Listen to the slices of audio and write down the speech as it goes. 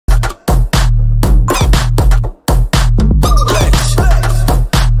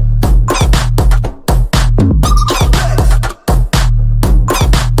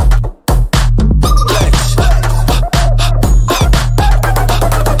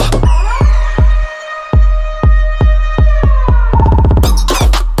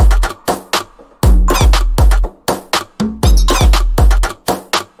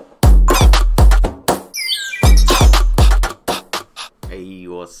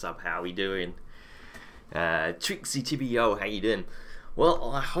what's up? How we doing? Trixie TBO, how you doing?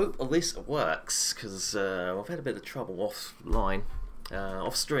 Well, I hope this works, because I've had a bit of trouble offline,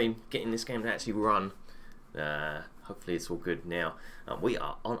 off stream, getting this game to actually run. Hopefully it's all good now. We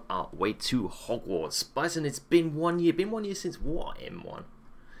are on our way to Hogwarts. Bison, it's been 1 year. Been 1 year since what, M1?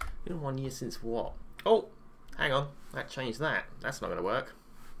 Been 1 year since what? Oh, hang on. That changed that. That's not going to work.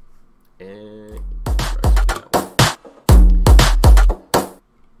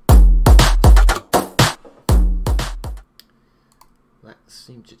 That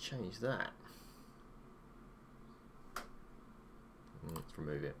seemed to change that. Let's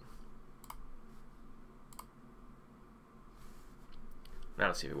remove it. Now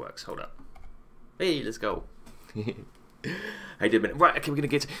let's see if it works. Hold up. Hey, let's go. Hey, did a minute. Right, okay, we're gonna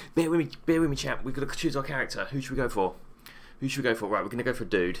get to, bear with me, champ. We're gonna choose our character. Who should we go for? Who should we go for? Right, we're gonna go for a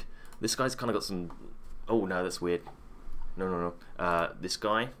dude. This guy's kind of got some. Oh no, that's weird. No. This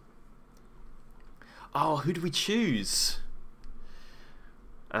guy. Oh, who do we choose?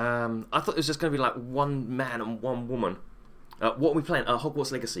 I thought it was just gonna be like one man and one woman. What are we playing?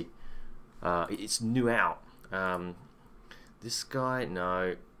 Hogwarts Legacy. It's new out. This guy,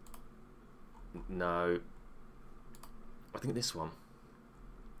 no. I think this one,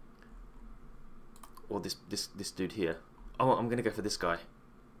 or this dude here. Oh, I'm gonna go for this guy.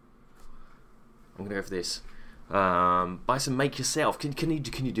 I'm gonna go for this. Bison, make yourself. Can you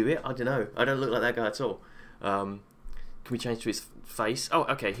do it? I don't know. I don't look like that guy at all. Can we change to his face? Oh,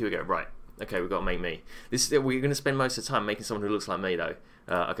 okay. Here we go. Right. Okay, we've got to make me. We're gonna spend most of the time making someone who looks like me, though.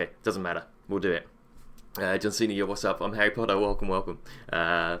 Okay, doesn't matter. We'll do it. John Cena, what's up? I'm Harry Potter. Welcome.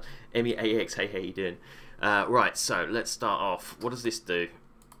 MEAX, hey, how you doing? Right, so let's start off. What does this do?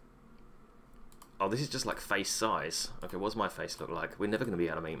 Oh, this is just like face size. Okay, what does my face look like? We're never going to be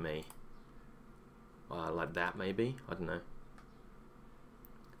able to make me. Like that, maybe? I don't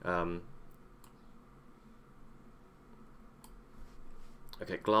know.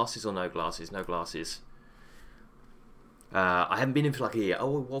 Okay, glasses or no glasses? No glasses. I haven't been in for like a year.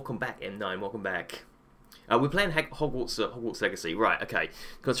 Oh, welcome back, M9. Welcome back. We're playing Hogwarts Legacy. Right, okay.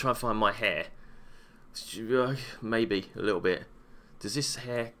 Got to try and find my hair. Maybe a little bit. Does this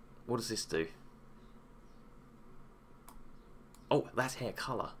hair... What does this do? Oh, that's hair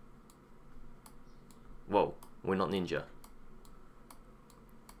colour. Whoa, we're not ninja.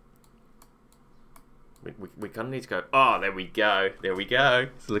 We kind of need to go... Oh, there we go. There we go.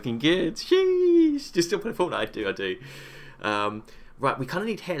 It's looking good. Sheesh. Just still play Fortnite? I do. Right, we kind of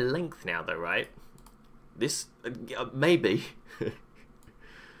need hair length now, though, right? This... maybe.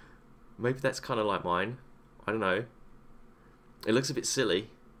 Maybe that's kind of like mine. I don't know. It looks a bit silly.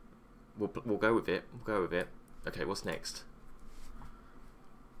 We'll go with it. We'll go with it. Okay, what's next?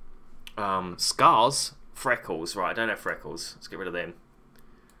 Scars? Freckles. Right, I don't have freckles. Let's get rid of them.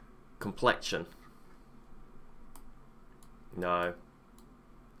 Complexion. No.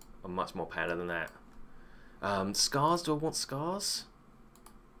 I'm much more paler than that. Scars? Do I want scars?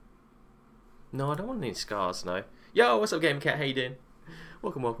 No, I don't want any scars, no. Yo, what's up, Game Cat? How you doing?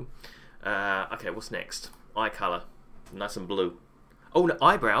 Welcome. Okay, what's next? Eye colour. Nice and blue. Oh, no,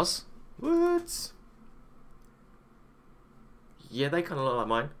 eyebrows? What? Yeah, they kind of look like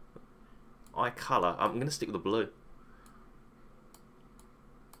mine. Eye colour. I'm going to stick with the blue.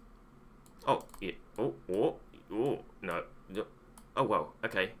 Oh, yeah. Oh, no. Oh, well,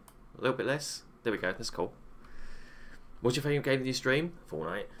 okay. A little bit less. There we go, that's cool. What's your favourite game that you stream?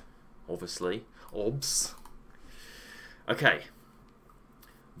 Fortnite. Obviously. Obs. Okay.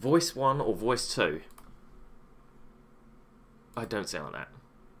 Voice 1 or voice 2? I don't sound like that.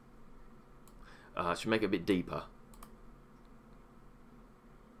 I should make it a bit deeper.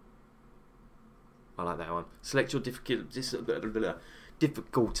 I like that one. Select your difficulty.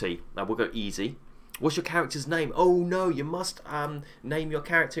 We'll go easy. What's your character's name? Oh no, you must name your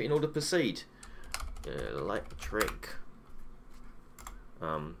character in order to proceed. Electric.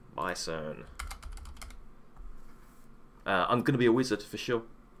 Bison. I'm going to be a wizard for sure.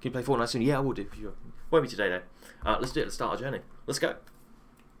 Can you play Fortnite soon? Yeah, I will do for sure. Won't be today though. Let's do it. Let's start our journey. Let's go.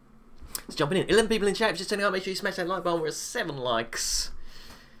 Let's jump in. 11 people in chat. Just turning out. Make sure you smash that like button. We're at 7 likes.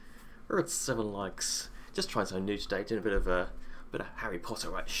 We're at 7 likes. Just trying something new today. Doing a bit of Harry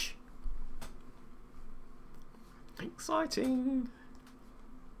Potter, right? Shh. Exciting.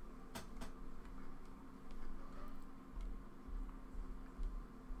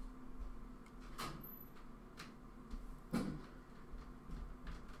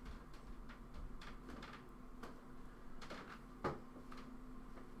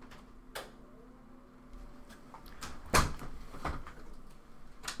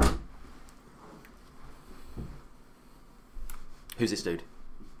 Who's this dude?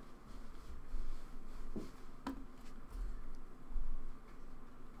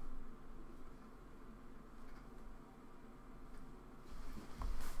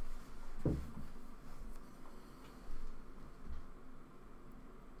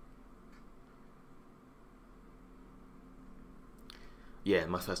 Yeah,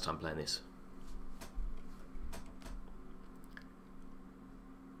 my first time playing this.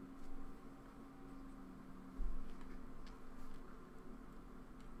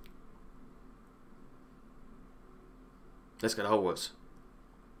 Let's go to Hogwarts.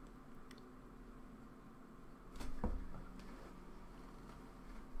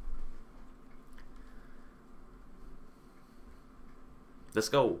 Let's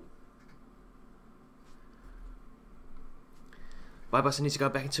go. Bye, Bison. I need to go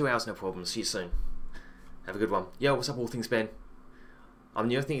back in 2 hours. No problem. See you soon. Have a good one. Yo, what's up, all things Ben? I'm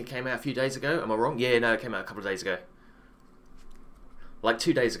new. I think it came out a few days ago. Am I wrong? Yeah, no, it came out a couple of days ago. Like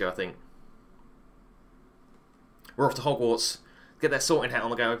 2 days ago, I think. We're off to Hogwarts. Get that sorting hat on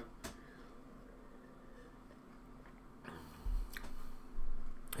the go.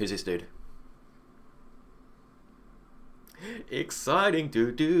 Who's this dude? Exciting.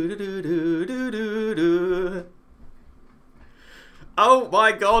 Do do do do do do do. Oh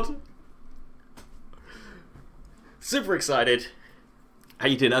my god. Super excited. How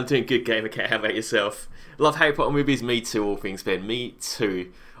you doing? I'm doing good, Gamer Cat. How about yourself? Love Harry Potter movies. Me too, all things Ben. Me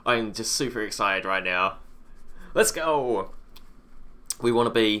too. I'm just super excited right now. Let's go. We want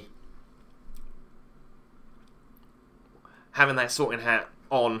to be having that sorting hat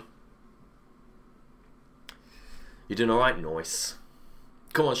on. You doing alright? Nice.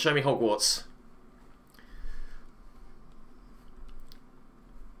 Come on, show me Hogwarts.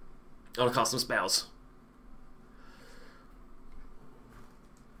 I want to cast some spells.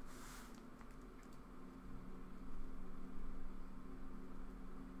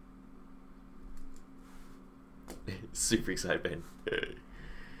 Super excited, Ben.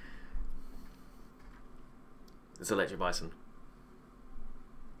 It's Electric Bison.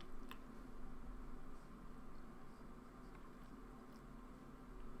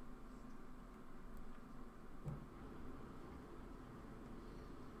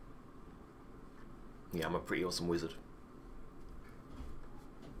 Yeah, I'm a pretty awesome wizard.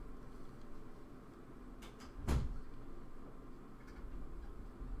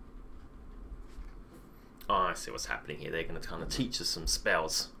 Oh, I see what's happening here. They're going to kind of teach us some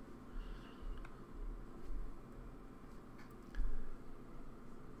spells.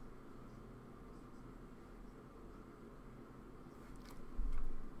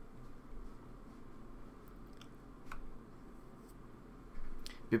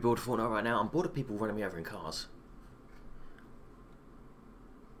 Be bored of Fortnite right now? I'm bored of people running me over in cars.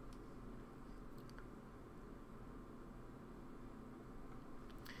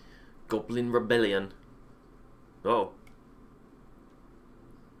 Goblin Rebellion. Oh.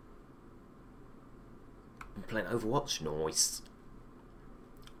 I'm playing Overwatch. Nice.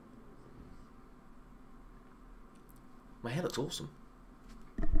 My hair looks awesome.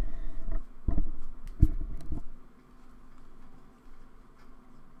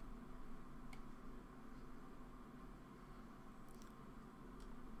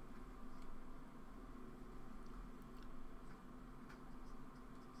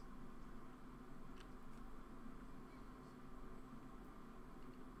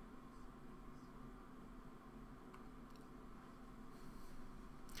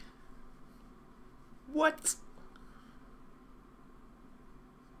 What?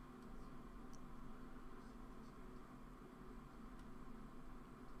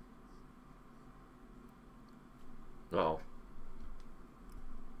 Oh.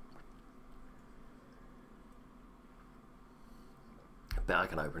 I bet I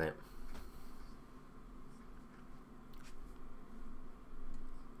can open it.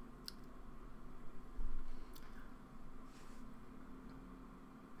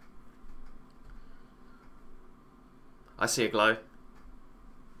 I see a glow.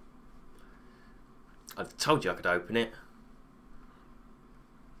 I told you I could open it.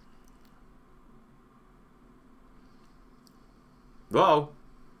 Whoa!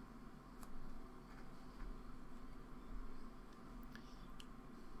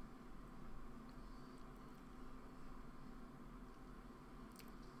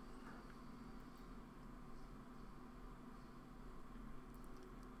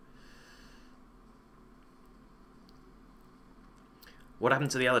 What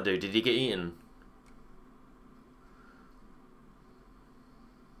happened to the other dude? Did he get eaten?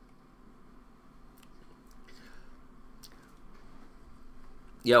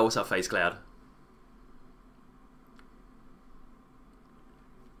 Yo, what's up, Face Cloud?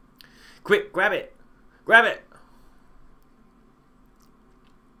 Quick, grab it! Grab it!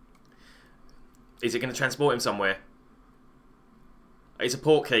 Is it going to transport him somewhere? It's a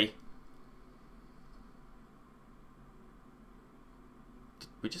port key. Did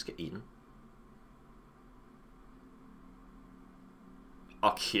we just get eaten?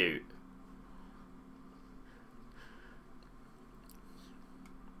 Oh, cute.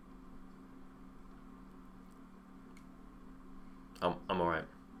 I'm alright.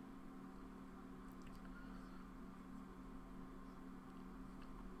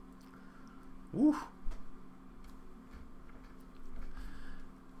 Woo.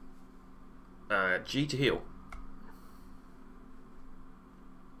 G to heal.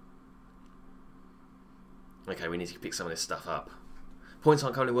 Okay, we need to pick some of this stuff up. Points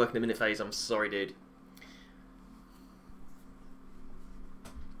aren't currently working in the minute phase. I'm sorry, dude.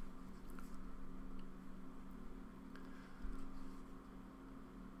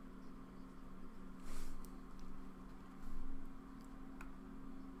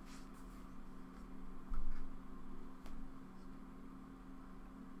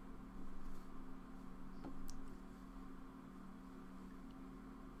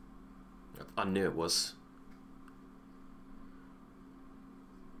 I knew it was.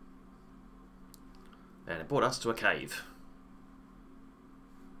 And it brought us to a cave.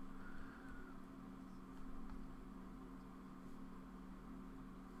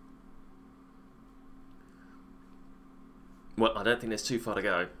 Well, I don't think there's too far to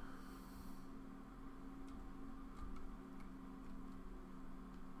go.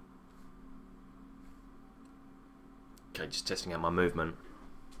 Okay, just testing out my movement.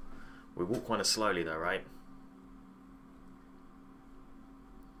 We walk kind of slowly though, right?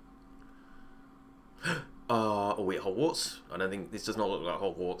 Are we at Hogwarts? I don't think this does not look like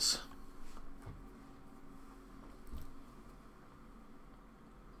Hogwarts.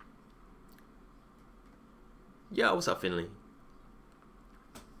 Yeah, what's up, Finley?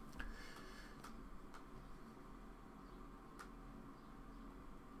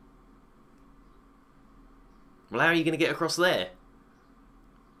 Well, how are you going to get across there?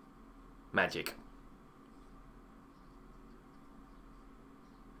 Magic.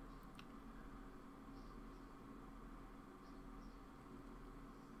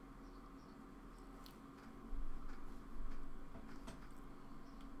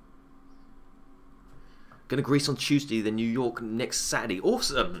 Gonna Greece on Tuesday, then New York next Saturday.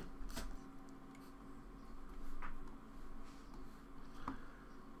 Awesome!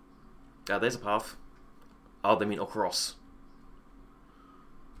 There's a path. Oh, they mean across.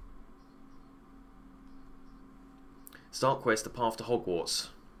 Start quest, the path to Hogwarts.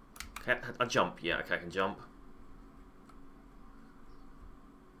 Okay, I jump. Yeah, okay, I can jump.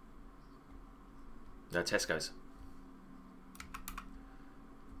 No, Tesco's.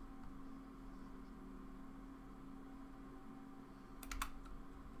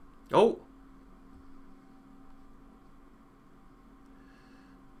 Oh!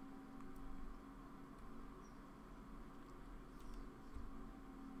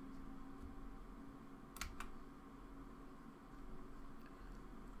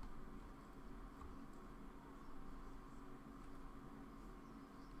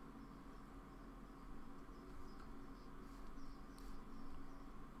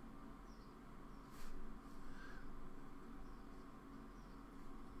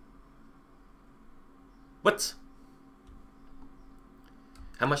 What?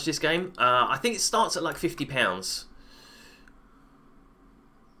 How much is this game? I think it starts at like £50.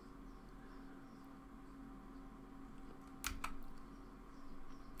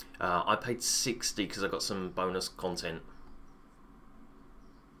 I paid 60 because I got some bonus content.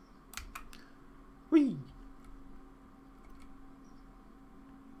 Whee!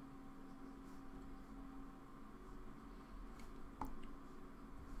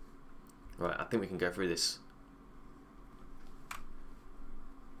 Right, I think we can go through this.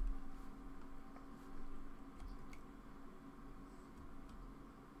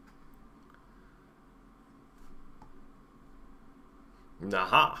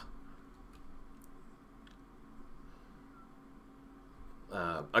 Aha!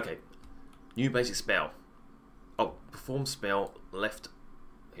 Okay. New basic spell. Oh, perform spell, left.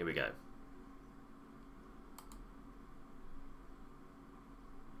 Here we go.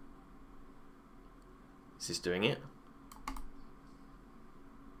 Is this doing it?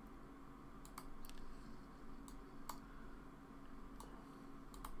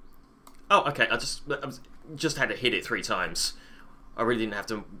 Oh, okay. I just had to hit it 3 times. I really didn't have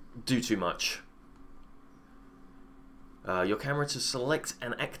to do too much. Your camera to select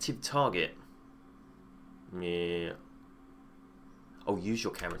an active target. Yeah. Oh, use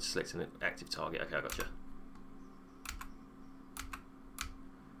your camera to select an active target. Okay, I gotcha.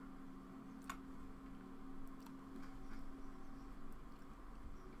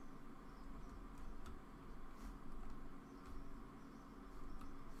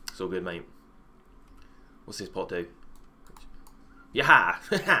 It's all good, mate. What's this pot do? Yaha!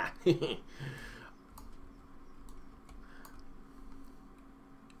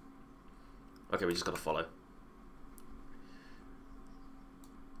 Okay, we just gotta follow.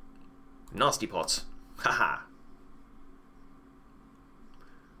 Nasty pots. Haha.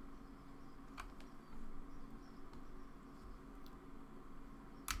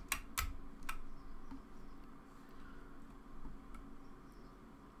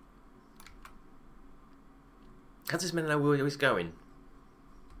 How does this man know where he's going?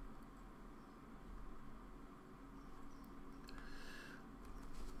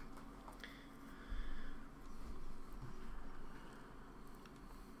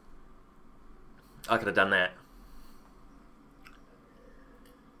 I could have done that.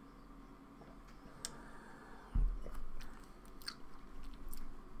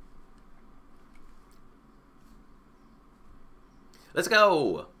 Let's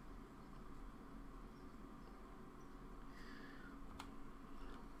go!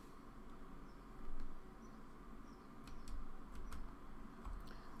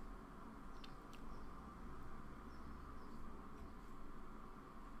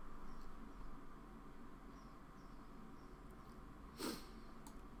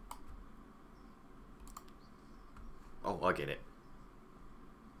 Oh, I get it.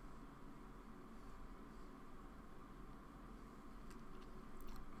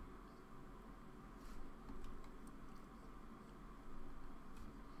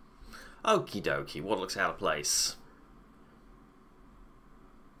 Okie dokie, what looks out of place?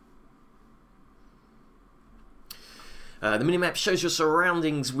 The minimap shows your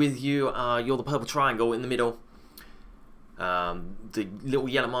surroundings with you. You're the purple triangle in the middle. The little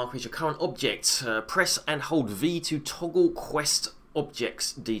yellow marker is your current object. Press and hold V to toggle quest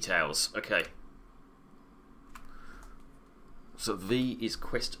objects details. Okay. So V is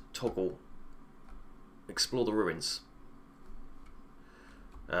quest toggle. Explore the ruins.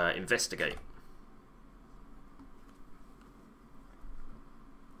 Investigate.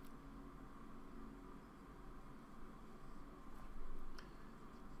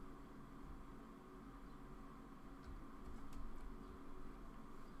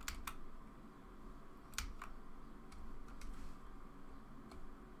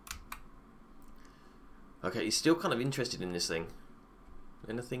 Okay, he's still kind of interested in this thing.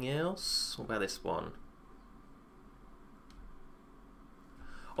 Anything else? What about this one?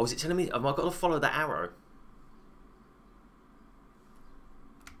 Oh, is it telling me? Have I got to follow that arrow?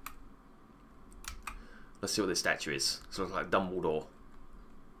 Let's see what this statue is. Sort of like Dumbledore.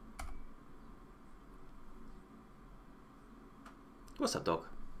 What's up, dog?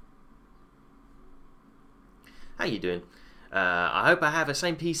 How you doing? I hope I have the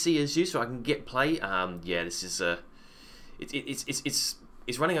same PC as you, so I can get play. Yeah, this is it's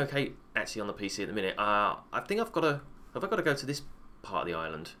running okay actually on the PC at the minute. I think I've got to go to this part of the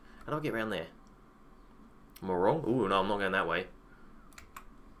island. How do I get around there? Am I wrong? Ooh, no, I'm not going that way.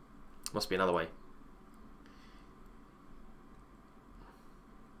 Must be another way.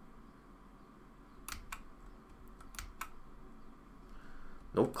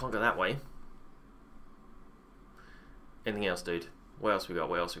 Nope, can't go that way. Anything else, dude? What else we got?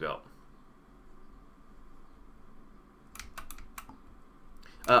 What else we got?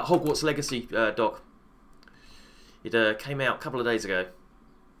 Hogwarts Legacy, Doc. It came out a couple of days ago.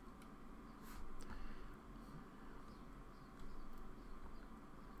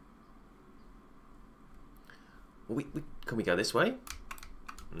 Can we go this way?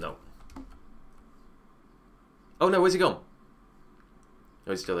 No. Oh no, where's he gone?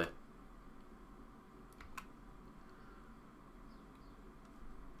 Oh, he's still there.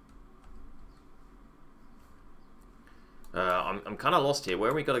 I'm kind of lost here. Where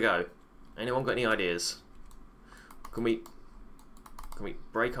have we got to go? Anyone got any ideas? Can we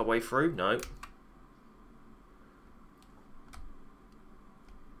break our way through? No.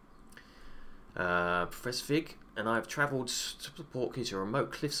 Professor Fig and I have travelled to the Portkey to a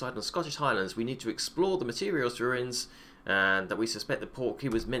remote cliffside on the Scottish Highlands. We need to explore the materials ruins and that we suspect the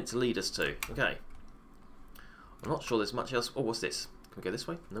Portkey was meant to lead us to. Okay. I'm not sure there's much else. Oh, what's this? Can we go this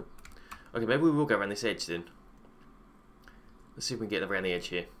way? Nope. Okay, maybe we will go around this edge then. Let's see if we can get around the edge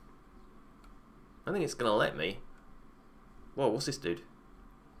here. I think it's going to let me. Whoa, what's this dude?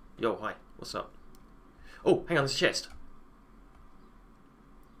 Yo, hi. What's up? Oh, hang on, there's a chest.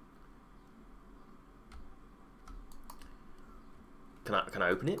 Can I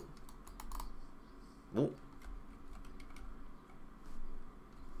open it? Oh.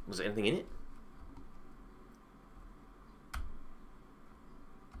 Was there anything in it?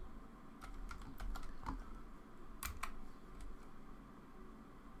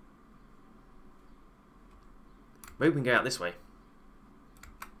 Maybe we can go out this way.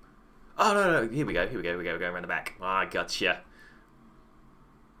 Oh, no, no, here we go, we're going around the back. I gotcha.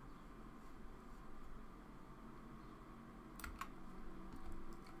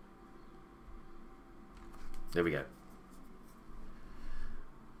 There we go.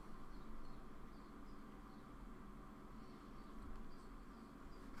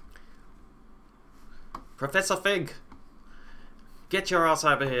 Professor Fig! Get your ass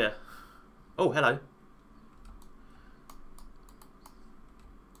over here. Oh, hello.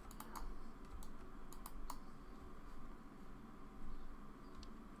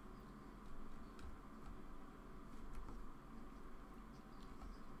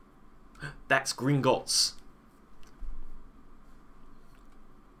 That's Gringotts.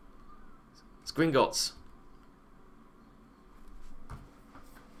 It's Gringotts.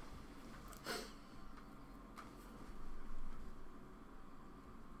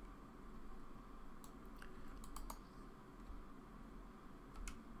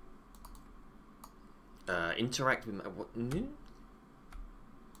 Interact with... What?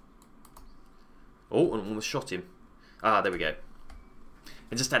 Oh, and almost shot him. Ah, there we go.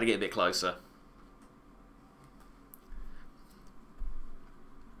 I just had to get a bit closer.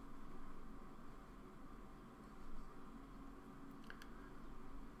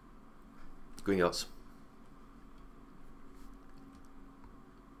 Gringotts.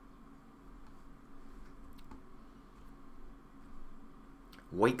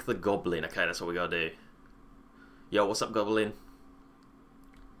 Wake the goblin. Okay, that's what we gotta do. Yo, what's up, goblin?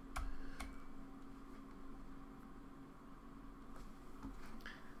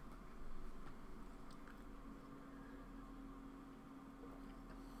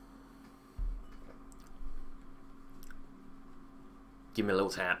 Give me a little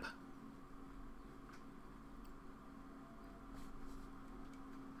tap.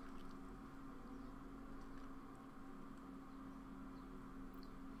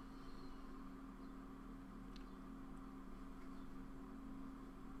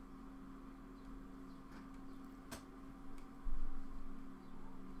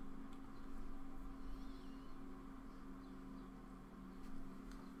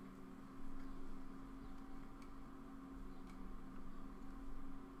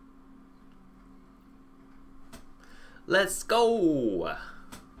 Let's go!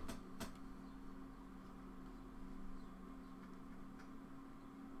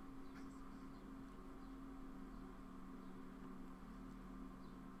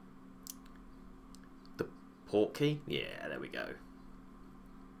 The port key? Yeah, there we go.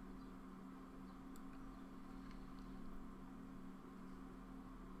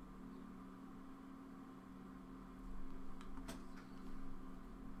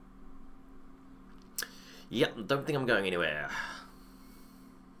 Yep, don't think I'm going anywhere.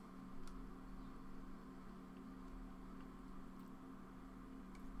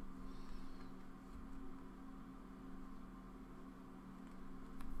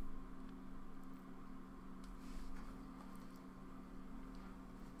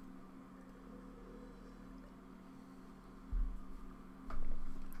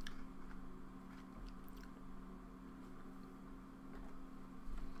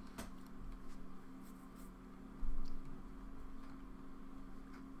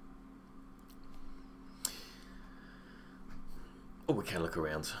 Oh, we can look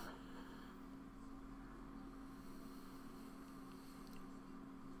around.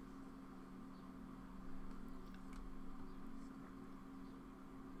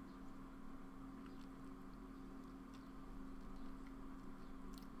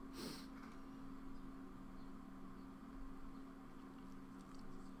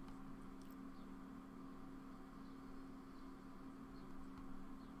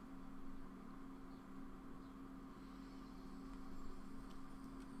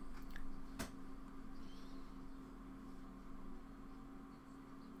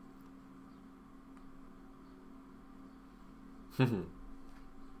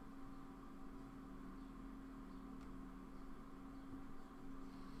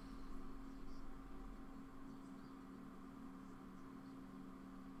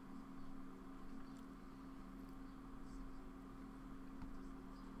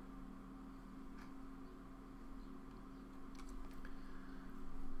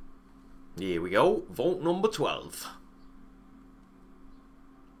 Here we go, vault number 12.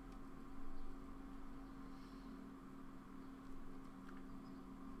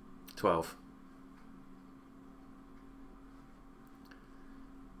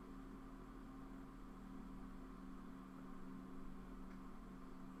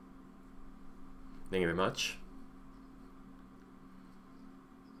 Thank you very much.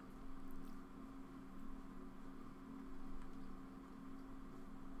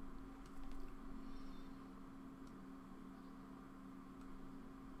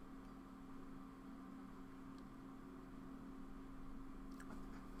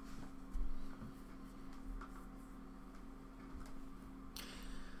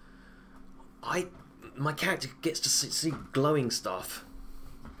 my character gets to see glowing stuff.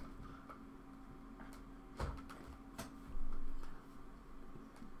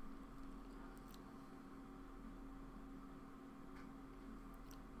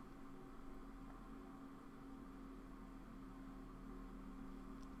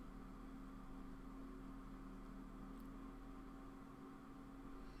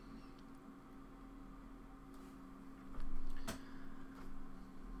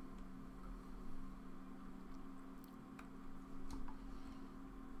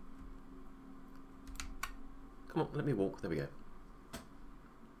 Come on, let me walk. There we go.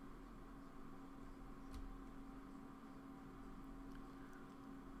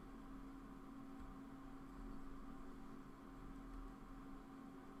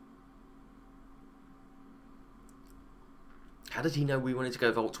 How did he know we wanted to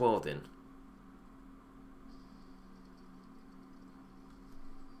go Vault 12 then?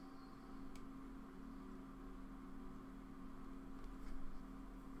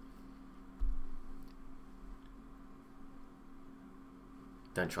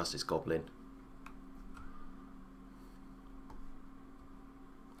 Don't trust this goblin.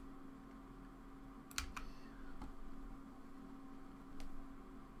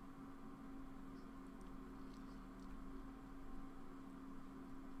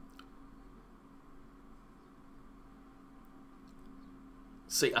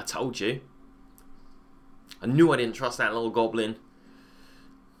 See, I told you. I knew I didn't trust that little goblin.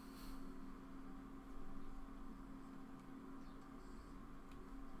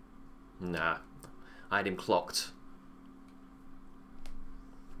 Nah, I had him clocked.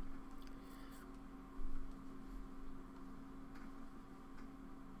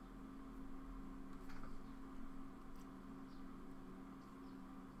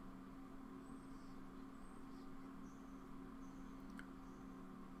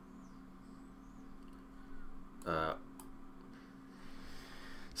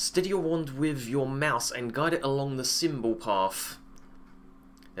 Steady your wand with your mouse and guide it along the symbol path.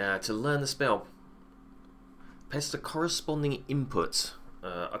 To learn the spell, press the corresponding input.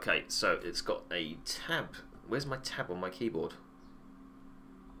 Okay, so it's got a tab. Where's my tab on my keyboard?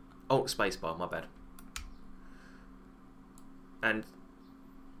 Oh, spacebar, my bad. And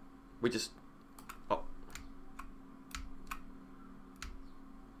we just... Oh.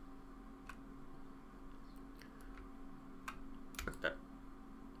 Okay.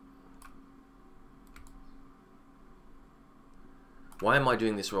 Why am I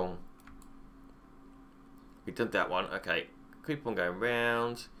doing this wrong? We did that one. Okay. Keep on going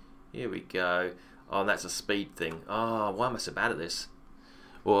round. Here we go. Oh, that's a speed thing. Oh, why am I so bad at this?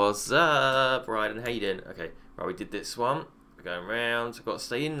 What's up, Ryden? How you doing? Okay. Right, we did this one. We're going round. I've got to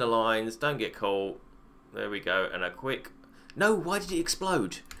stay in the lines. Don't get caught. There we go. And a quick... No, why did it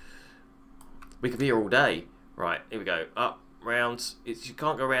explode? We could be here all day. Right, here we go. Up, round. You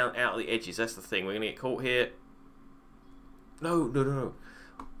can't go around out of the edges. That's the thing. We're going to get caught here. No, no, no, no.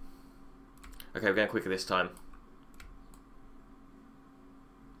 Okay, we're going quicker this time.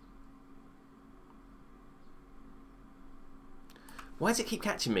 Why does it keep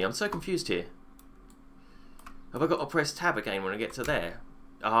catching me? I'm so confused here. Have I got to press tab again when I get to there?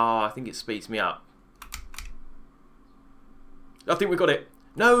 Ah, I think it speeds me up. I think we got it.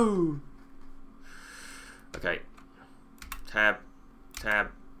 No! Okay. Tab. Tab.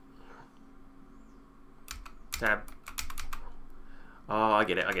 Tab. Oh, I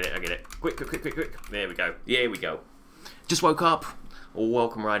get it, I get it, I get it. Quick, quick, quick, quick, quick. There we go. Yeah, we go. Just woke up. Oh,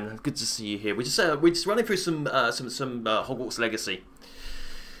 welcome, Ryan. Good to see you here. We're just running through some Hogwarts Legacy.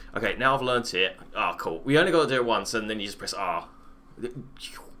 Okay, now I've learnt it. Ah, cool. We only got to do it once, and then you just press R.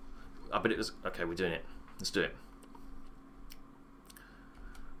 I bet it was... Okay, we're doing it. Let's do it.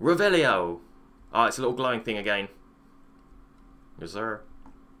 Revelio. Ah, it's a little glowing thing again. Yes, sir.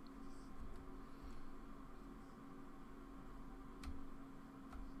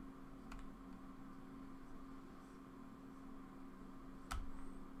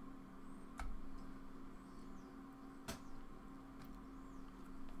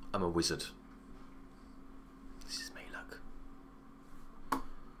 I'm a wizard. This is me, look.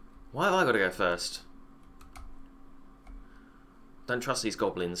 Why have I got to go first? Don't trust these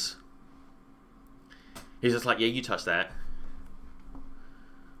goblins. He's just like, yeah, you touch that.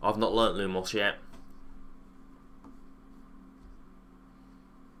 I've not learnt Lumos yet.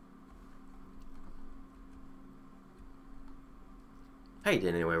 How you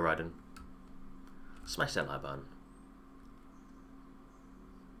doing anyway, Ryden? Smash that like button.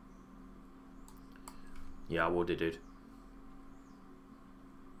 Yeah, I will do, dude.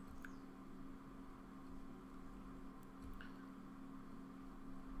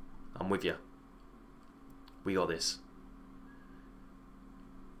 I'm with you. We got this.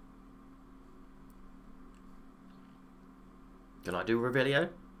 Can I do Revelio?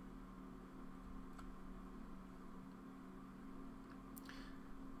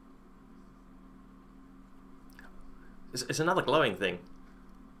 It's another glowing thing.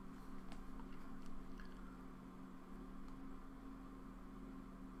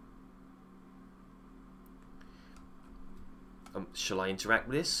 Shall I interact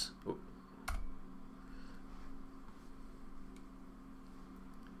with this? Oh.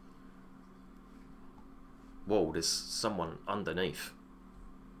 Whoa, there's someone underneath.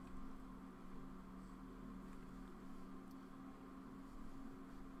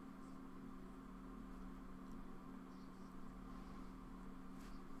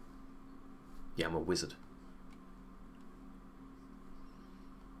 Yeah, I'm a wizard.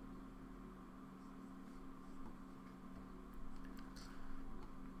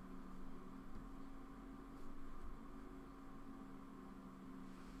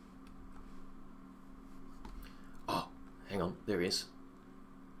 Oh, hang on, there he is.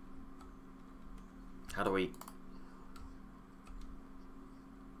 How do we...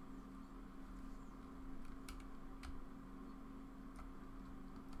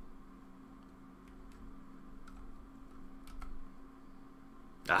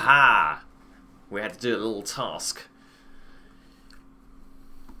 Aha! We had to do a little task.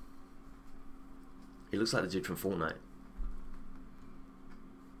 He looks like the dude from Fortnite.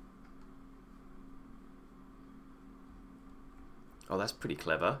 Oh, that's pretty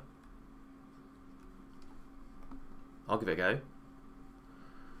clever. I'll give it a go.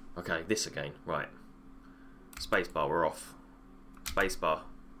 Okay, this again. Right. Spacebar, we're off. Spacebar.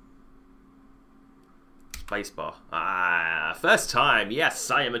 Spacebar. Ah, first time. Yes,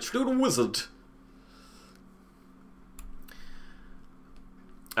 I am a true wizard.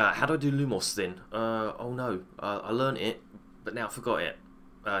 How do I do Lumos then? Oh no, I learned it, but now I forgot it.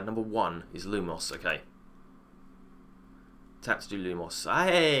 Number 1 is Lumos. Okay. Tap to do Lumos.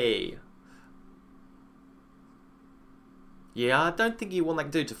 Hey. Yeah, I don't think you want that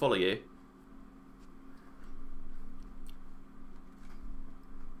dude to follow you.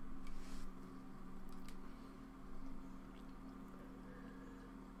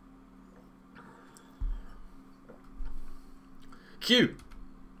 Q.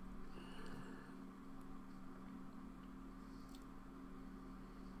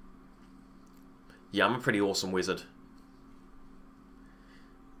 Yeah, I'm a pretty awesome wizard.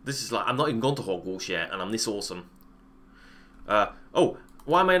 This is like, I'm not even gone to Hogwarts yet, and I'm this awesome. Oh,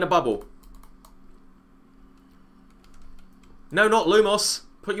 why am I in a bubble? No, not Lumos.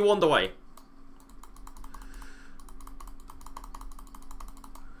 Put your wand away.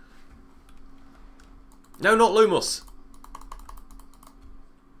 No, not Lumos.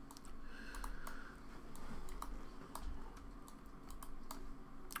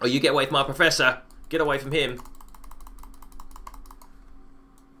 Oh, you get away from our professor. Get away from him.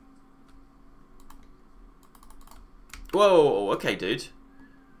 Whoa, okay, dude.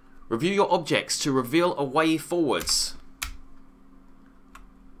 Review your objects to reveal a way forwards.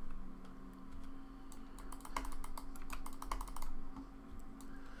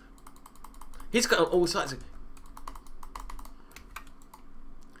 He's got all sides of...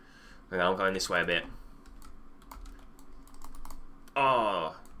 Okay, I'm going this way a bit.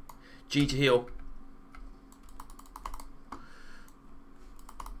 Ah, oh, G to heal.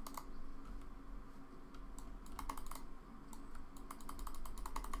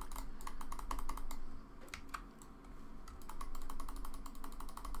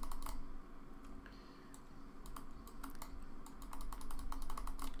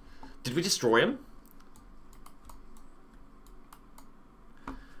 Did we destroy him?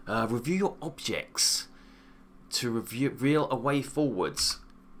 Review your objects to reveal a way forwards.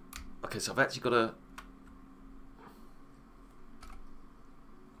 Okay, so I've actually got to...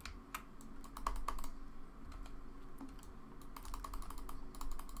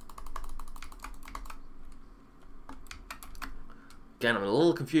 Again, I'm a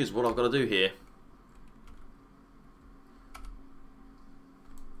little confused what I've got to do here.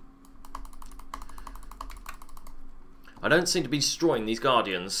 I don't seem to be destroying these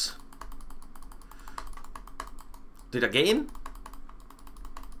guardians. Did I get him?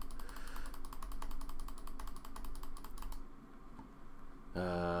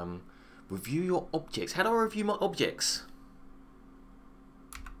 Review your objects. How do I review my objects?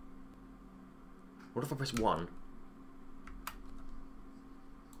 What if I press 1?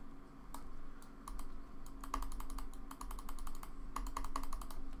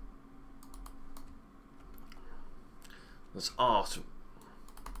 That's art.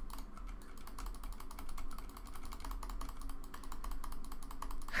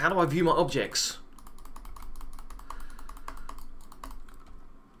 How do I view my objects?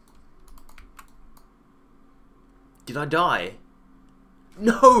 Did I die?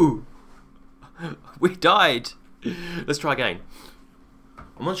 No! We died! Let's try again.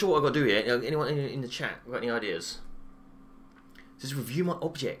 I'm not sure what I've got to do here. Anyone in the chat got any ideas? Just review my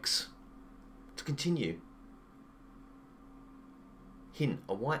objects. To continue. Hint,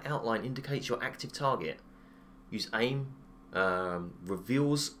 a white outline indicates your active target. Use aim.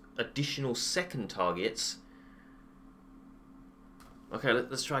 Reveals additional second targets. Okay,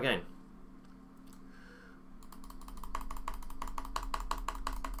 let's try again.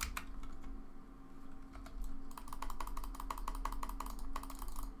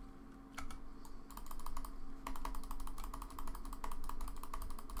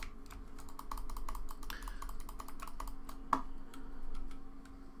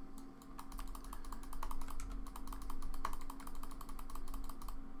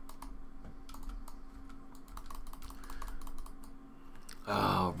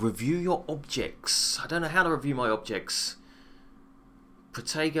 Review your objects. I don't know how to review my objects.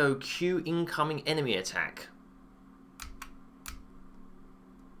 Protego Q incoming enemy attack.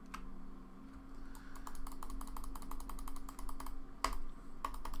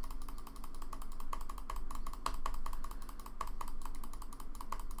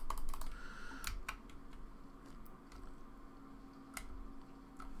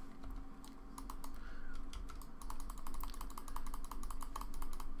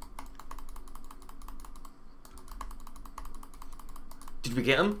 Did we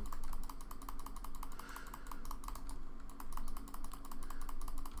get him?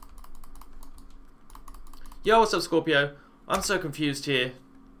 Yo, what's up, Scorpio? I'm so confused here.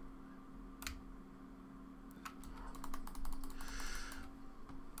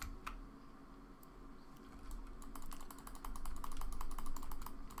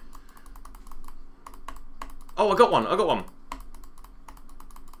 Oh, I got one. I got one.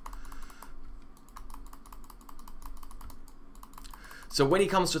 So when he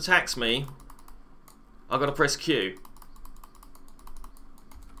comes to attack me, I gotta press Q.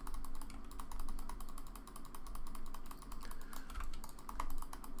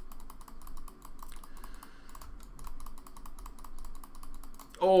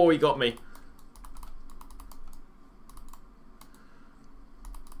 Oh, he got me.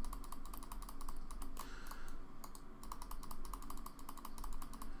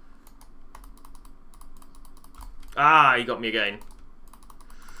 Ah, he got me again.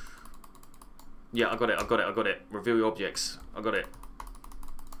 Yeah, I got it, I got it, I got it. Reveal your objects. I got it.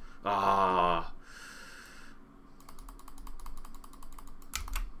 Ah.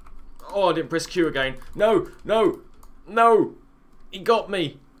 Oh, I didn't press Q again. No, no, no. He got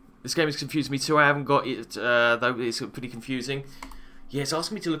me. This game has confused me too. I haven't got it, though it's pretty confusing. Yeah, it's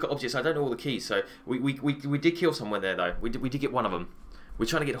asking me to look at objects. I don't know all the keys, so we did kill someone there, though. We did get one of them. We're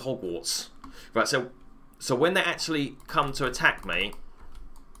trying to get Hogwarts. Right, so when they actually come to attack me,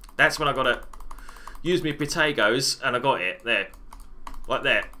 that's when I got to use my Protegos, and I got it. There. Like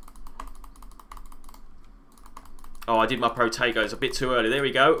there. Oh, I did my Protegos a bit too early. There we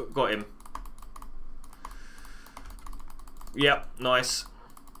go. Got him. Yep, nice.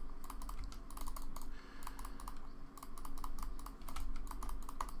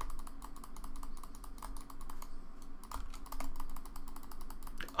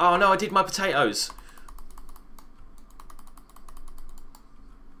 Oh no, I did my potatoes.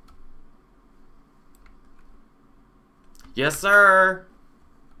 Yes, sir.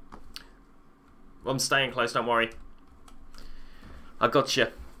 I'm staying close, don't worry. I got you.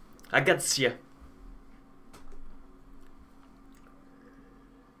 I got you.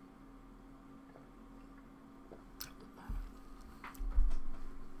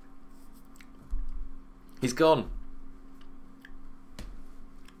 He's gone.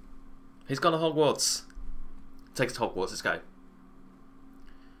 He's gone to Hogwarts. Takes to Hogwarts, let's go.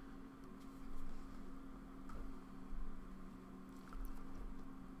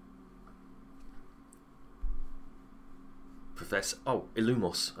 Professor. Oh,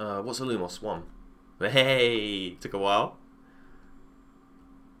 Illumos. What's Illumos? 1. Hey! Took a while.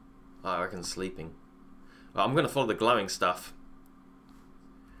 Oh, I reckon sleeping. I'm going to follow the glowing stuff.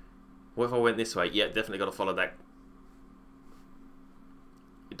 What if I went this way? Yeah, definitely got to follow that.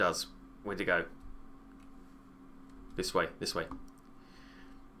 It does. Where'd it go? This way, this way.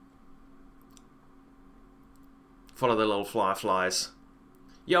 Follow the little fireflies.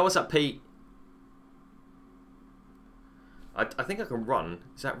 Yo, what's up, Pete? I think I can run.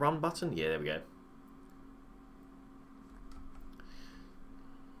 Is that run button? Yeah, there we go.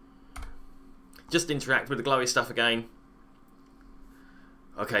 Just interact with the glowy stuff again.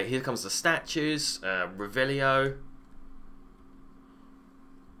 Okay, here comes the statues. Revelio.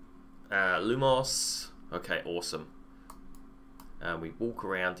 Lumos. Okay, awesome. We walk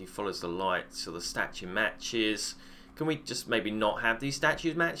around, he follows the light, so the statue matches. Can we just maybe not have these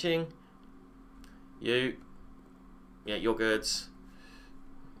statues matching? You. Yeah, you're good.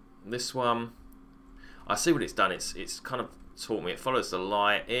 This one. I see what it's done. It's kind of taught me. It follows the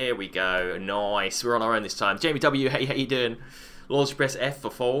light. Here we go. Nice. We're on our own this time. Jamie W, hey, how you doing? Launch, press F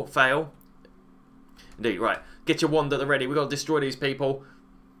for fail. Indeed, right. Get your wand at the ready. We've got to destroy these people.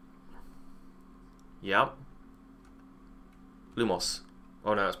 Yep. Lumos.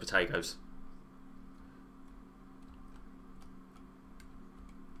 Oh no, it's potatoes.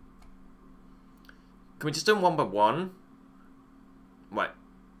 Can we just do them one by one? Right.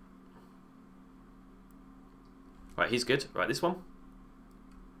 Right, he's good. Right, this one.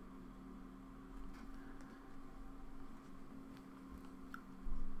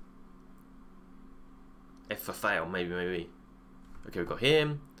 F for fail, maybe. Okay, we've got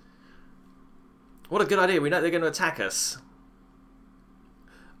him. What a good idea. We know they're going to attack us.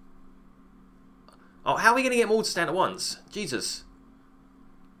 Oh, how are we going to get them all to stand at once? Jesus.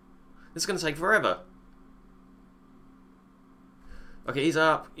 This is going to take forever. Okay, he's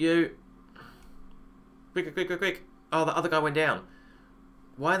up. You. Quick. Oh, the other guy went down.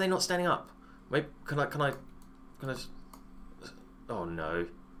 Why are they not standing up? Wait, can I just... Oh, no.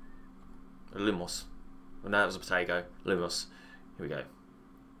 Lumos. Oh, no, that was a potato. Lumos. Here we go.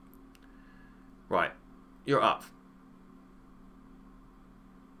 Right. You're up.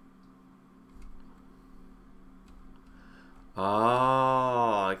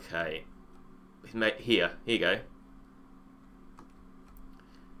 Oh, okay. Here you go.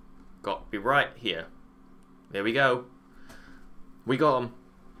 Got to be right here. There we go. We got them.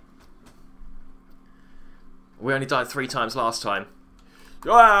 We only died 3 times last time.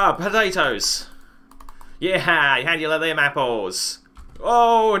 Ah, potatoes. Yeah, how do you like them apples?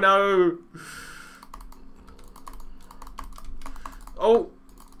 Oh, no. Oh.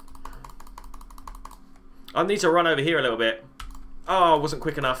 I need to run over here a little bit. Oh, I wasn't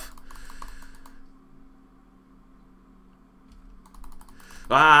quick enough.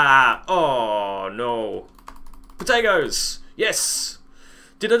 Ah, oh no. Potatoes! Yes!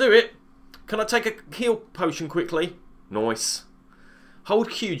 Did I do it? Can I take a heal potion quickly? Nice. Hold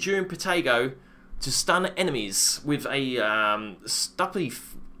Q during potato to stun enemies with a stupified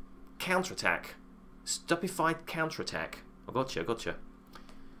counterattack. Stupified counterattack. I gotcha.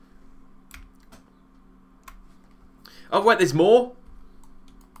 Oh wait, there's more?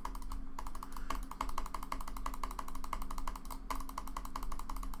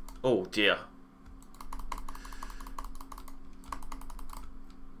 Oh dear.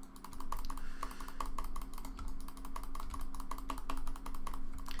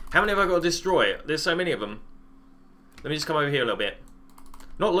 How many have I got to destroy? There's so many of them. Let me just come over here a little bit.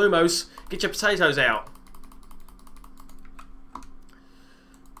 Not Lumos. Get your potatoes out.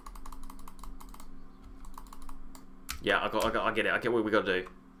 Yeah, I get it. I get what we got to do.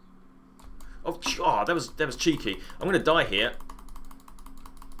 Oh, that was cheeky. I'm gonna die here.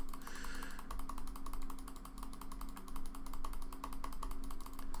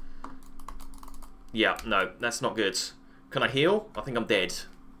 Yeah, no, that's not good. Can I heal? I think I'm dead.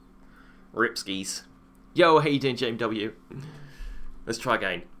 Ripskis. Yo, how you doing, James W? Let's try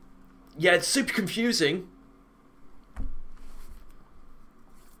again. Yeah, it's super confusing.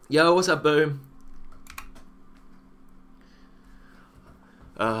 Yo, what's up, Boom?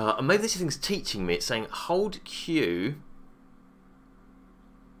 Maybe this thing's teaching me. It's saying hold Q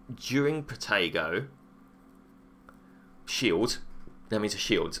during potato. Shield. That means a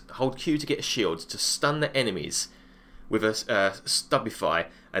shield. Hold Q to get a shield to stun the enemies with a stubify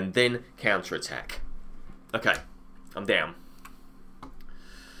and then counterattack. Okay, I'm down.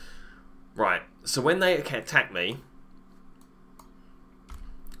 Right, so when they attack me...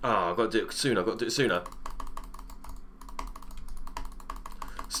 Oh, I've got to do it sooner.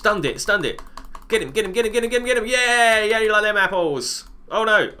 Stunned it. Get him. Yeah, you like them apples. Oh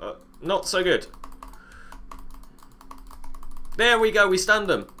no, not so good. There we go, we stunned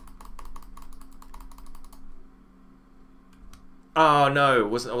them. Oh no, it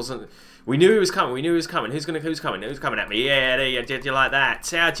wasn't. We knew he was coming. Who's coming? Who's coming at me? Yeah, there you. Did you like that?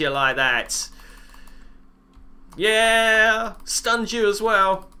 How'd you like that? Yeah, stunned you as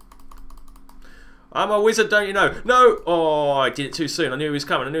well. I'm a wizard, don't you know? No! Oh, I did it too soon. I knew he was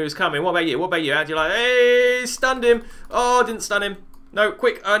coming. What about you? How'd you like? Hey, stunned him. Oh, didn't stun him. No,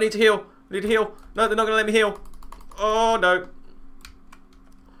 quick. I need to heal. No, they're not going to let me heal. Oh, no.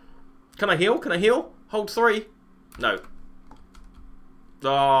 Can I heal? Hold 3. No.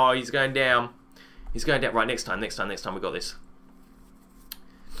 Oh, he's going down. He's going down. Right, next time we got this.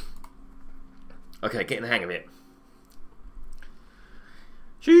 Okay, getting the hang of it.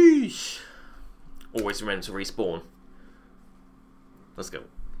 Sheesh. Always remember to respawn. Let's go.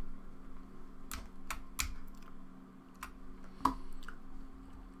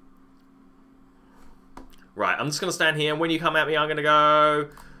 Right, I'm just going to stand here, and when you come at me, I'm going to go...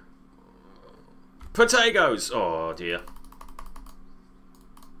 Potatoes! Oh, dear.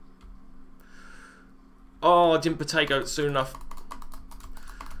 Oh, I didn't potato soon enough.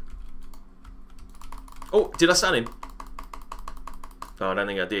 Oh, did I stun him? Oh, I don't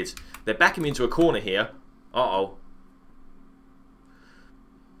think I did. They're backing me into a corner here. Uh-oh.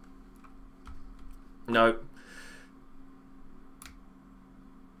 No.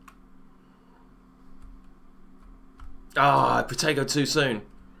 Ah, I potato too soon.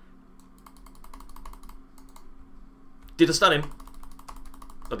 Did I stun him?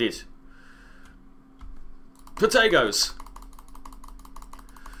 I did. Potatoes!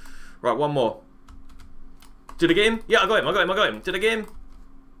 Right, one more. Did I get him? Yeah, I got him. Did I get him?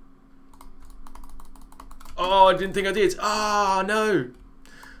 Oh, I didn't think I did. Ah, no.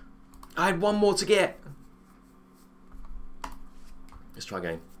 I had one more to get. Let's try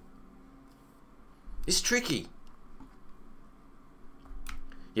again. It's tricky.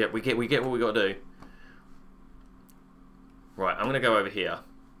 Yeah, we get what we got to do. Right, I'm gonna go over here.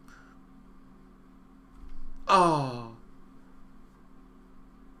 Oh.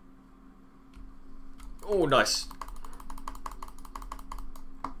 Oh, nice.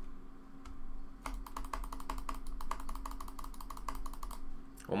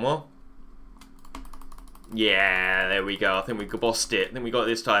 One more. Yeah, there we go. I think we bossed it. I think we got it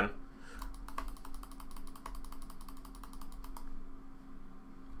this time.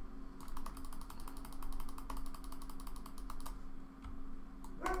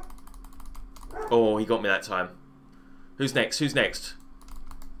 Oh, he got me that time. Who's next? Who's next?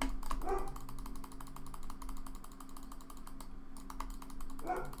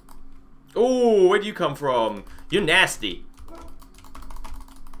 Oh, where'd you come from? You're nasty.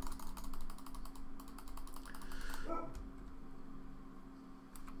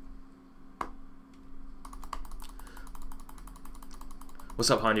 What's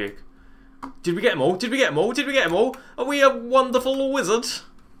up, Heinrich? Did we get them all? Did we get them all? Did we get them all? Are we a wonderful wizard?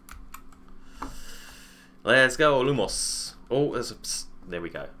 Let's go, Lumos. Oh, there's a... There we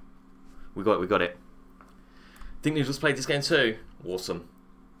go. We got it. Think Noodles played this game too? Awesome.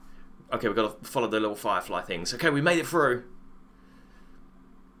 Okay, we've got to follow the little firefly things. Okay, we made it through.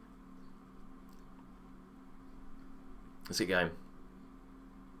 Let's get going.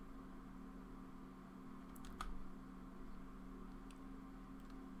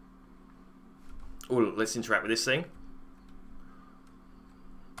 Oh, let's interact with this thing.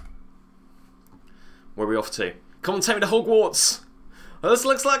 Where are we off to? Come on, take me to Hogwarts! Oh, this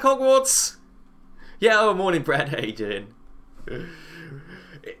looks like Hogwarts! Yeah, oh, morning, Brad. How you doing?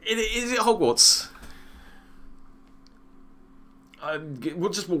 Is it Hogwarts? We'll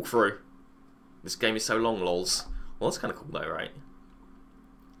just walk through. This game is so long, lols. Well, that's kind of cool though, right?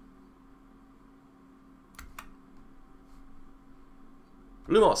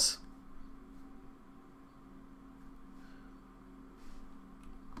 Lumos!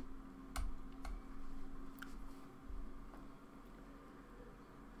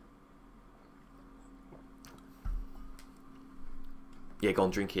 Yeah, go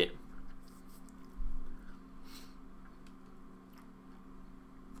on, drink it.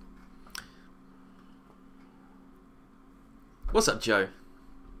 What's up, Joe?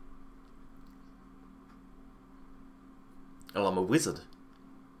 Oh, I'm a wizard.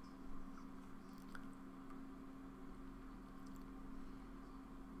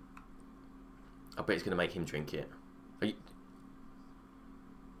 I bet it's going to make him drink it. Are you...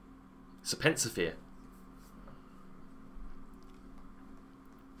 It's a Pensaphere.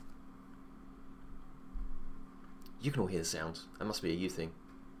 You can all hear the sounds. That must be a you thing.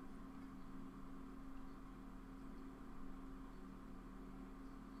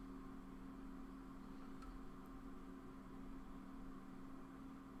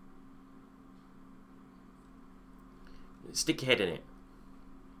 Stick your head in it.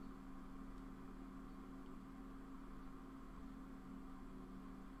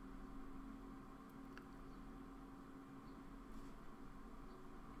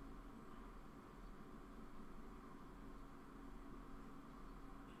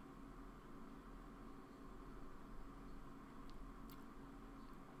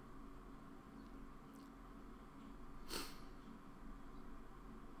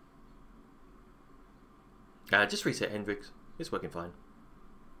 Just reset Hendrix. It's working fine.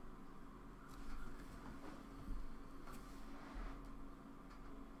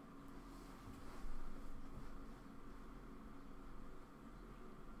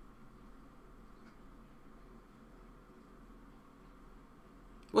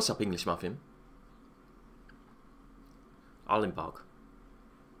 What's up, English muffin? Arlenbug.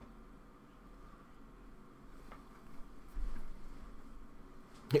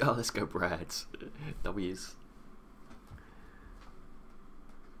 Oh, let's go, Brad. W's.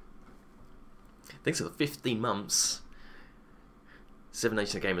 Thanks for the 15 months. 7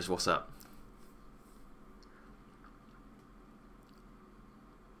 Nation of Gamers, what's up?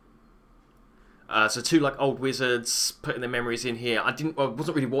 So 2 like old wizards putting their memories in here. I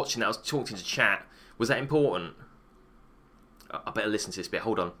wasn't really watching that. I was talking to chat. Was that important? I better listen to this bit.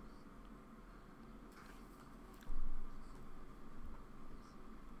 Hold on.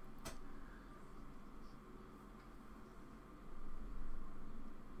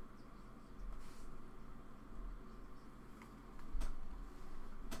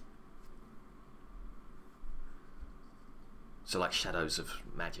 So like shadows of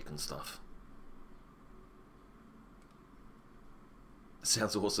magic and stuff.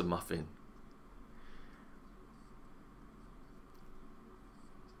 Sounds awesome, Muffin.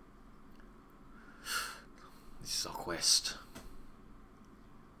 This is our quest.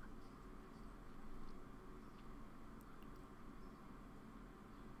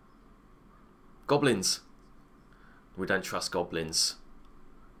 Goblins. We don't trust goblins.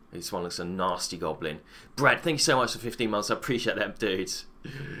 This one looks a nasty goblin. Brad, thank you so much for 15 months. I appreciate that, dudes.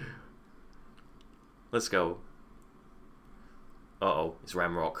 Let's go. Uh-oh, it's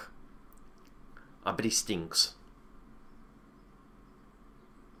Ramrock. I bet he stinks.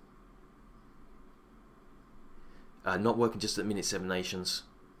 Not working just at the minute, 7 Nations.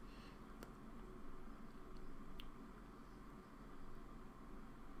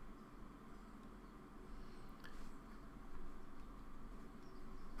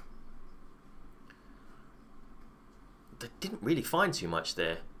 They didn't really find too much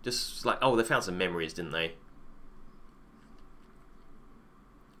there. Just like, oh, they found some memories, didn't they?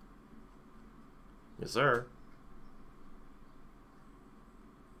 Yes, sir.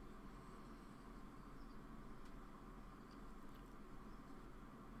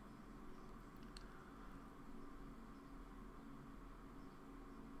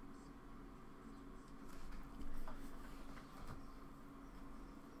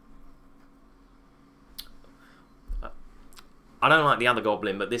 I don't like the other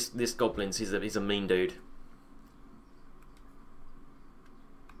goblin, but this goblin's he's a mean dude.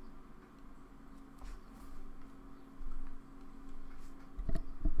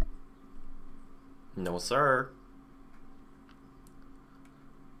 No, sir.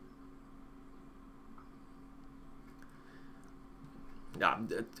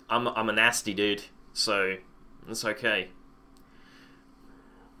 I'm a nasty dude, so it's okay.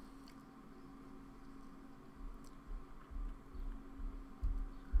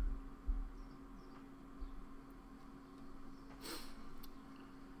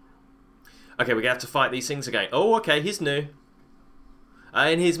 Okay, we're gonna have to fight these things again. Oh, okay, he's new.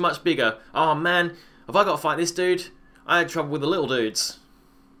 And he's much bigger. Oh man, have I got to fight this dude? I had trouble with the little dudes.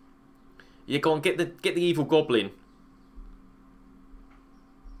 You go on, get the evil goblin.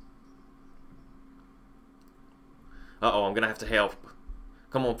 Uh-oh, I'm gonna have to help.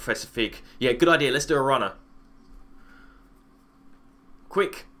 Come on, Professor Fig. Yeah, good idea. Let's do a runner.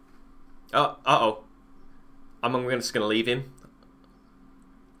 Quick. Uh-oh. I'm just gonna leave him.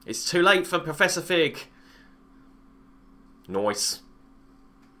 It's too late for Professor Fig. Nice.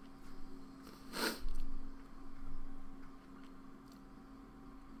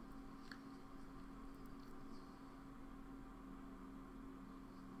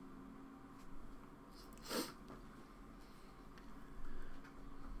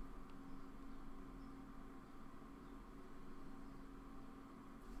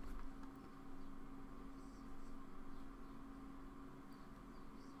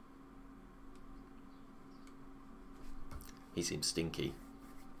 He seems stinky.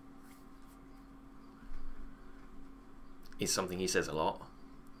 It's something he says a lot.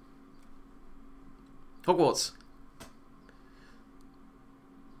 Hogwarts.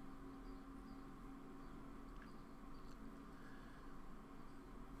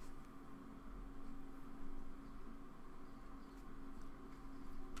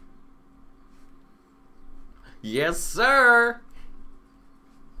 Yes, sir.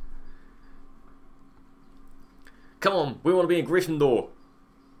 Come on, we want to be in Gryffindor.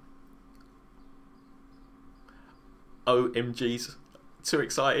 OMGs. Too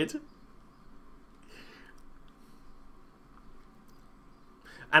excited.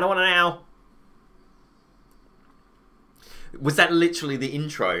 And I want an owl. Was that literally the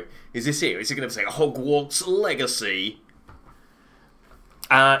intro? Is this it? Is it going to say Hogwarts Legacy?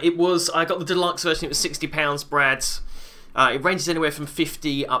 It was, I got the deluxe version, it was £60, Brad. It ranges anywhere from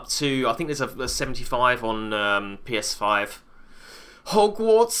 50 up to, I think there's a 75 on PS5.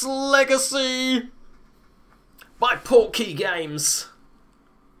 Hogwarts Legacy by Portkey Games.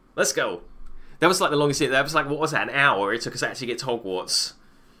 Let's go. That was like the longest. That was like, what was that? An hour it took us to actually get to Hogwarts.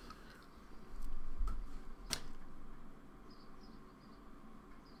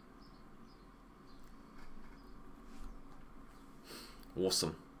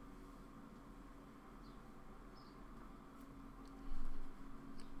 Awesome.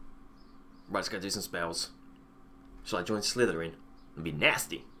 Right, let's go do some spells. Shall I join Slytherin? It'd be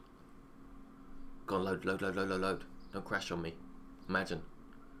nasty. Go on, load. Don't crash on me. Imagine.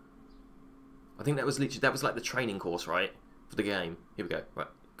 I think that was literally, that was like the training course, right? For the game. Here we go. Right,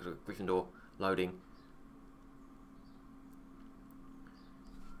 go to Gryffindor. Loading.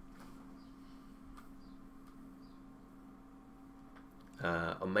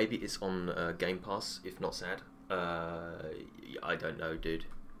 Or maybe it's on Game Pass, if not sad. I don't know, dude.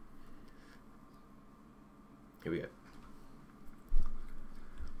 Here we go.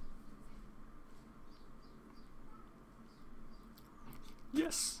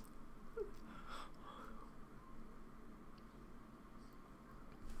 Yes.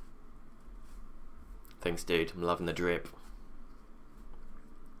 Thanks, dude. I'm loving the drip.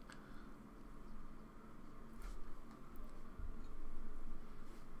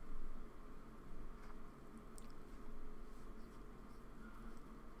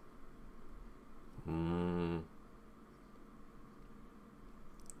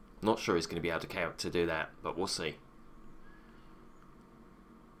 Not sure he's going to be able to do that, but we'll see.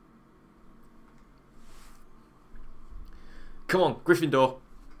 Come on, Gryffindor.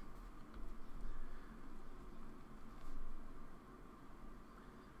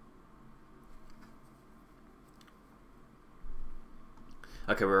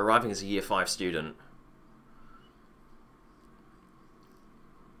 Okay, we're arriving as a Year 5 student.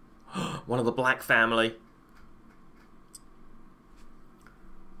 One of the Black family.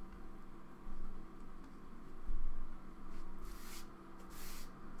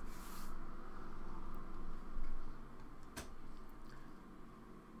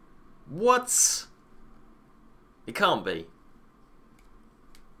 What? It can't be.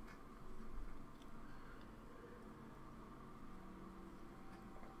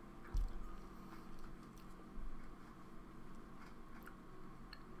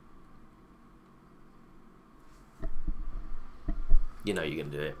 You know you're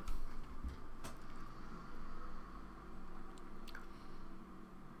gonna do it.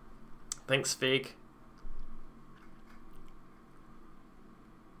 Thanks, Fig.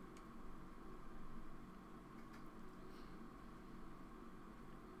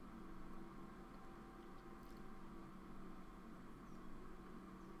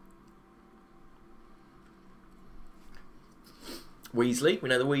 Weasley, we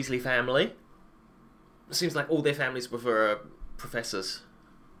know the Weasley family. It seems like all their families were professors.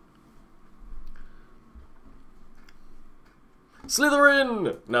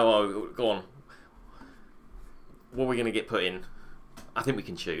 Slytherin! No, oh, go on. What are we going to get put in? I think we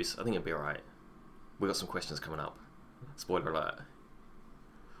can choose. I think it'll be alright. We got some questions coming up. Spoiler alert.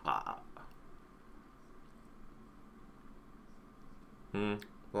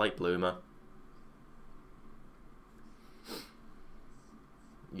 Late bloomer.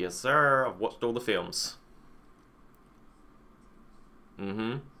 Yes, sir. I've watched all the films.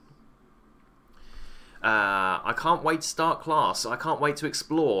 I can't wait to start class. I can't wait to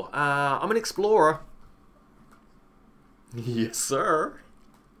explore. I'm an explorer. Yes, sir.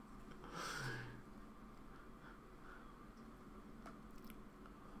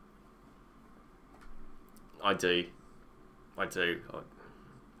 I do.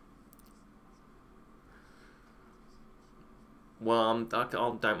 Well, I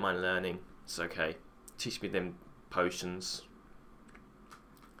don't mind learning. It's okay. Teach me them potions.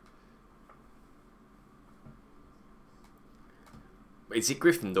 Is it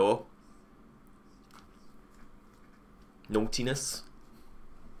Gryffindor? Naughtiness.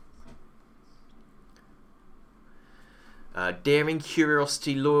 Daring,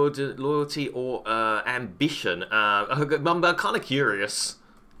 curiosity, loyalty, or ambition. I'm kind of curious.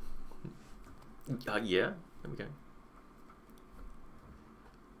 Yeah, there we go.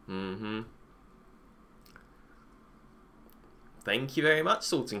 Thank you very much,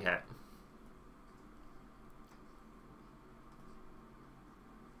 Sorting Hat.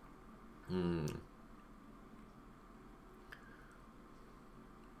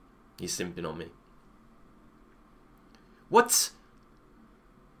 You're simping on me. What?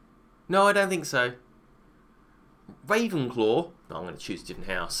 No, I don't think so. Ravenclaw? No, I'm going to choose a different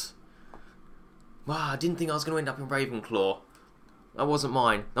house. Wow, I didn't think I was going to end up in Ravenclaw. That wasn't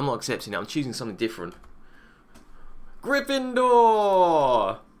mine. I'm not accepting it. I'm choosing something different.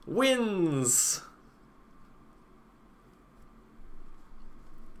 Gryffindor wins.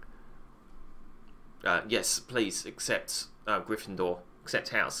 Yes, please accept Gryffindor. Accept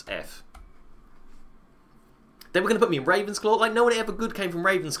House F. They were going to put me in Ravensclaw? Like, no one ever good came from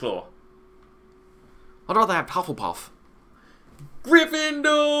Ravensclaw. I'd rather have Hufflepuff.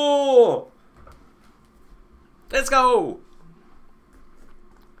 Gryffindor! Let's go!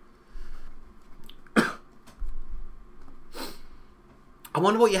 I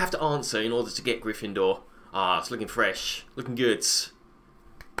wonder what you have to answer in order to get Gryffindor. Ah, it's looking fresh. Looking good.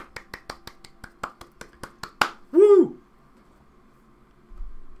 Woo!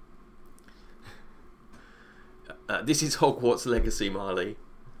 This is Hogwarts Legacy, Marley.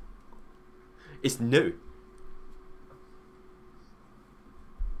 It's new.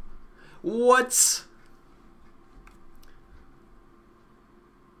 What?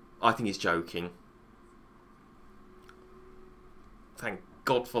 I think he's joking. Thank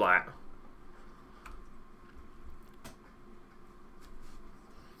God for that.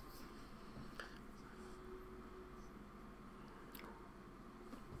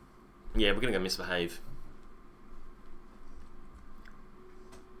 Yeah, we're gonna go misbehave.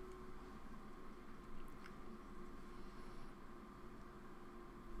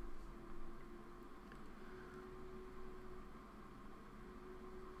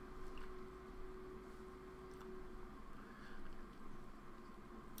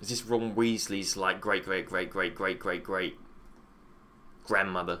 Is this Ron Weasley's like great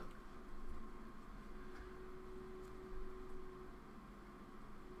grandmother?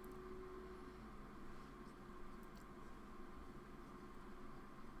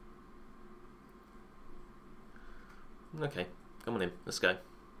 Okay, come on in, let's go.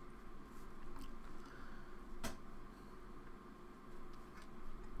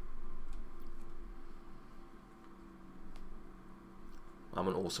 I'm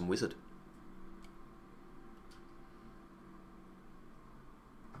an awesome wizard.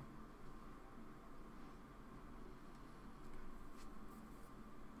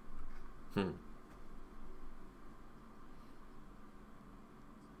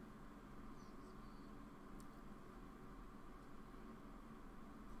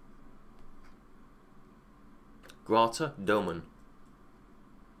 Grata Doman.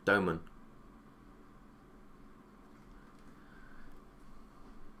 Doman.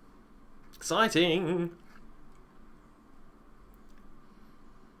 Exciting!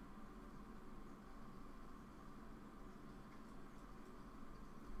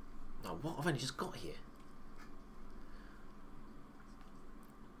 Oh, what have I just got here?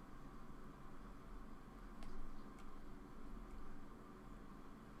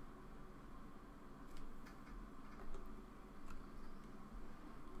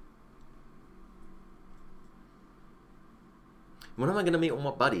 When am I going to meet all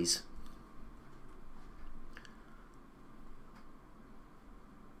my buddies?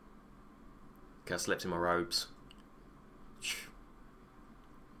 Okay, I slept in my robes.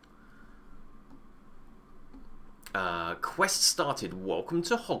 Quest started. Welcome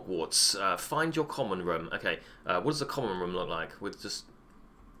to Hogwarts. Find your common room. Okay, what does the common room look like? With just...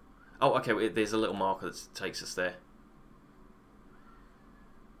 Oh, okay, there's a little marker that takes us there.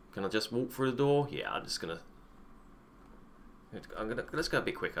 Can I just walk through the door? Yeah, I'm just gonna... Let's go a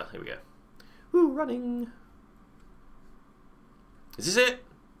bit quicker. Here we go. Woo, running. Is this it?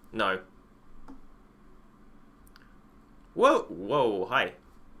 No. Whoa, whoa, hi.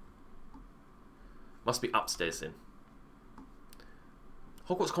 Must be upstairs then.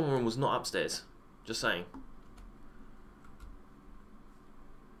 Hogwarts common room was not upstairs. Just saying.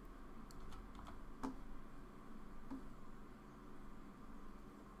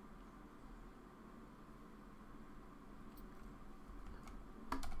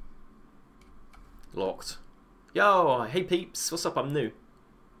 Locked. Yo, hey peeps, what's up? I'm new.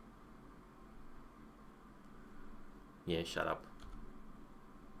 Yeah, shut up.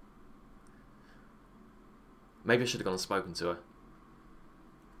 Maybe I should have gone and spoken to her.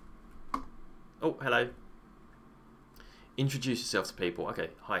 Oh, hello. Introduce yourself to people. Okay,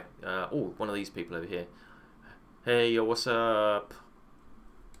 hi. Oh, one of these people over here. Hey, yo, what's up?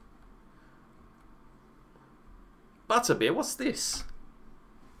 Butterbeer, what's this?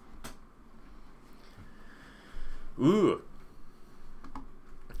 Ooh.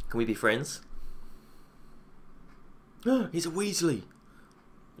 Can we be friends? He's a Weasley.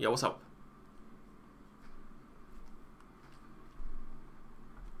 Yeah, what's up?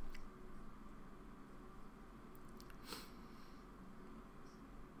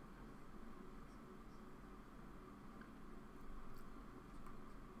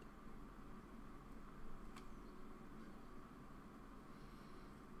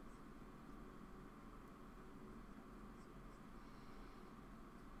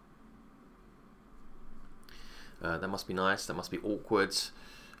 That must be nice. That must be awkward.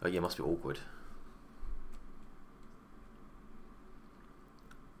 Yeah, must be awkward.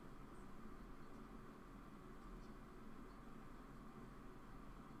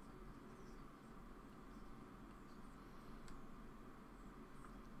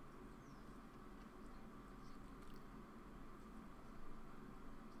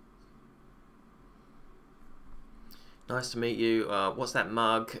 Nice to meet you. What's that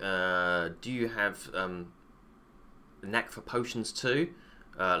mug? Do you have a knack for potions too?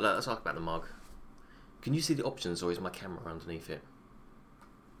 Let's talk about the mug. Can you see the options, or is my camera underneath it?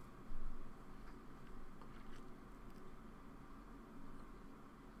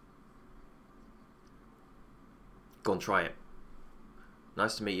 Go on, try it.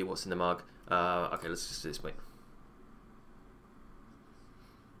 Nice to meet you. What's in the mug? Okay, let's just do this way.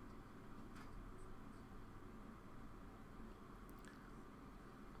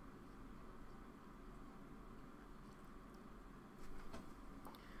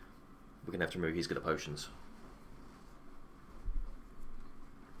 We're gonna have to remove. He's good at potions.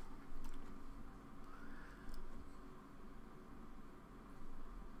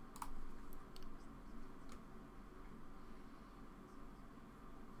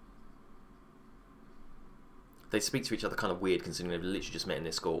 They speak to each other kind of weird, considering they've literally just met in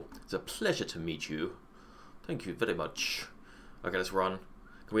this school. It's a pleasure to meet you. Thank you very much. Okay, let's run.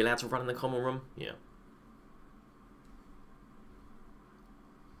 Can we allow to run in the common room? Yeah.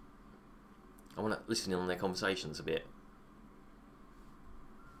 I want to listen in on their conversations a bit.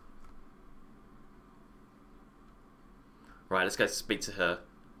 Right, let's go speak to her.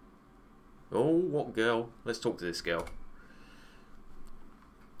 Oh, what girl? Let's talk to this girl.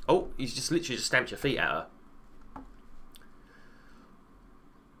 Oh, you just literally just stamped your feet at her.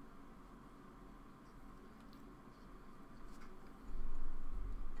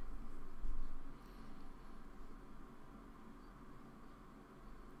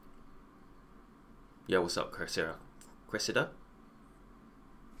 Yeah, what's up, Cressida? Cressida?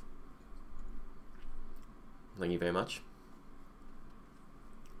 Thank you very much.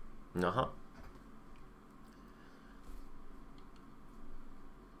 Uh-huh.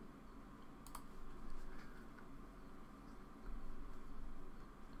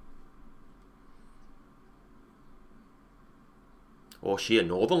 Or she a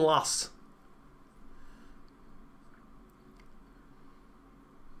northern lass?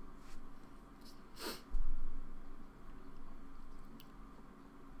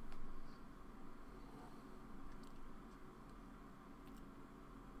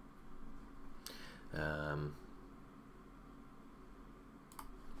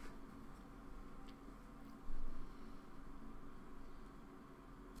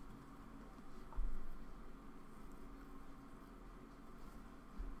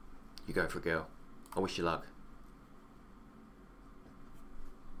 You go for a girl. I wish you luck.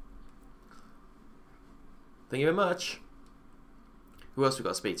 Thank you very much. Who else we got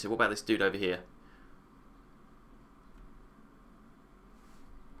to speak to? What about this dude over here?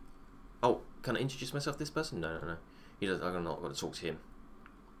 Oh, can I introduce myself to this person? No, no, no. He does, I'm not going to talk to him.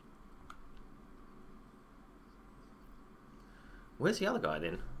 Where's the other guy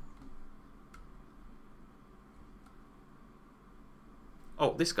then?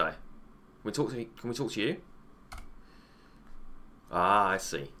 Oh, this guy. Can we talk to you? Ah, I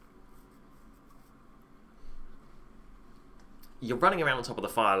see. You're running around on top of the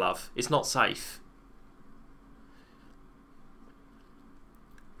fire, love. It's not safe.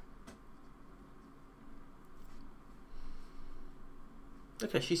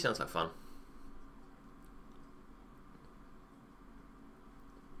 Okay, she sounds like fun.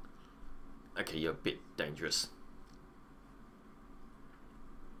 Okay, you're a bit dangerous.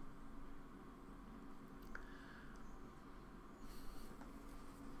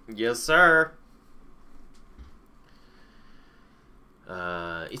 Yes, sir.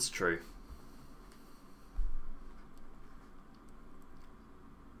 It's true.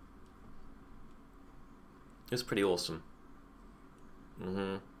 It's pretty awesome.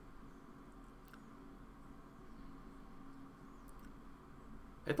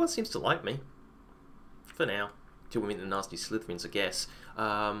 Everyone seems to like me. For now. Till we meet the nasty Slytherins, I guess.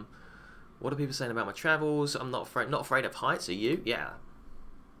 What are people saying about my travels? I'm not afraid of heights, are you? Yeah.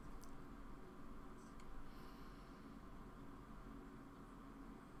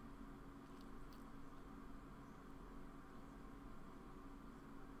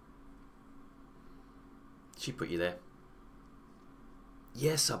 She put you there.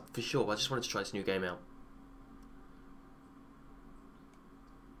 Yes, for sure. I just wanted to try this new game out.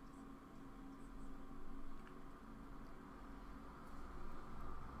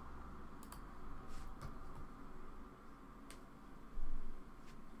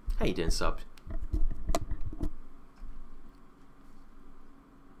 How you doing, sub?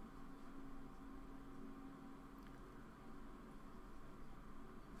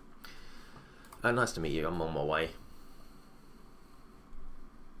 Nice to meet you. I'm on my way.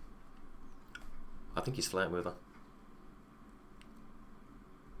 I think he's flirting with her.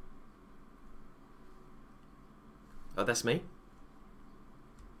 Oh, that's me?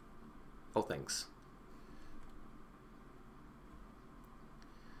 Oh, thanks.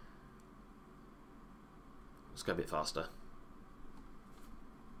 Let's go a bit faster.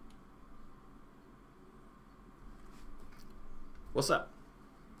 What's up?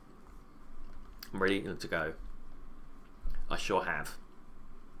 I'm ready to go. I sure have.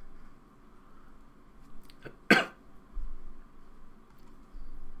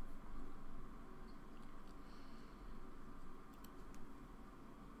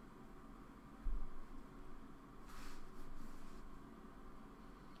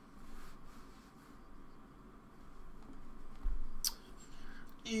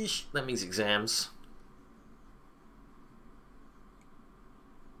 Eesh, that means exams.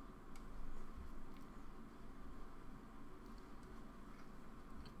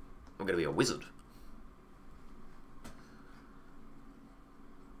 I'm gonna be a wizard.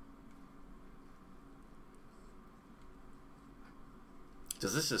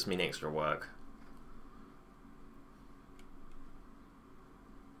 Does this just mean extra work?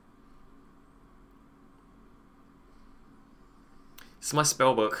 It's my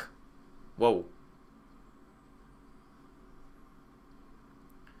spell book. Whoa.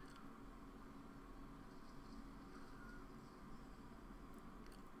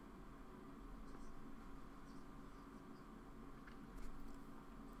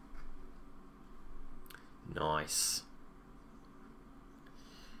 Nice.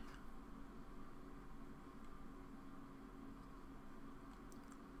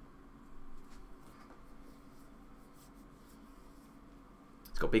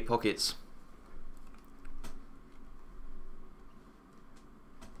 It's got big pockets.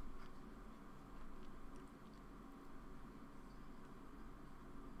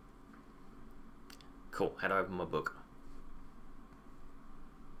 Cool. How do I open my book?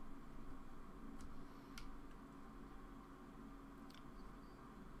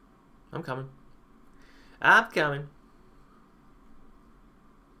 I'm coming. I'm coming.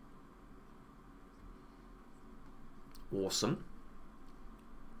 Awesome.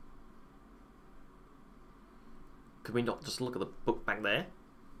 Could we not just look at the book back there?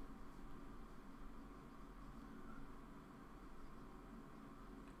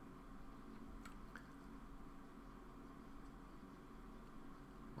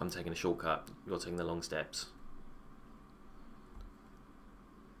 I'm taking a shortcut. You're taking the long steps.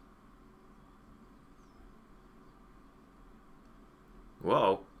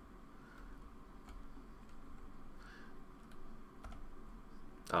 Whoa.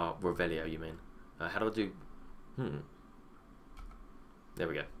 Oh, Revelio, you mean? How do I do... There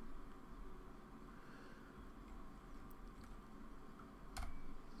we go.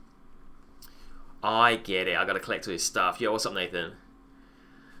 I get it. I gotta collect all his stuff. Yo, what's up, Nathan?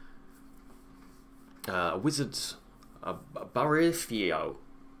 A wizard's... a Barithio.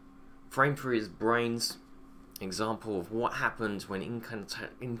 Frame for his brains... Example of what happened when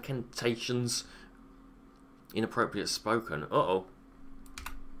incantations inappropriate spoken. Uh-oh.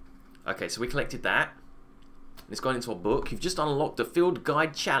 Okay, so we collected that. It's gone into a book. You've just unlocked the Field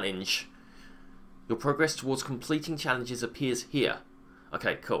Guide Challenge. Your progress towards completing challenges appears here.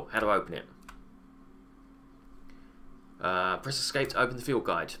 Okay, cool. How do I open it? Press escape to open the field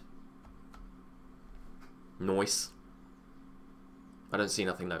guide. Nice. I don't see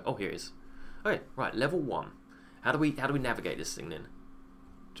nothing though. Oh, here it is. Okay, right, level 1. How do we navigate this thing then?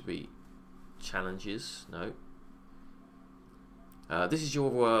 To be challenges? No. This is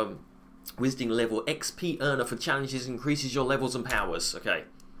your Wizarding level. XP earner for challenges increases your levels and powers. Okay.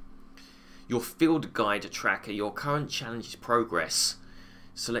 Your field guide tracker. Your current challenges progress.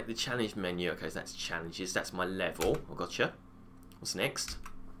 Select the challenge menu. Okay, so that's challenges. That's my level. I gotcha. What's next?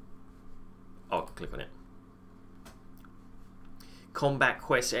 Oh, click on it. Combat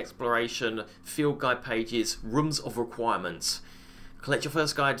quests, exploration, field guide pages, rooms of requirements. Collect your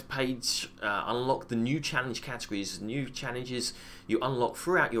first guide page, unlock the new challenge categories. New challenges you unlock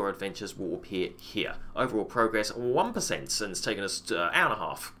throughout your adventures will appear here. Overall progress 1%, and it's taken us an hour and a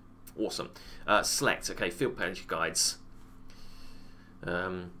half. Awesome. Select, okay, field page guides.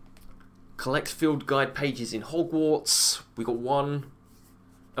 Collect field guide pages in Hogwarts. We got 1.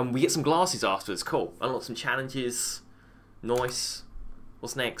 And we get some glasses afterwards. Cool. Unlock some challenges. Nice.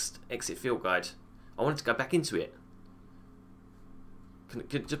 What's next? Exit field guide. I wanted to go back into it.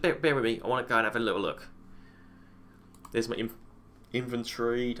 Just bear with me. I want to go and have a little look. There's my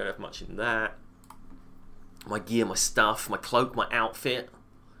inventory. Don't have much in that. My gear, my stuff, my cloak, my outfit.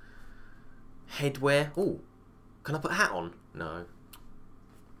 Headwear. Oh, can I put a hat on? No.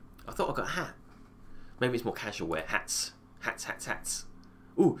 I thought I got a hat. Maybe it's more casual wear. Hats. Hats.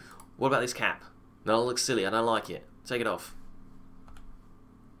 Ooh, what about this cap? No, it looks silly. I don't like it. Take it off.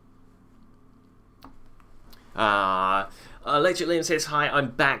 Electric Liam says, hi,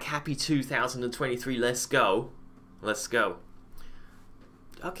 I'm back. Happy 2023. Let's go. Let's go.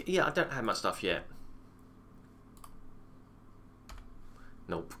 Okay, yeah, I don't have much stuff yet.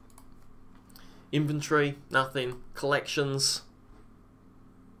 Nope. Inventory, nothing. Collections.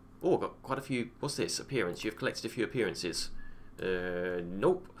 Oh, I've got quite a few. What's this? Appearance. You've collected a few appearances.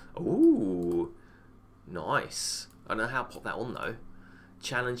 Nope. Ooh. Nice. I don't know how to pop that on though.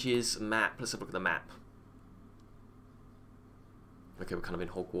 Challenges, map. Let's have a look at the map. Okay, we're kind of in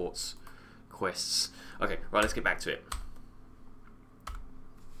Hogwarts. Quests. Okay, right, let's get back to it.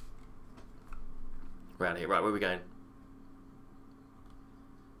 Around here. Right, where are we going?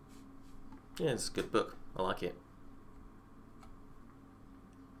 Yeah, it's a good book. I like it.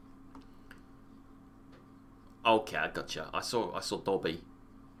 Okay, I gotcha. I saw Dobby.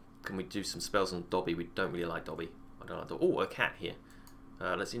 Can we do some spells on Dobby? We don't really like Dobby. I don't like Dobby. Oh, a cat here.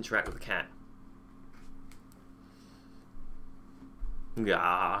 Let's interact with the cat.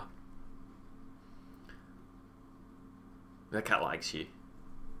 Yeah. The cat likes you.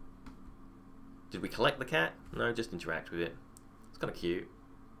 Did we collect the cat? No, just interact with it. It's kind of cute.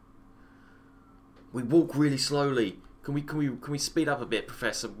 We walk really slowly. Can we speed up a bit,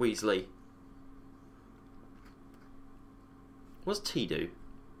 Professor Weasley? What does T do?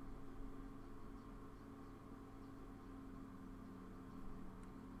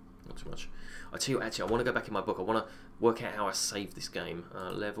 Not too much. I tell you, actually, I want to go back in my book. I want to work out how I save this game.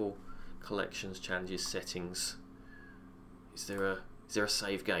 Level, collections, challenges, settings. Is there a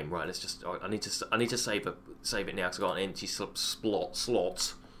save game? Right. Let's just. I need to save it now because I've got an empty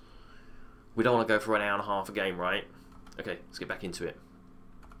slot. We don't want to go for an hour and a half a game, right? Okay, let's get back into it.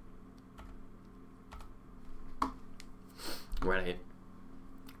 We're out of here.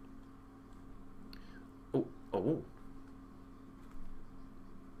 Oh.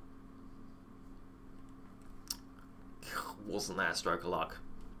 Wasn't that a stroke of luck?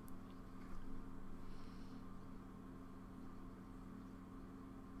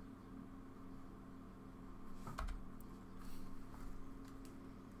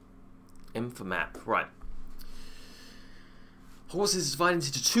 M for map, right. Hogwarts is divided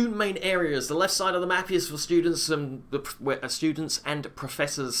into two main areas. The left side of the map is for students where students and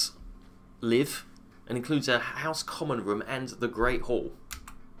professors live, and includes a house common room and the Great Hall.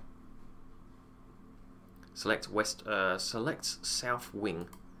 Select south wing.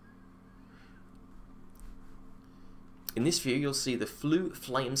 In this view, you'll see the flue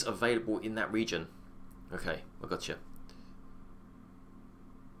flames available in that region. Okay, I gotcha.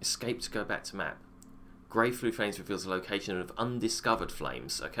 Escape to go back to map. Grey flue flames reveals the location of undiscovered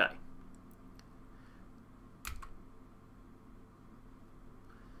flames. Okay.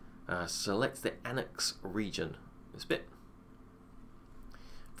 Select the Annex region. This bit.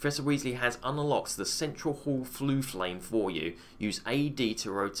 Professor Weasley has unlocked the Central Hall flue flame for you. Use A, D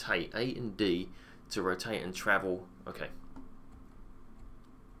to rotate. A and D to rotate and travel. Okay.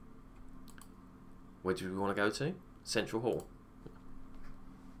 Where do we want to go to? Central Hall.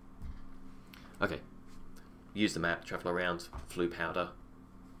 Okay. Use the map, travel around, flue powder.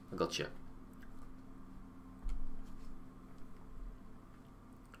 I gotcha.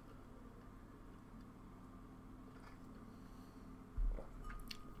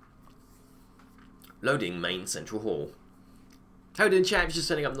 Loading main Central Hall. How are you doing, chat? If you're just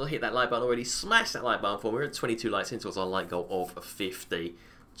setting up and not hit that like button already, smash that like button for me. We're at 22 likes into our like goal of 50.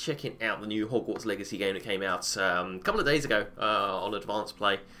 Checking out the new Hogwarts Legacy game that came out a couple of days ago on Advanced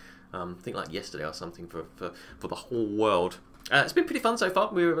Play. I think like yesterday or something for the whole world. It's been pretty fun so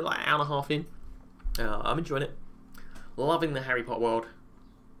far. We were like an hour and a half in. I'm enjoying it. Loving the Harry Potter world.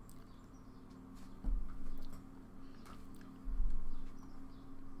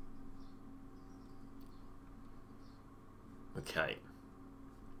 Okay.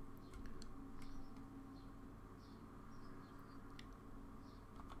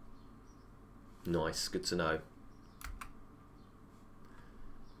 Nice, good to know.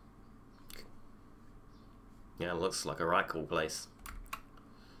 Yeah, it looks like a right cool place.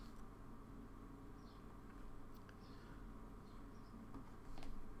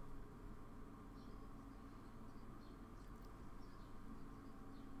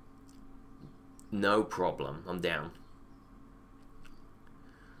 No problem, I'm down.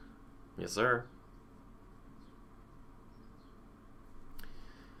 Yes, sir.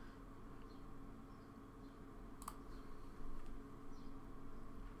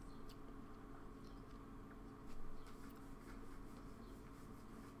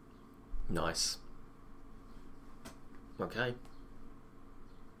 Nice. Okay.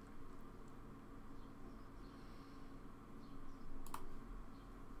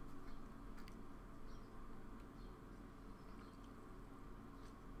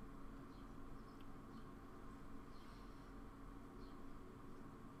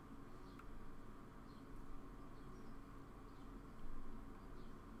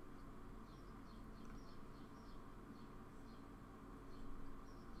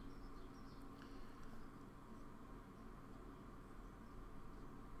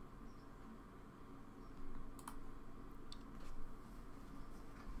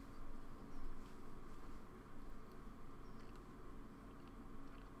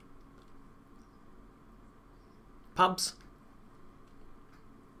 Pubs.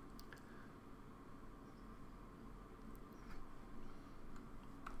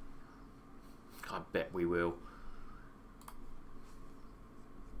 I bet we will.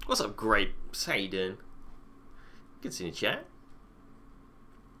 What's up, Grape? How you doing? Good seeing you, chat.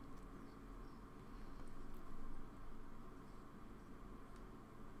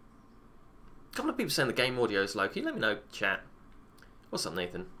 A couple of people saying the game audio is low. Can you let me know, chat? What's up,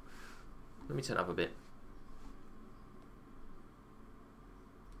 Nathan? Let me turn it up a bit.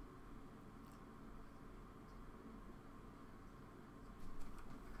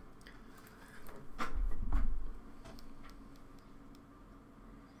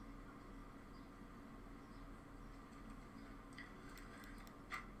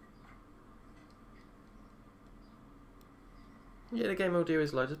 Yeah, the game audio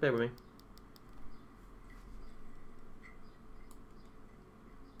is low, just bear with me.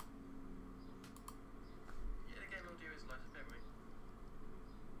 Yeah, the game audio is low, just bear with me.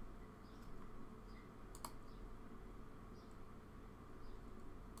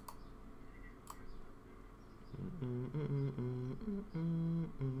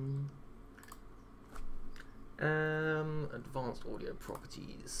 Advanced audio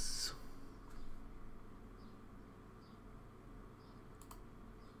properties.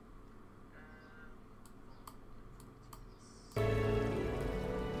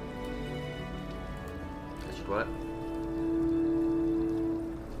 Right.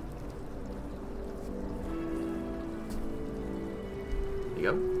 There you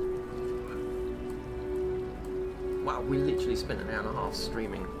go. Wow, we literally spent an hour and a half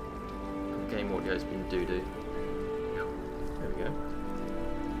streaming. The game audio's been doo-doo. There we go.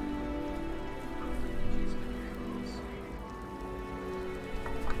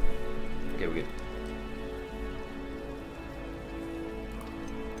 Okay, we're good.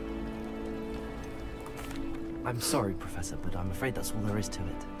 I'm sorry, Professor, but I'm afraid that's all there is to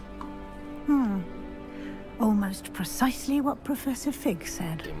it. Almost precisely what Professor Fig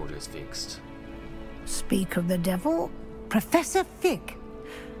said. Game audio is fixed. Speak of the devil, Professor Fig.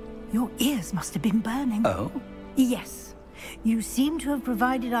 Your ears must have been burning. Oh? Yes. You seem to have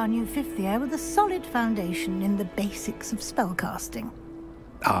provided our new fifth year with a solid foundation in the basics of spellcasting.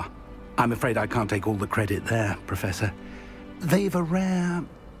 Ah, I'm afraid I can't take all the credit there, Professor. They've a rare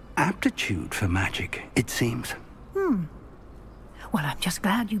aptitude for magic, it seems. Well, I'm just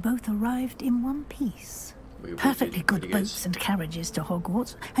glad you both arrived in one piece. Perfectly good boats and carriages to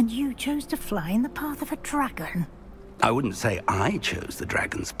Hogwarts, and you chose to fly in the path of a dragon. I wouldn't say I chose the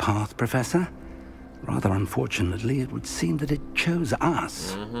dragon's path, Professor. Rather unfortunately, it would seem that it chose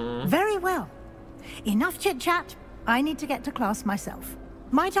us. Very well. Enough chit-chat. I need to get to class myself.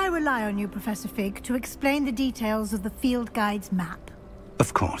 Might I rely on you, Professor Fig, to explain the details of the field guide's map?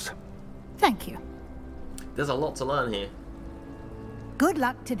 Of course. Thank you. There's a lot to learn here. Good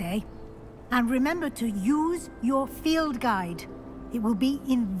luck today. And remember to use your field guide. It will be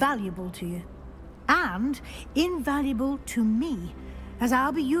invaluable to you. And invaluable to me, as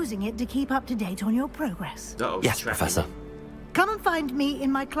I'll be using it to keep up to date on your progress. Yes, Professor. Come and find me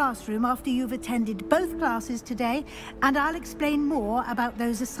in my classroom after you've attended both classes today, and I'll explain more about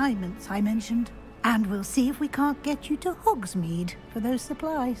those assignments I mentioned. And we'll see if we can't get you to Hogsmeade for those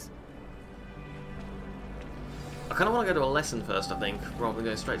supplies. I kind of want to go to a lesson first, I think, rather than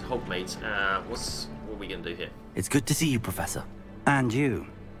go straight to Hogsmeade. What are we going to do here? It's good to see you, Professor. And you.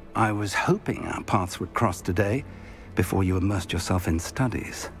 I was hoping our paths would cross today, before you immersed yourself in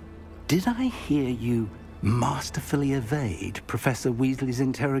studies. Did I hear you masterfully evade Professor Weasley's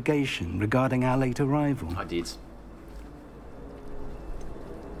interrogation regarding our late arrival? I did.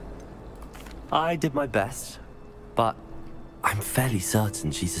 I did my best, but I'm fairly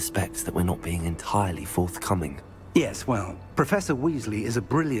certain she suspects that we're not being entirely forthcoming. Yes, well, Professor Weasley is a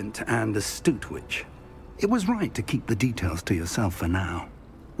brilliant and astute witch. It was right to keep the details to yourself for now.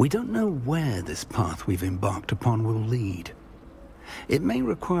 We don't know where this path we've embarked upon will lead. It may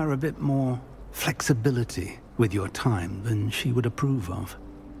require a bit more flexibility with your time than she would approve of.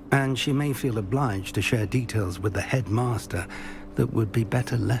 And she may feel obliged to share details with the headmaster that would be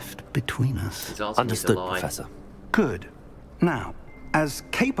better left between us. Understood, Professor. Good. Now, as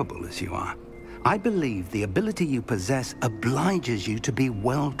capable as you are, I believe the ability you possess obliges you to be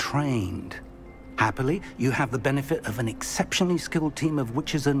well-trained. Happily, you have the benefit of an exceptionally skilled team of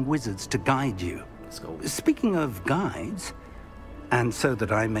witches and wizards to guide you. Speaking of guides, and so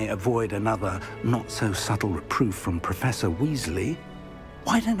that I may avoid another not-so-subtle reproof from Professor Weasley,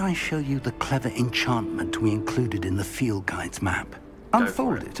 why don't I show you the clever enchantment we included in the field guide's map?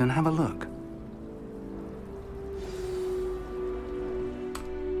 Unfold it and have a look.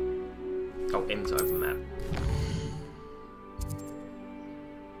 Oh, M to open map.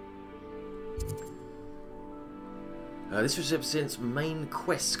 This represents main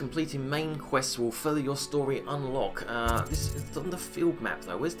quests. Completing main quests will further your story unlock. This is on the field map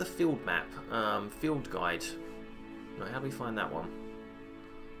though. Where's the field map? Field guide. No, how do we find that one?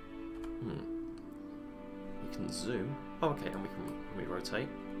 We can zoom. Oh, okay, and we rotate.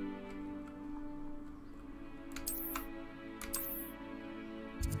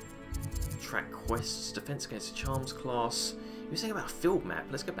 Track quests, defense against the charms class. You were saying about a field map.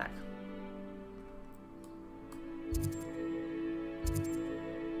 Let's go back.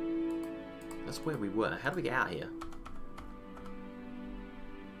 That's where we were. How do we get out of here?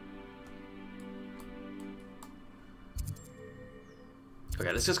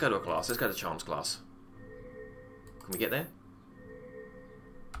 Okay, let's just go to a class. Let's go to charms class. Can we get there?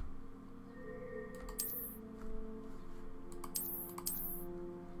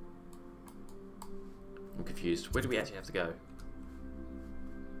 I'm confused. Where do we actually have to go?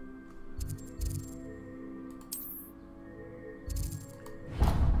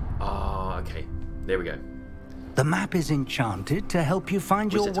 Ah, okay. There we go. The map is enchanted to help you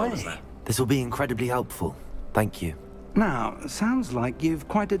find your way. This will be incredibly helpful. Thank you. Now, sounds like you've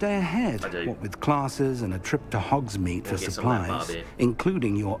quite a day ahead. I do. What with classes and a trip to Hogsmeade for supplies,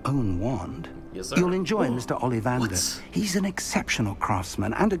 including your own wand. Yes, sir. You'll enjoy Mr. Ollivander. What? He's an exceptional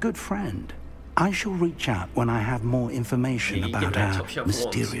craftsman and a good friend. I shall reach out when I have more information about our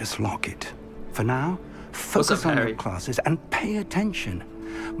mysterious locket. For now, focus on your classes and pay attention.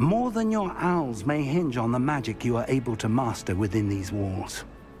 More than your owls may hinge on the magic you are able to master within these walls.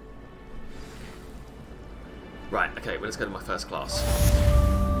 Right, okay, well, let's go to my first class.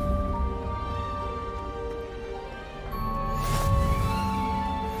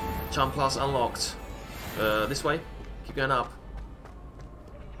 Charm class unlocked. This way. Keep going up.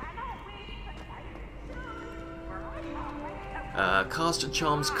 Cast a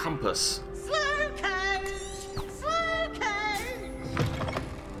charms compass.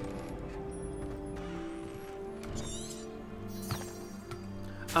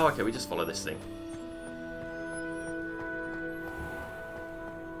 Oh, okay, we just follow this thing.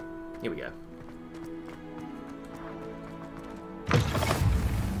 Here we go.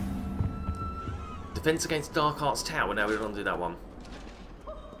 Defense against Dark Arts Tower. Now we don't do that one.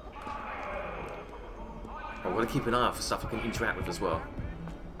 I've got to keep an eye out for stuff I can interact with as well.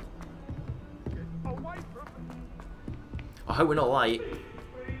 I hope we're not late.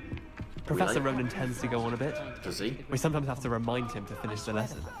 Professor Ronan tends to go on a bit. Does he? We sometimes have to remind him to finish the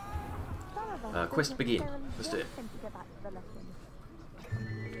lesson. Quest begin. Let's do it.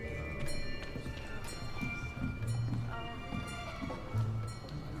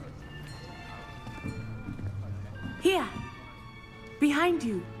 Here, behind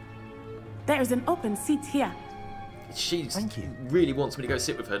you. There is an open seat here. She really wants me to go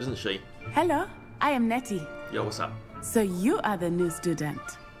sit with her, doesn't she? Hello, I am Nettie. Yo, what's up? So you are the new student.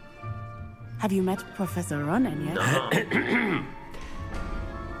 Have you met Professor Ronan yet? No.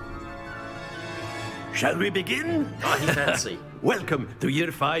 Shall we begin? Oh, he fancy. Welcome to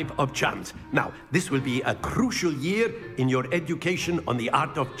Year 5 of Charms. Now, this will be a crucial year in your education on the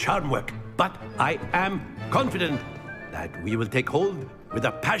art of charm work. But I am confident that we will take hold with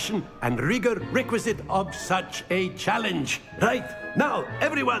the passion and rigor requisite of such a challenge. Right, now,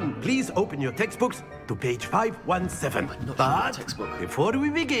 everyone, please open your textbooks to page 517. But before we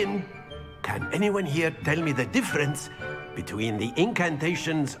begin, can anyone here tell me the difference between the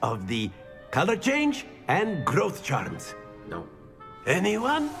incantations of the color change and growth charms? No.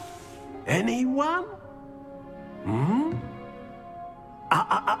 Anyone? Anyone? Hmm?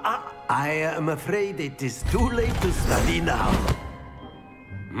 I am afraid it is too late to study now.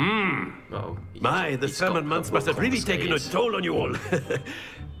 Oh, My, the summer months must have really taken a toll on you all.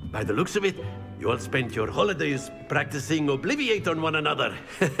 By the looks of it, you all spent your holidays practicing Obliviate on one another.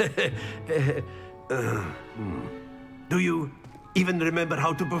 Do you even remember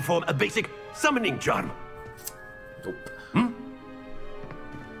how to perform a basic summoning charm? Nope.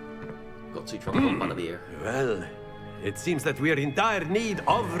 Got too drunk on one of the ear. Well, it seems that we are in dire need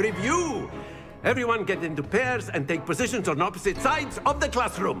of review. Everyone get into pairs and take positions on opposite sides of the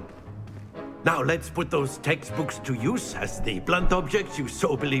classroom. Now let's put those textbooks to use as the blunt objects you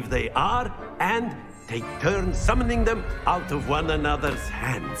so believe they are, and take turns summoning them out of one another's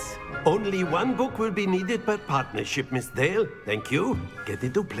hands. Only one book will be needed per partnership, Miss Dale. Thank you. Get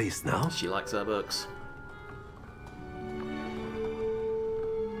into place now. She likes her books.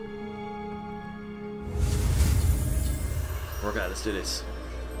 Okay, let's do this.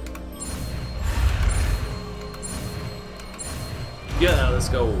 Yeah, let's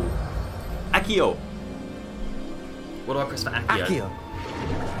go. Accio. What do I press for Accio? Accio.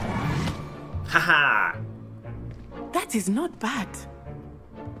 Haha. That is not bad.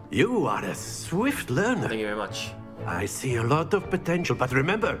 You are a swift learner. Thank you very much. I see a lot of potential, but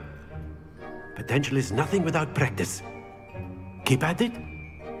remember, potential is nothing without practice. Keep at it.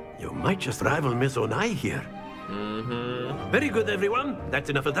 You might just rival Miss Onai here. Very good, everyone. That's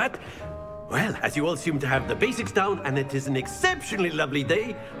enough of that. Well, as you all seem to have the basics down, and it is an exceptionally lovely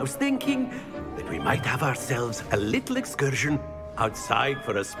day, I was thinking that we might have ourselves a little excursion outside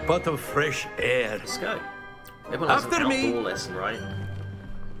for a spot of fresh air. Let's go. Everyone has After an me. outdoor lesson, right?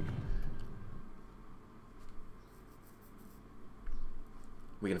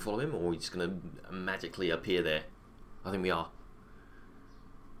 We gonna follow him, or are we just gonna magically appear there? I think we are.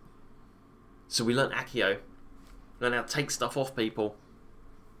 So we learnt Accio. Learn how to take stuff off people.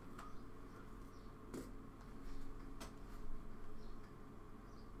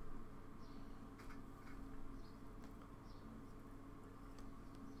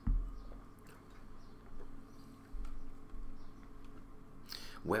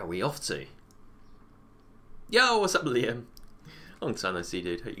 Where are we off to? Yo, what's up, Liam? Long time no see,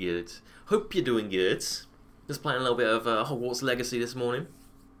 dude. Hope you're good. Hope you're doing good. Just playing a little bit of Hogwarts Legacy this morning.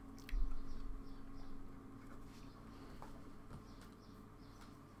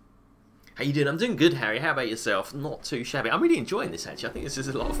 How you doing? I'm doing good, Harry. How about yourself? Not too shabby. I'm really enjoying this, actually. I think this is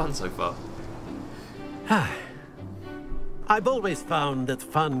a lot of fun so far. I've always found that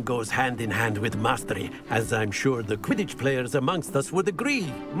fun goes hand in hand with mastery, as I'm sure the Quidditch players amongst us would agree.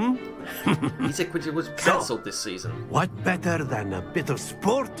 He said Quidditch was cancelled this season. What better than a bit of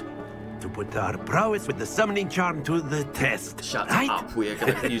sport to put our prowess with the summoning charm to the test? Shut right? up. We're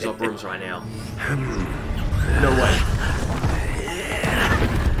going to use our brooms right now. No way.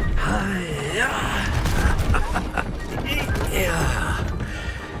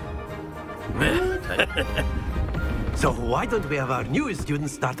 Okay. So why don't we have our newest student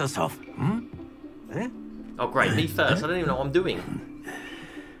start us off? Oh great, me first. I don't even know what I'm doing.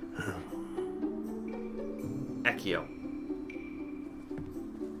 Accio.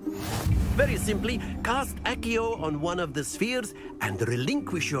 Very simply, cast Accio on one of the spheres and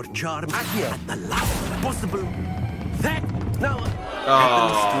relinquish your charm at the last possible. That now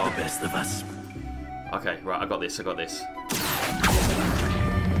happens to the best of us. Okay, right, I got this, I got this.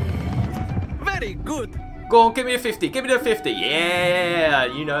 Very good. Go on, give me a 50, give me the 50. Yeah,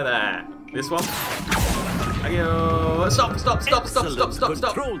 you know that. This one. Accio. Stop, stop, stop, stop, stop, stop,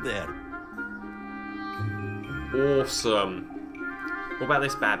 stop. Control there. Awesome. What about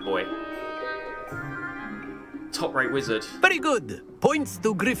this bad boy? Top rate wizard. Very good. Points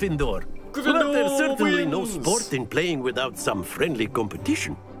to Gryffindor. Gryffindor Well, there's certainly no wins. sport in playing without some friendly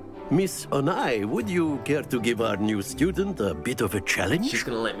competition. Miss Onai, would you care to give our new student a bit of a challenge? She's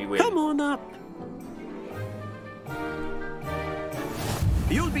gonna let me win. Come on up.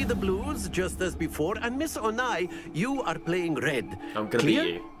 You'll be the blues just as before, and Miss Onai, you are playing red. I'm gonna Clear?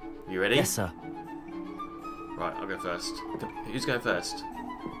 beat you. You ready? Yes, sir. Right, I'll go first. Who's going first?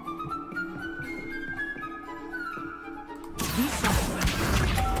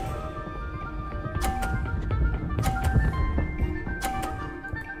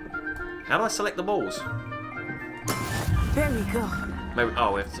 How do I select the balls? There we go. Maybe.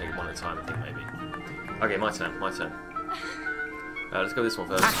 Oh, we have to take it one at a time, I think, maybe. Okay, my turn, my turn. Let's go this one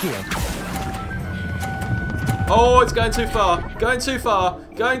first. Oh, it's going too far. Going too far.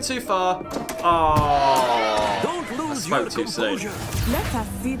 Going too far. Oh. Don't lose I spoke your too soon. composure. Let us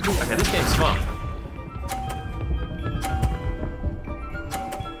see this. Okay, this game's fun.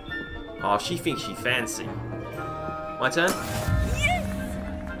 Oh, she thinks she's fancy. My turn?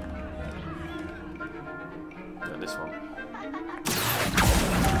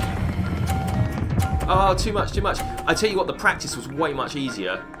 Oh, too much, too much. I tell you what, the practice was way much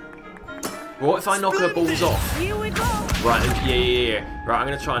easier. What if I knock her balls off? Here we go. Right, yeah. Right, I'm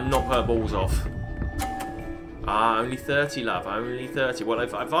going to try and knock her balls off. Ah, only 30, love. Only 30. Well,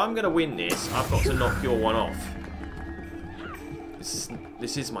 if I'm going to win this, I've got to knock your one off.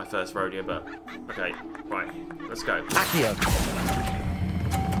 This is my first rodeo, but... Okay, right. Let's go. Accio.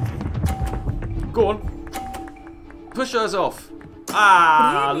 Go on. Push hers off.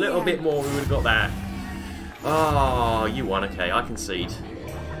 Ah, a little bit more, we would have got that. Oh, you won. Okay, I concede.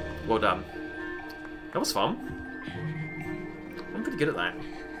 Well done. That was fun. I'm pretty good at that.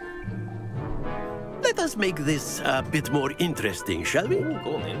 Let us make this a bit more interesting, shall we? Ooh,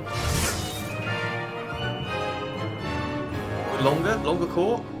 go on then. Longer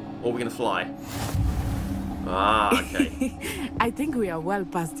court? Or are we going to fly? Ah, okay. I think we are well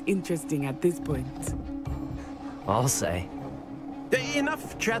past interesting at this point. I'll say.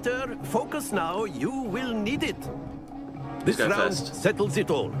 Enough chatter. Focus now. You will need it. This go round first. settles it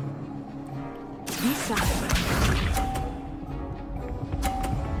all. Be sharp.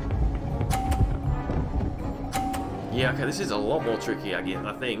 Yeah, okay, this is a lot more tricky, I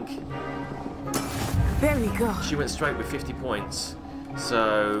think. There we go. She went straight with 50 points.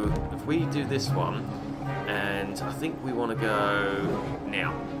 So, if we do this one, and I think we want to go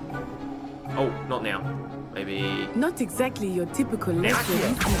now. Oh, not now. Maybe... Not exactly your typical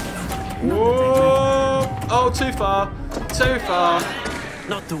lesson. Whoa! Oh, too far. Too far.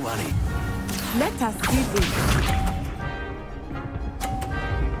 Not to worry. Let us see this.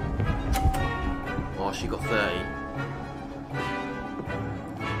 Oh, she got 30.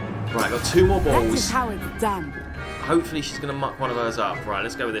 Right, got 2 more That is balls. how it's done. Hopefully she's going to muck one of hers up. Right,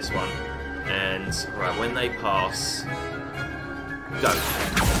 let's go with this one. And, right, when they pass... Go.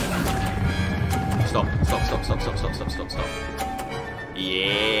 Stop.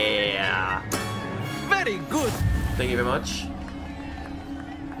 Yeah. Very good. Thank you very much.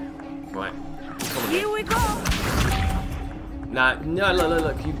 Right. Come on. Here we go. No,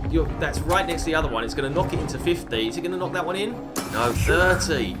 look. That's right next to the other one. It's going to knock it into 50. Is it going to knock that one in? No,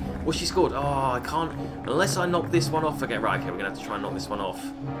 30. Well, she scored. Oh, I can't. Unless I knock this one off again. Right, okay, we're going to have to try and knock this one off.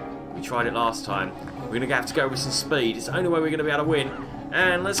 We tried it last time. We're going to have to go with some speed. It's the only way we're going to be able to win.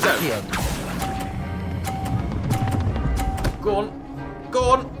 And let's go. Go on.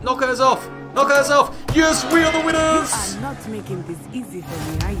 Knock hers off. Yes, we are the winners. You are not making this easy for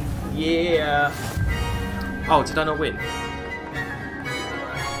me, are you? Yeah. Oh, did I not win?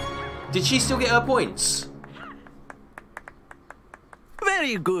 Did she still get her points?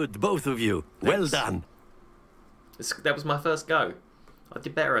 Very good, both of you. Well Thanks. done. That was my first go. I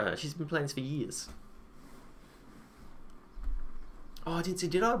did better at her. She's been playing this for years. Oh, I didn't see.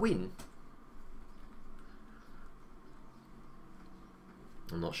 Did I win?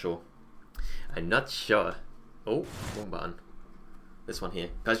 I'm not sure. Oh, wrong button. This one here.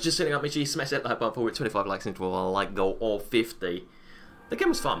 Guys, just setting up my G. Smash that like button forward 25 likes into a like goal or 50. The game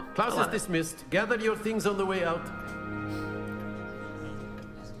was fun. Class I like is dismissed. Gather your things on the way out.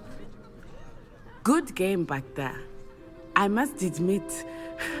 Good game back there. I must admit,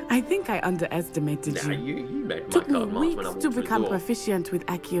 I think I underestimated Nah, you made my Took me card mark when I weeks walked to through the become door. proficient with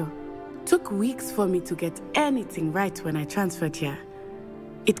Accio. Took weeks for me to get anything right when I transferred here.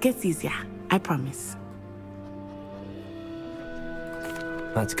 It gets easier, I promise.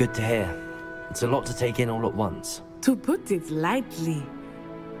 That's good to hear. It's a lot to take in all at once. To put it lightly,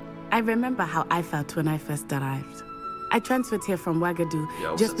 I remember how I felt when I first arrived. I transferred here from Wagadu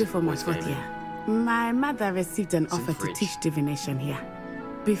Yeah, just that's before my always 4th gaming. year. My mother received an in offer to fridge. teach divination here.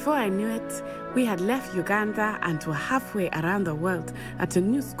 Before I knew it, we had left Uganda and were halfway around the world at a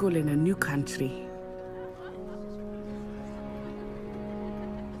new school in a new country.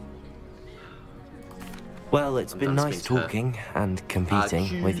 Well, it's I'm been done nice speaking to her. talking and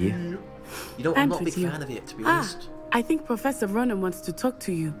competing with you. You know, I'm And not a big with you. fan of it, to be Ah, honest. I think Professor Ronan wants to talk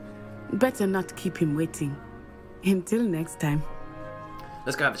to you. Better not keep him waiting. Until next time.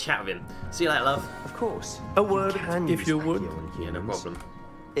 Let's go have a chat with him. See you later, love. Of course. A word, Can if use you would. Accio on Yeah, no humans, problem.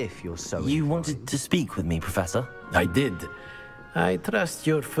 If you're so You inclined. wanted to speak with me, Professor? I did. I trust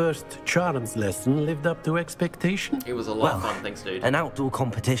your first charms lesson lived up to expectation. It was a lot of Well, fun, thanks, dude. An outdoor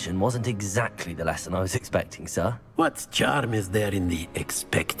competition wasn't exactly the lesson I was expecting, sir. What charm is there in the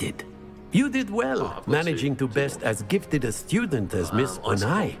expected? You did well, I've got managing two to best as gifted a student as Miss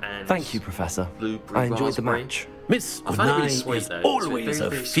Onai. And Thank you, Professor. Blueberry I enjoyed the raspberry. match. Miss I find it really Onai sweet, is though. It's always very, a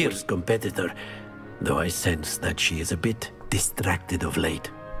very fierce sweet. competitor, though I sense that she is a bit distracted of late.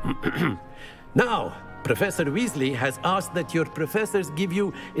 Now, Professor Weasley has asked that your professors give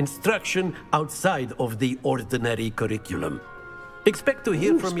you instruction outside of the ordinary curriculum. Expect to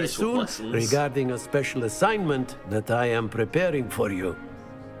hear Ooh, from me special soon lessons. regarding a special assignment that I am preparing for you.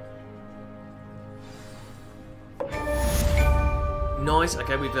 Nice.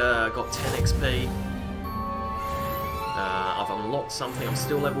 Okay, we've got 10 XP. I've unlocked something. I'm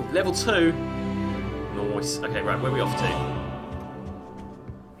still level 2. Nice. Okay, right. Where are we off to?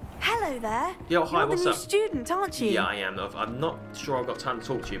 Hello there. Yo, hi. You're What's the new up? student, aren't you? Yeah, I am. I'm not sure I've got time to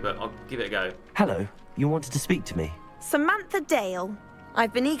talk to you, but I'll give it a go. Hello, you wanted to speak to me? Samantha Dale.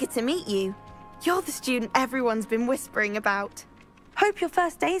 I've been eager to meet you. You're the student everyone's been whispering about. Hope your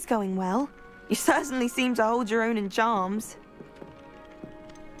first day's going well. You certainly seem to hold your own in charms.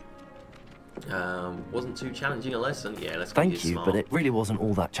 Wasn't too challenging a lesson. Yeah, let's go. Thank you, but it really wasn't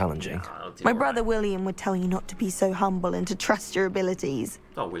all that challenging. My brother William would tell you not to be so humble and to trust your abilities.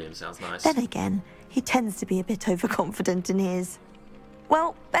 Oh, William sounds nice. Then again, he tends to be a bit overconfident in his.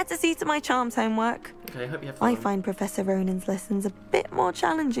 Well, better see to my charms homework. Okay, hope you have fun. I find Professor Ronan's lessons a bit more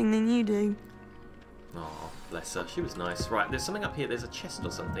challenging than you do. Oh, bless her. She was nice. Right, there's something up here. There's a chest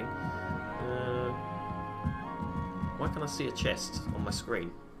or something. Why can't I see a chest on my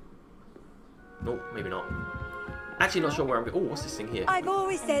screen? No, maybe not. Actually, not sure where I'm going. Oh, what's this thing here? I've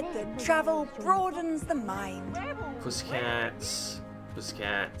always said that travel broadens the mind. Pussycats.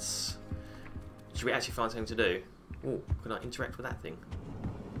 Pussycats. Should we actually find something to do? Oh, can I interact with that thing?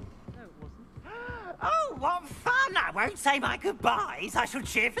 Oh, what fun! I won't say my goodbyes. I shall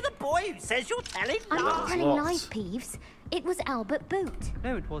cheer for the boy who says you're telling I'm not lies. telling lies, Peeves. It was Albert Boot.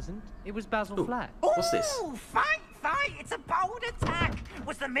 No, it wasn't. It was Basil Flat. What's this? Oh, fight! It's a bold attack.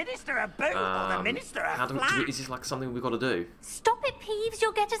 Was the minister a boot or the minister a flat? Is this like something we've got to do? Stop it, Peeves.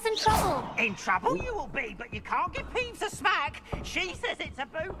 You'll get us in trouble. In trouble you will be, but you can't give Peeves a smack. She says it's a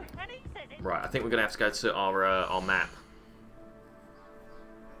boot, and he says it's... Right, I think we're going to have to go to our map.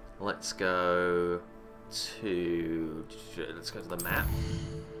 Let's go to... Let's go to the map.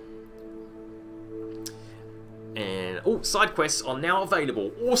 And... Oh, side quests are now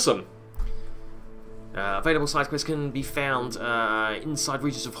available. Awesome! Available side quests can be found inside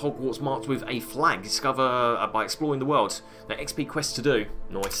regions of Hogwarts marked with a flag. Discover by exploring the world. Now, XP quests to do.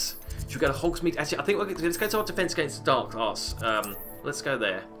 Nice. Should we go to Hogsmeade? Actually, I think let's go to our Defense Against Dark Arts. Let's go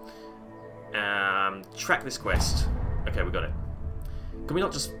there. Track this quest. Okay, we got it. Can we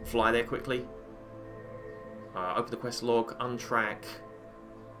not just fly there quickly? Open the quest log, untrack.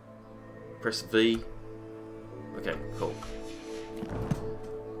 Press V. Okay, cool.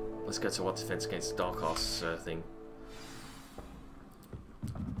 Let's go to our Defense Against Dark Arts thing.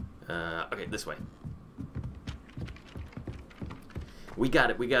 Okay, this way. We got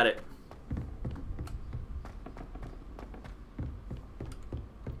it, we got it.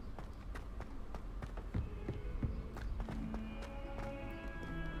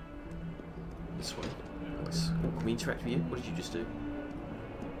 This way. Nice. Oh, can we interact with you? What did you just do?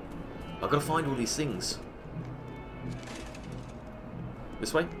 I've got to find all these things.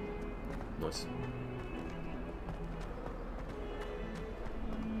 This way? Nice.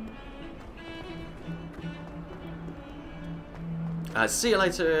 See you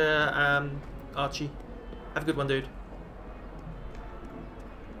later, Archie. Have a good one, dude.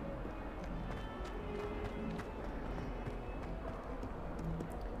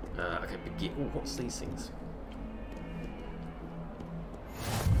 Okay, begin. Oh, what's these things?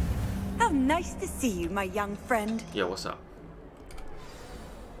 How nice to see you, my young friend. Yeah, what's up?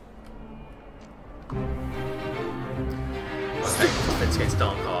 Okay, Defense Against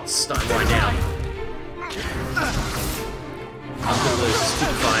Dark Arts, starting right now. I'm gonna lose, it's too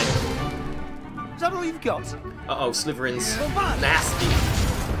fine. Is that all you've got? Uh-oh, Slytherin's nasty.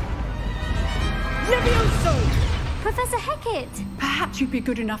 Levioso! Professor Hecat! Perhaps you'd be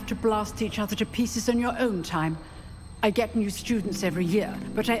good enough to blast each other to pieces in your own time. I get new students every year,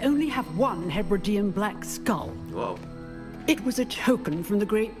 but I only have one Hebridean black skull. Whoa. It was a token from the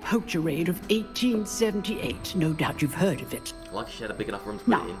Great Poacher Raid of 1878. No doubt you've heard of it. Like she had a big enough room to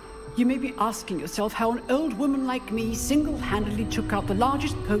put Now, it in. you may be asking yourself how an old woman like me single-handedly took out the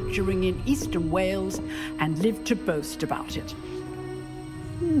largest poacher ring in eastern Wales and lived to boast about it.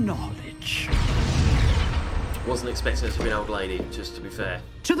 Knowledge. Wasn't expecting her to be an old lady, just to be fair.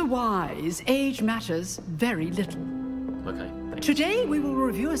 To the wise, age matters very little. Okay, thanks. Today we will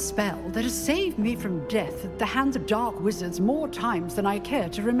review a spell that has saved me from death at the hands of dark wizards more times than I care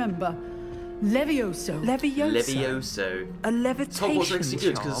to remember. Levioso. Levioso. A levitation Hogwarts makes it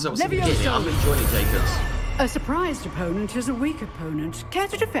good because charm. I'm enjoying it, Jacobs. A surprised opponent is a weak opponent. Care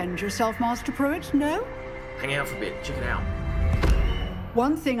to defend yourself, Master Pruitt? No? Hang out for a bit, check it out.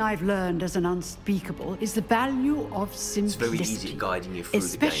 One thing I've learned as an unspeakable is the value of simplicity. It's very easy at guiding you through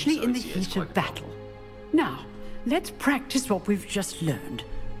especially the game, in the so it's heat quite of good. battle. Now, let's practice what we've just learned,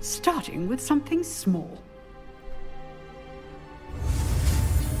 starting with something small.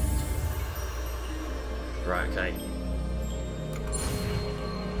 Right, okay.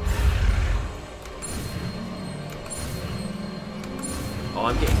 Oh,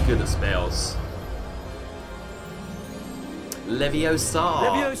 I'm getting good at spells. Leviosa!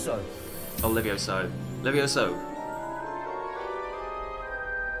 Levioso! Oh, Levioso. Levioso.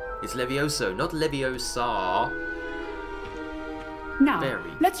 It's Levioso, not Leviosa. Now,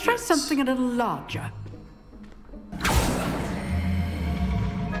 let's try something a little larger.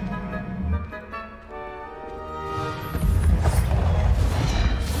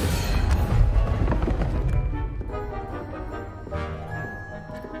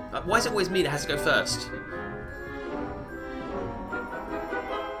 Why is it always me that has to go first?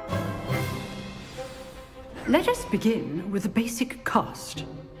 Let us begin with the basic cast.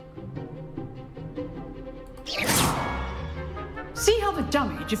 See how the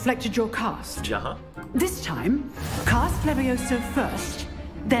dummy deflected your cast? Uh-huh. This time, cast Levioso first,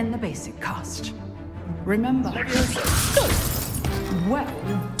 then the basic cast. Remember. Levioso. Good.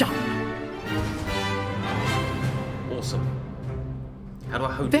 Well done. Awesome. How do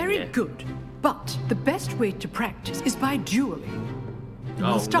I hold it Very here? good. But the best way to practice is by dueling.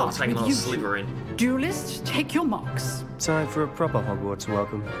 Oh, We'll start not taking with on you. slithering. Duelists, take your marks. Time for a proper Hogwarts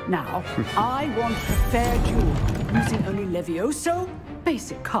welcome. Now, I want a fair duel, using only Levioso,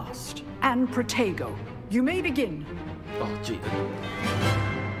 basic cast, and Protego. You may begin. Oh, gee.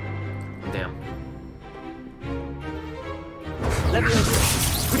 Damn.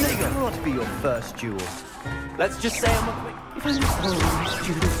 Levioso, Protego will not be your first duel. Let's just say I'm a quick... If only all my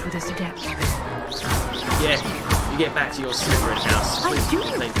students were this adept. Yeah, you get back to your slithering house. I do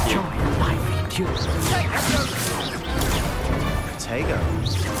Thank enjoy you. a lively duel. Protego.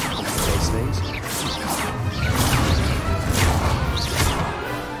 Those things.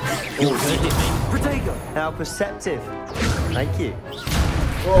 You're good at me. Protego. How perceptive. Thank you.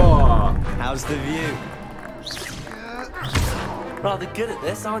 Whoa. How's the view? Rather good at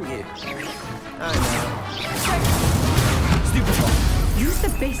this, aren't you? I know. Use the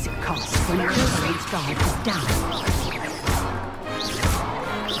basic cast when your opponent's guard is down.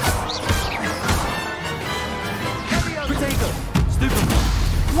 Protego.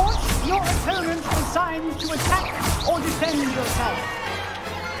 Stupid. Watch your opponent for signs to attack or defend yourself.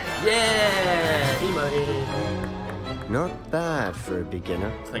 Yeah, emoted. Not bad for a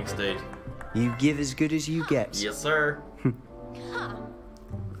beginner. Thanks, dude. You give as good as you get. Yes, sir.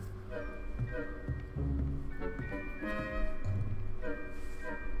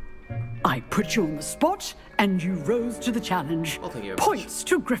 I put you on the spot, and you rose to the challenge. Well, thank you very Points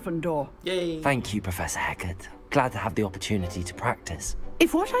to Gryffindor. Yay. Thank you, Professor Hecat. Glad to have the opportunity to practice.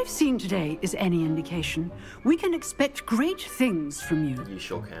 If what I've seen today is any indication, we can expect great things from you. You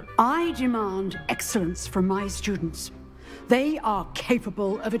sure can. I demand excellence from my students. They are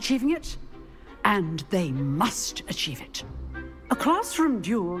capable of achieving it, and they must achieve it. A classroom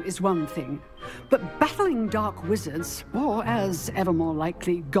duel is one thing, but battling dark wizards, or as ever more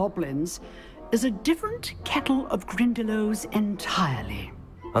likely, goblins, is a different kettle of Grindylows entirely.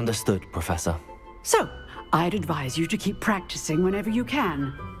 Understood, Professor. So, I'd advise you to keep practicing whenever you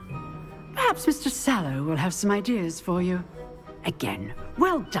can. Perhaps Mr. Sallow will have some ideas for you. Again,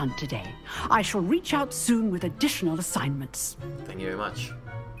 well done today. I shall reach out soon with additional assignments. Thank you very much.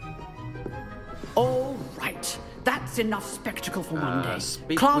 All right. That's enough spectacle for one day.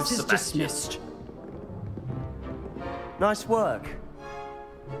 Speak Class with is Sebastian. dismissed. Nice work.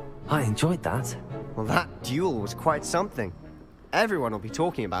 I enjoyed that. Well, that duel was quite something. Everyone will be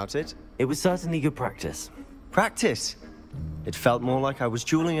talking about it. It was certainly good practice. Practice? It felt more like I was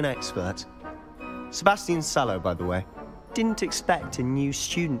dueling an expert. Sebastian Sallow, by the way. Didn't expect a new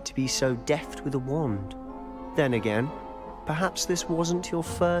student to be so deft with a wand. Then again, perhaps this wasn't your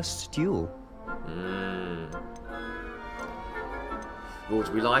first duel.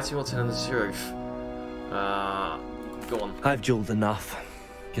 Would we lie to you or tell the truth? Go on. I've dueled enough.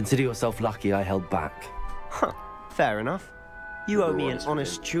 Consider yourself lucky I held back. Huh, fair enough. You owe me an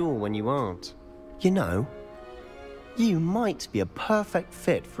honest duel when you aren't. You know, you might be a perfect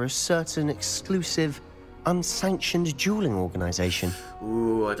fit for a certain exclusive, unsanctioned dueling organization.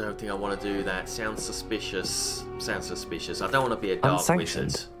 Ooh, I don't think I want to do that. Sounds suspicious. Sounds suspicious. I don't want to be a dark Unsanctioned?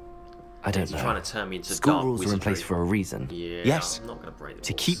 wizard. I don't He's know. trying to turn me into School dark rules are in place wizardry. for a reason. Yeah, Yes, I'm not going to break them.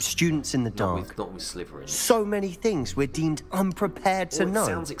 to keep students in the dark. Not with Slytherin. So many things we're deemed unprepared to Oh, it know.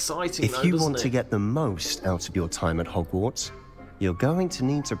 sounds exciting If though, you doesn't want to it? get the most out of your time at Hogwarts, you're going to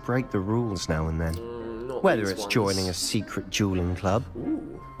need to break the rules now and then. Not Whether these it's ones. joining a secret dueling club,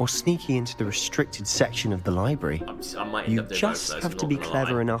 or sneaking into the restricted section of the library. I might end You up doing just both, have to be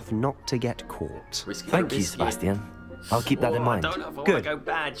clever enough not to get caught. Thank you, Sebastian. I'll keep that in mind. I don't know if I want Good. to go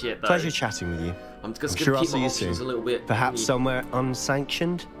bad yet, though. Pleasure chatting with you. I'm just sure going I'll to see keep my you options soon. a little bit. Perhaps somewhere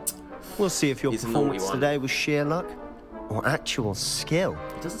unsanctioned. We'll see if your He's a naughty performance one. today was sheer luck or actual skill.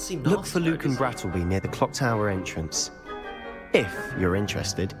 It doesn't seem Look nasty, for Luke though, and does it? Brattleby near the clock tower entrance. If you're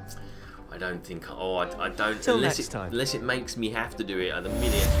interested. I don't think. Oh, I don't. Till Unless next it, time. unless it makes me have to do it. At the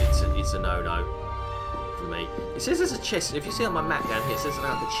minute, it's a no-no for me. It says there's a chest. If you see on my map down here, it says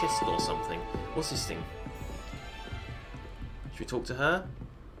about the chest or something. What's this thing? Should we talk to her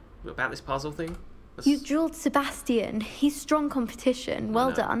about this puzzle thing? You drilled Sebastian. He's strong competition.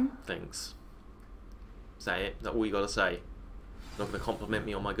 Well done. Thanks. Is that it? Is that all you got to say? Not going to compliment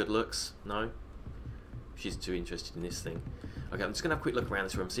me on my good looks? No? She's too interested in this thing. Okay, I'm just going to have a quick look around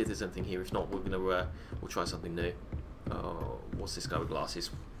this room, see if there's anything here. If not, we're going to we'll try something new. Oh, what's this guy with glasses?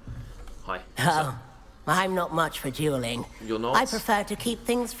 Hi. Oh, I'm not much for dueling. You're not? I prefer to keep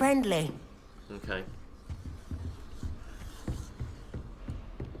things friendly. Okay.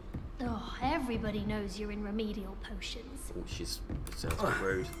 Oh, everybody knows you're in remedial potions. Oh, it sounds a bit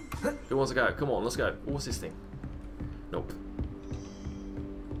rude. Who wants to go? Come on, let's go. What's this thing? Nope.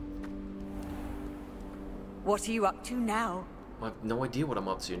 What are you up to now? I have no idea what I'm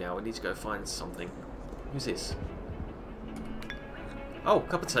up to now. I need to go find something. Who's this? Oh,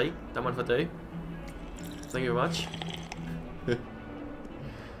 cup of tea. Don't mind if I do. Thank you very much.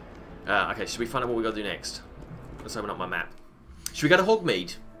 Okay, should we find out what we got to do next? Let's open up my map. Should we go to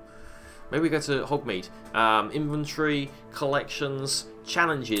Hogmead? Maybe we go to Hogmead. Inventory, collections,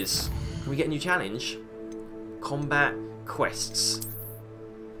 challenges. Can we get a new challenge? Combat, quests.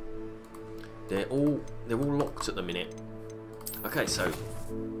 They're all locked at the minute. Okay, so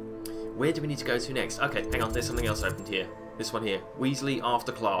where do we need to go to next? Okay, hang on. There's something else opened here. This one here. Weasley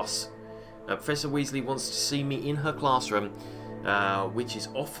after class. Professor Weasley wants to see me in her classroom, which is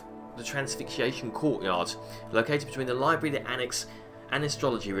off the Transfixation Courtyard, located between the library, the annex, and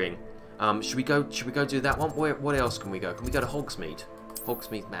astrology ring. Should we go do that one? What else can we go? Can we go to Hogsmeade?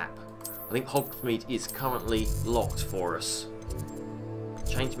 Hogsmeade map. I think Hogsmeade is currently locked for us.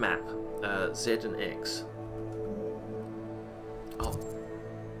 Change map. Z and X. Oh.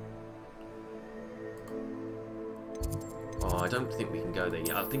 Oh, I don't think we can go there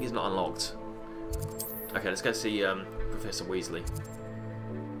yet. I think it's not unlocked. Okay, let's go see Professor Weasley.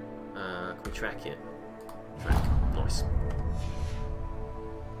 Can we track it? Track. Nice.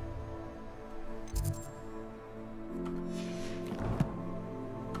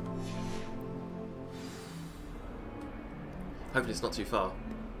 Hopefully it's not too far.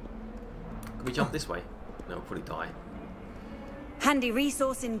 Can we jump this way? No, we'll probably die. Handy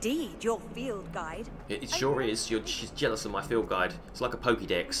resource indeed, your field guide. It sure is. She's jealous of my field guide. It's like a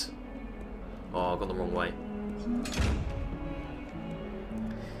Pokédex. Oh, I've gone the wrong way.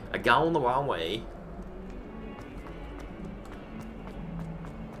 I gone the wrong way.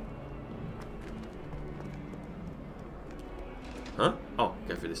 Huh? Oh,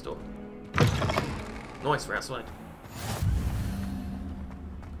 go through this door. Nice, we're outside.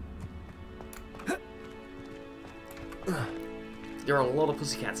 There are a lot of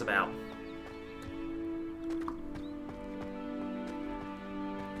pussycats about.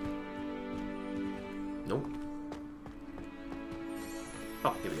 Nope.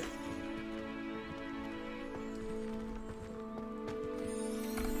 Oh, here we go.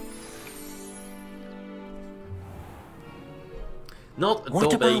 Not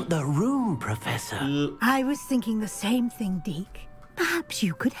What Dobby. about the room, Professor? I was thinking the same thing, Deke. Perhaps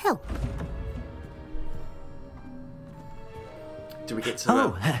you could help. Do we get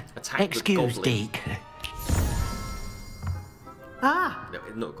to attack excuse, the goblin? Deke. Ah, No,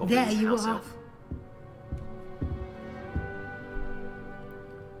 not goblin, there it's you house are. elf.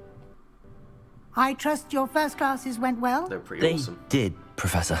 I trust your first classes went well? They were pretty They awesome. did,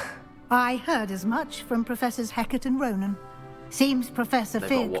 Professor. I heard as much from Professors Hecat and Ronan. Seems Professor They've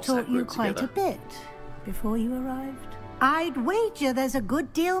got a Fig WhatsApp taught you group quite together. a bit before you arrived. I'd wager there's a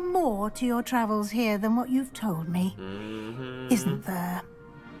good deal more to your travels here than what you've told me. Isn't there?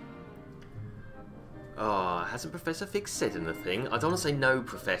 Oh, hasn't Professor Fig said anything? I don't want to say no,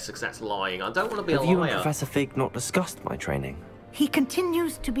 Professor, because that's lying. I don't want to be a Have you and liar. Professor Fig not discussed my training? He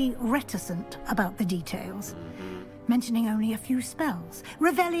continues to be reticent about the details, mentioning only a few spells.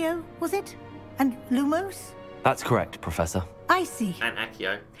 Revelio, was it? And Lumos? That's correct, Professor. I see. And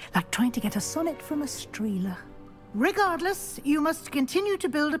Accio. Like trying to get a sonnet from a streeler. Regardless, you must continue to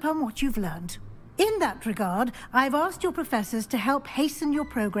build upon what you've learned. In that regard, I've asked your professors to help hasten your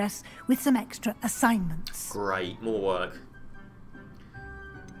progress with some extra assignments. Great, more work.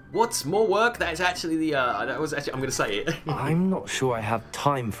 What's more work? That's actually the. That was actually. I'm going to say it. I'm not sure I have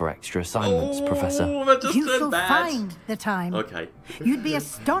time for extra assignments, Professor. That just You turned shall bad. find the time. Okay. You'd be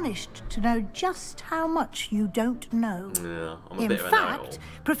astonished to know just how much you don't know. Yeah, I'm a In bit of a fact, know-it-all.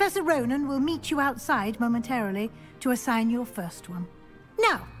 Professor Ronan will meet you outside momentarily to assign your first one.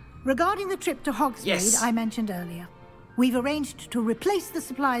 Now, regarding the trip to Hogsmeade Yes. I mentioned earlier, we've arranged to replace the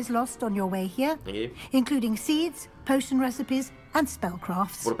supplies lost on your way here, Thank you. including seeds, potion recipes, and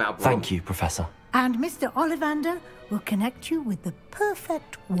spellcrafts. What about Thank you, Professor. And Mr. Ollivander will connect you with the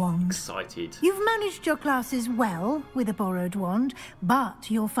perfect wand. Excited. You've managed your classes well with a borrowed wand,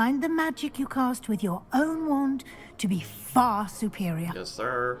 but you'll find the magic you cast with your own wand to be far superior. Yes,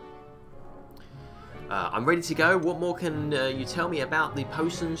 sir. I'm ready to go. What more can you tell me about the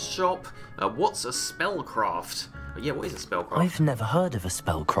potion shop? What's a spellcraft? Yeah, what is a spellcraft? I've never heard of a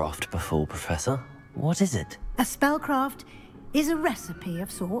spellcraft before, Professor. What is it? A spellcraft is a recipe of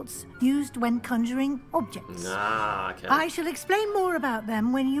sorts used when conjuring objects. Ah, okay. I shall explain more about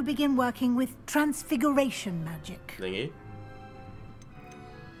them when you begin working with transfiguration magic. Thank you.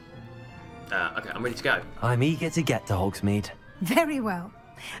 Okay, I'm ready to go. I'm eager to get to Hogsmeade. Very well.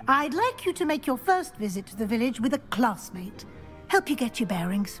 I'd like you to make your first visit to the village with a classmate. Help you get your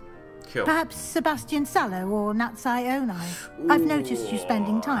bearings. Cool. Perhaps Sebastian Sallow or Natsai Onai. I've noticed you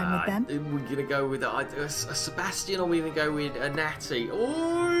spending time with them. We're going to go with a Sebastian, or we're going to go with a Natty.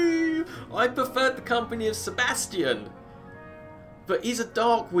 Oh, I preferred the company of Sebastian. But he's a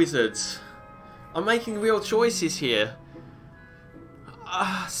dark wizard. I'm making real choices here.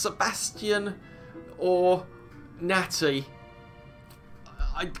 Sebastian or Natty.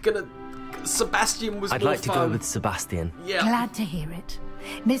 I'm gonna. Sebastian was I'd more like to fun. go with Sebastian. Yeah. Glad to hear it.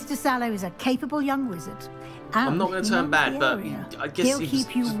 Mr. Sallow is a capable young wizard. And I'm not going to he turn knows bad, the but area. I guess he'll it was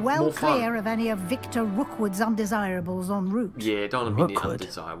keep you just well more fun. clear of any of Victor Rookwood's undesirables en route. Yeah, don't want to be Rookwood.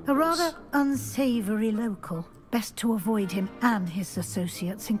 undesirable. A rather unsavoury local. Best to avoid him and his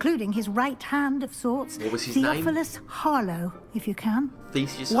associates, including his right hand of sorts, What was his name? Theophilus Harlow, if you can.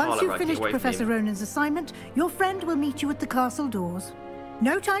 Theseus Once Harlow, you've right, get finished away from Professor him. Ronan's assignment, your friend will meet you at the castle doors.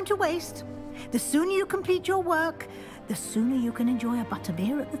 No time to waste. The sooner you complete your work, the sooner you can enjoy a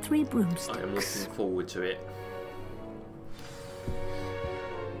butterbeer at the Three Broomsticks. I am looking forward to it.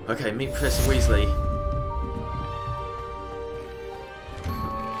 Okay, meet Professor Weasley.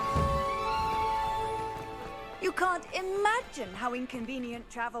 You can't imagine how inconvenient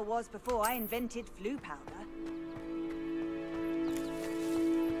travel was before I invented flu powder.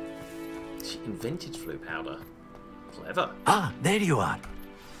 She invented flu powder. Clever. Ah, there you are.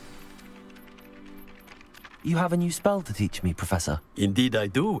 You have a new spell to teach me, Professor. Indeed I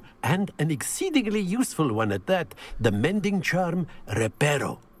do, and an exceedingly useful one at that. The mending charm,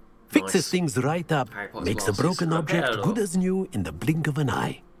 Reparo. Fixes Nice. things right up, Harry Potter's makes a glasses, broken object Reparo. good as new in the blink of an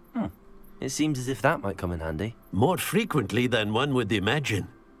eye. It seems as if that might come in handy. More frequently than one would imagine.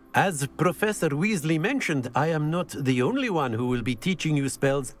 As Professor Weasley mentioned, I am not the only one who will be teaching you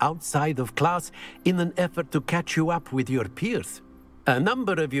spells outside of class in an effort to catch you up with your peers. A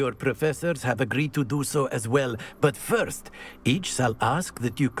number of your professors have agreed to do so as well, but first, each shall ask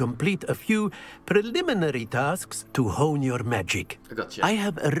that you complete a few preliminary tasks to hone your magic. I gotcha. I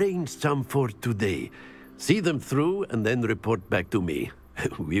have arranged some for today. See them through and then report back to me.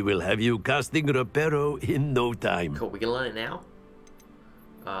 We will have you casting Reparo in no time. Cool, we can learn it now.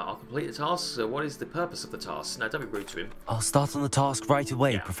 I'll complete the task. So what is the purpose of the task? No, don't be rude to him. I'll start on the task right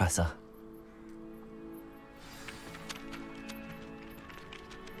away, Yeah. Professor.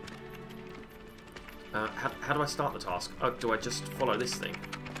 How do I start the task? Oh, do I just follow this thing?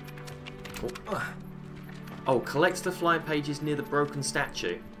 Oh, collect the flying pages near the broken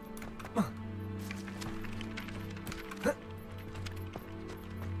statue.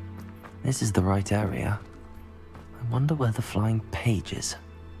 This is the right area. I wonder where the flying page is.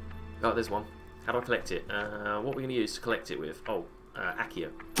 Oh, there's one. How do I collect it? What are we going to use to collect it with? Oh, Accio.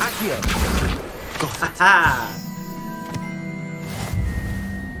 Accio! Got it. Ha!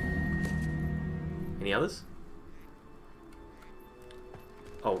 Any others?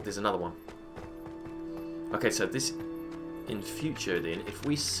 Oh, there's another one. Okay, so this in future then, if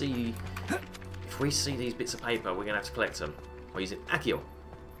we see these bits of paper, we're gonna have to collect them. Or use it. Accio.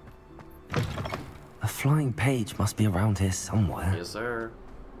 A flying page must be around here somewhere. Yes, sir.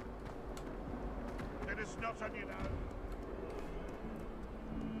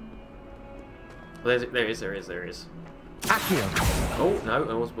 Well, there is. Accio! Oh no!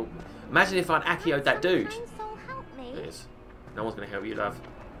 I was, imagine if I'd Accio'd that dude. Soul, help me. There it is. No one's gonna help you, love.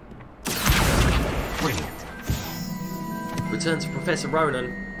 Brilliant. Return to Professor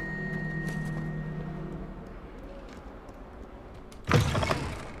Ronan.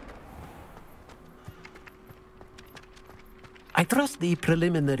 trust the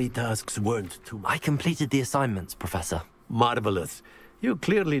preliminary tasks weren't too much. I completed the assignments, Professor. Marvelous. You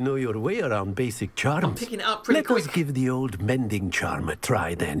clearly know your way around basic charms. I'm picking it up pretty quick. Let us give the old mending charm a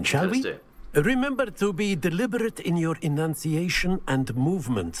try then, shall we? Do it. Remember to be deliberate in your enunciation and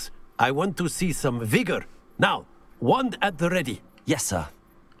movements. I want to see some vigor. Now, wand at the ready. Yes, sir.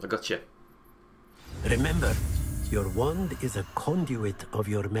 I got you. Remember, your wand is a conduit of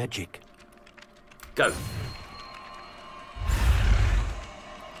your magic. Go.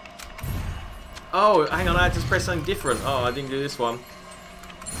 Oh, hang on, I had to press something different. Oh, I didn't do this one.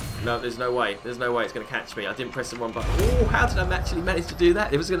 No, there's no way. There's no way it's going to catch me. I didn't press the wrong button. Oh, how did I actually manage to do that?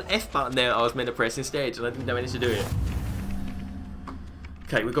 There was an F button there I was meant to press instead, and I didn't manage to do it.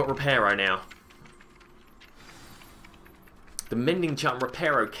 Okay, we've got Reparo now. The mending charm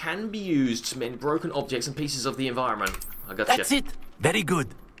Reparo can be used to mend broken objects and pieces of the environment. I got you. That's it. Very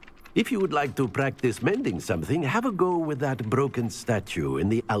good. If you would like to practice mending something, have a go with that broken statue in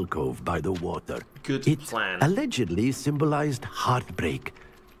the alcove by the water. Good plan. It allegedly symbolized heartbreak.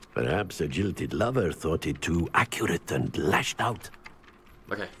 Perhaps a jilted lover thought it too accurate and lashed out.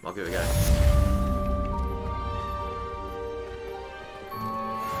 Okay, I'll give it a go.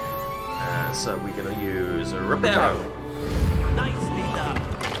 So we're going to use Reparo. Nicely done.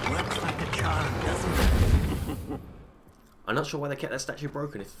 Works like a charm, doesn't it? I'm not sure why they kept that statue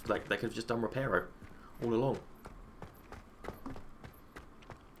broken. If like they could have just done Reparo all along.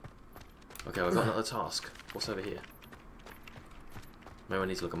 Okay, I've got another task. What's over here? Maybe I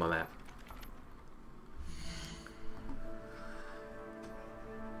need to look at my map.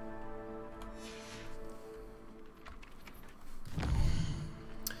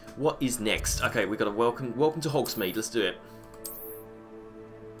 What is next? Okay, we got to welcome to Hogsmeade. Let's do it.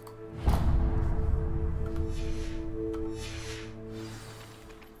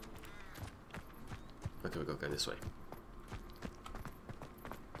 Okay, we got to go this way.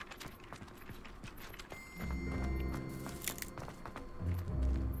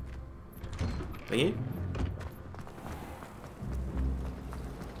 Thingy?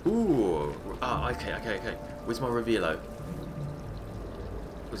 Ooh. Ah, okay. Where's my Revelo?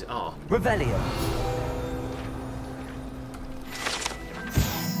 Was it R? Revelio.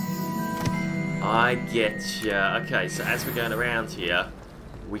 I get ya. Okay, so as we're going around here,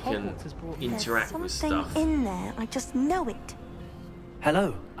 we can interact with stuff. In there, I just know it.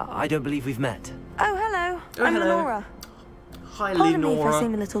 Hello. I don't believe we've met. Oh, hello. Oh, I'm hello. Lenora. Hi, Pardon me if I Lenora.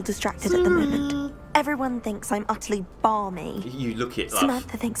 seem a little distracted at the moment. Everyone thinks I'm utterly balmy. You look it, love.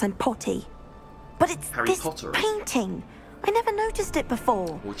 Samantha thinks I'm potty. But it's Harry this Potter. painting. I never noticed it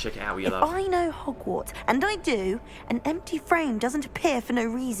before. We'll check it out, you If love. I know Hogwarts, and I do, an empty frame doesn't appear for no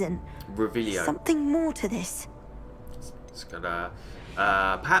reason. Revelio. Something more to this. It's gonna.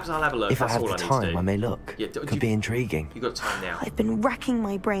 Perhaps I'll have a look. If I That's have all the I need to time, do. I may look. Yeah, Could be intriguing. You got time now. I've been racking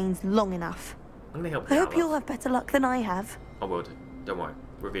my brains long enough. I'm gonna help I you hope out, you'll love. have better luck than I have. I will do. Don't worry.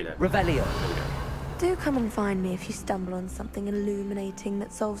 Revelio. Revelio. There we go. Do come and find me if you stumble on something illuminating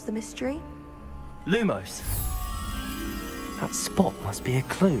that solves the mystery. Lumos. That spot must be a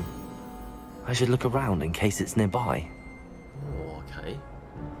clue. I should look around in case it's nearby. Oh, okay.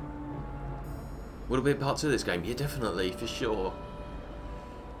 Will it be part 2 of this game? Yeah, definitely, for sure.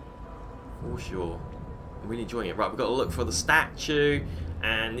 For sure. I'm really enjoying it. Right, we've got to look for the statue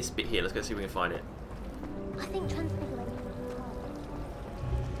and this bit here. Let's go see if we can find it. I think Transfiguration.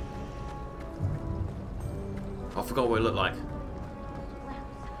 I forgot what it looked like.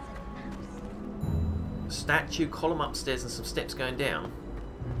 Statue, column upstairs, and some steps going down.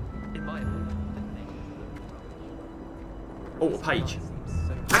 Oh, a page.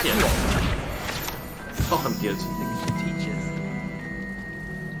 Yeah. Oh, I'm good. Teachers.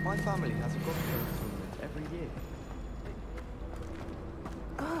 My family has a godparent tournament every year.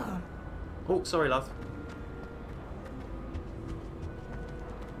 Oh, sorry, love.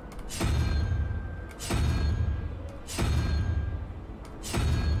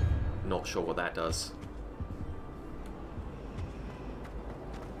 Not sure what that does.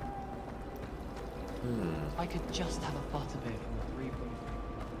 I could just have a butterbeer from the 3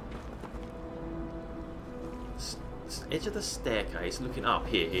 points. Edge of the staircase, looking up.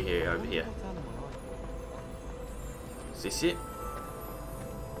 Here, over here. Is this it?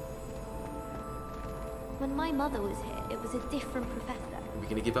 When my mother was here, it was a different professor. Are we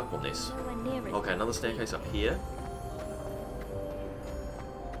going to give up on this? Nowhere near it. Okay, another staircase up here.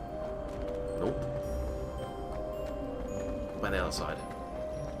 Nope. What about the other side?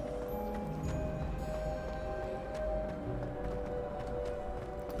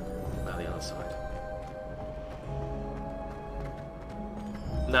 What about the other side?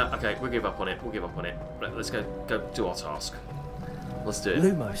 No, okay, we'll give up on it. We'll give up on it. Let's go do our task. Let's do it.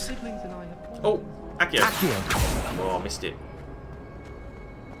 Lumos. Oh, Accio. Accio. Oh, I missed it.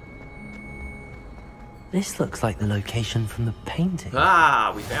 This looks like the location from the painting.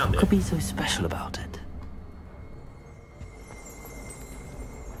 Ah, we found it. What could be so special about it?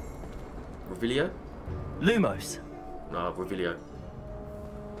 Revelio? Lumos. No, Revelio.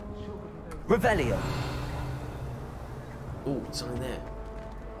 Revelio. Oh, something there.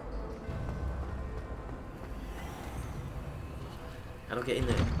 How do I get in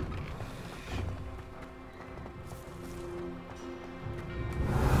there?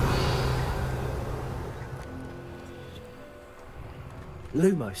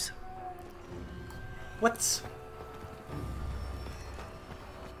 Lumos. What?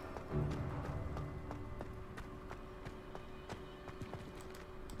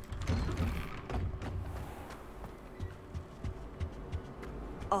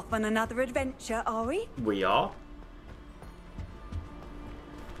 Off on another adventure, are we? We are.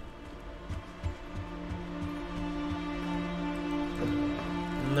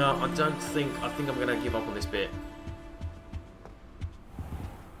 No, I don't think. I think I'm going to give up on this bit.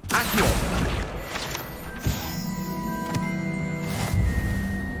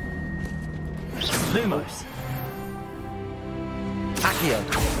 Lumos. Accio.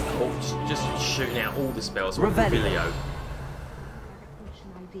 Oh, just shooting out all the spells. Revelio.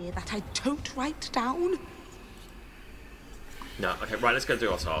 Idea that I don't write down. No, okay, right, let's go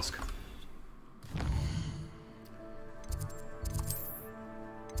do our task.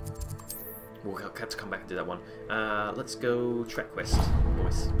 We'll have to come back and do that one. Let's go track quest,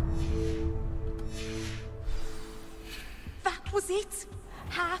 boys. That was it.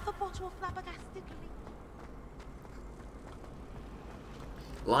 Half a bottle of flabbergasted.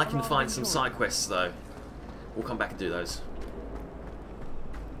 Like and find some side quests though. We'll come back and do those.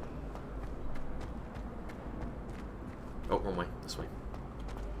 Oh, wrong way. This way.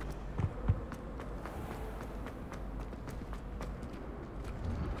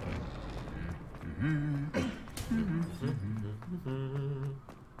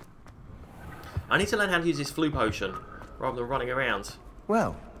 I need to learn how to use this flu potion rather than running around.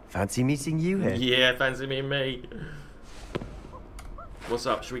 Well, fancy meeting you here. Yeah, fancy meeting me. What's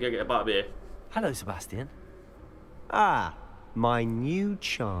up? Should we go get a bite of beer? Hello, Sebastian. Ah, my new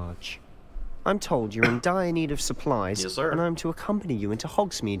charge. I'm told you're in dire need of supplies, yes, sir. And I'm to accompany you into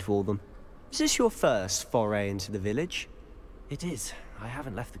Hogsmeade for them. Is this your first foray into the village? It is. I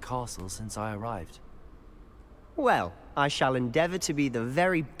haven't left the castle since I arrived. Well, I shall endeavour to be the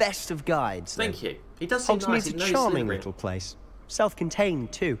very best of guides. Thank you. He does seem nice. Hogsmeade's a charming little place.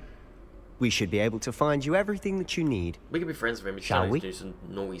 Self-contained, too. We should be able to find you everything that you need. We can be friends with him. Shall we? Do some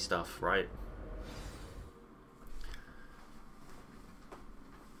naughty stuff, right?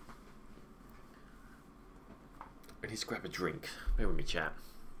 I need to grab a drink. Bear with me, chat.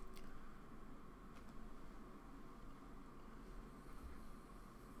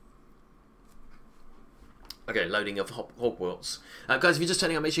 Okay, loading of Hogwarts. Guys, if you're just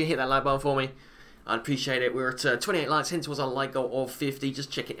turning up, make sure you hit that like button for me. I'd appreciate it. We're at 28 likes, hence was our like goal of 50. Just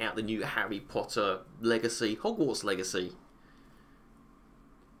checking out the new Harry Potter Legacy, Hogwarts Legacy.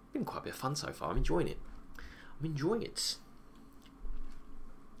 Been quite a bit of fun so far. I'm enjoying it. I'm enjoying it.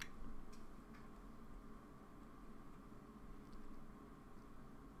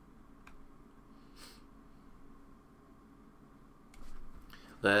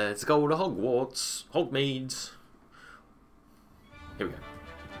 Let's go to Hogwarts. Hogmeade. Here we go.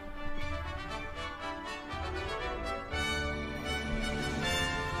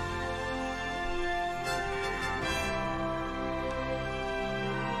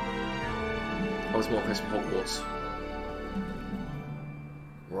 I was more impressed with Hogwarts.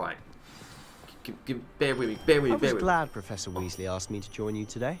 Right. Bear with me, bear with me, I was glad Professor Weasley asked me to join you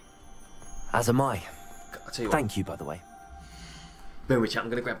today. As am I. I'll tell you what. Thank you, by the way. Bear with me, chat. I'm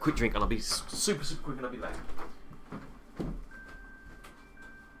going to grab a quick drink and I'll be super quick and I'll be back.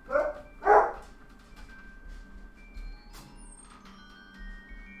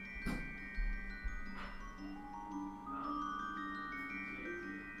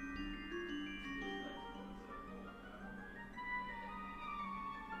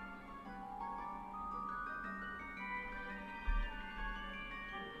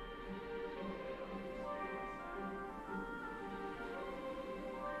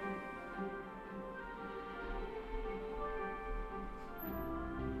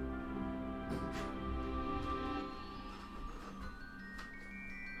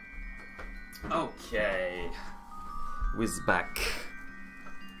 Okay. Whiz back.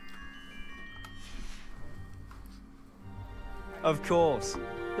 Of course.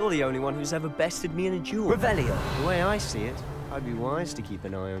 You're the only one who's ever bested me in a duel. Revelio. The way I see it, I'd be wise to keep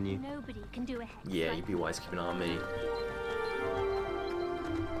an eye on you. Nobody can do a hex. Yeah, you'd be wise to keep an eye on me.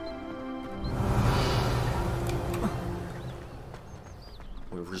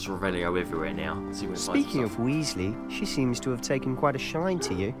 There's Revelio everywhere now. Let's see what Speaking of Weasley, she seems to have taken quite a shine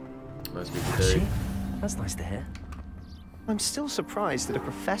to you. Most people do. That's nice to hear. I'm still surprised that a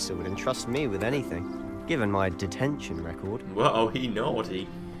professor would entrust me with anything, given my detention record. Whoa, he naughty.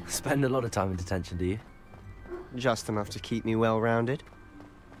 Spend a lot of time in detention, do you? Just enough to keep me well-rounded.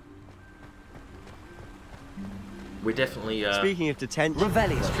 We're definitely, Speaking of detention,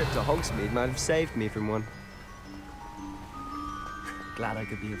 this trip to Hogsmeade might have saved me from one. Glad I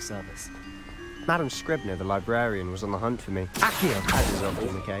could be of service. Madam Scribner, the librarian, was on the hunt for me. Accio! As is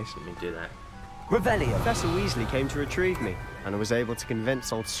often the case. Let me do that. Revelio! Professor Weasley came to retrieve me, and I was able to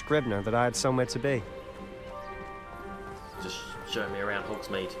convince old Scribner that I had somewhere to be. Just showing me around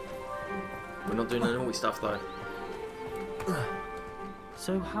Hogsmeade. We're not doing any naughty stuff, though.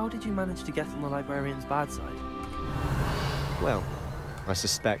 So how did you manage to get on the librarian's bad side? Well, I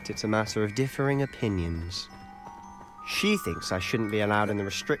suspect it's a matter of differing opinions. She thinks I shouldn't be allowed in the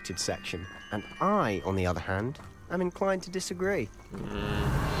restricted section, and I, on the other hand, am inclined to disagree.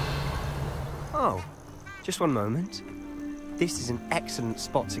 Oh, just one moment. This is an excellent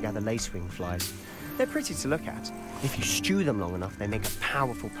spot to gather lacewing flies. They're pretty to look at. If you stew them long enough, they make a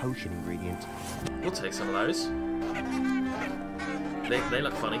powerful potion ingredient. We'll take some of those. They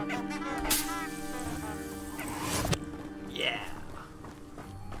look funny. Yeah.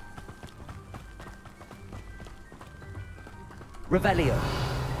 Revelio.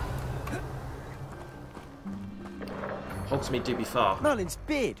 Hogsmeade do be far. Merlin's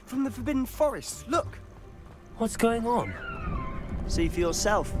beard from the Forbidden Forest. Look. What's going on? See for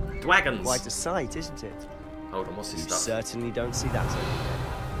yourself. Dragons. Quite a sight, isn't it? Hold on, what's this stuff? You certainly don't see that every day.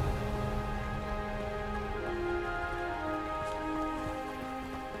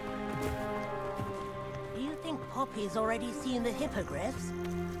 Do you think Poppy's already seen the hippogriffs?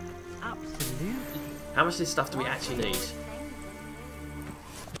 Absolutely. How much of this stuff do we actually need?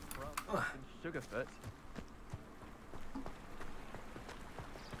 Sugarfoot.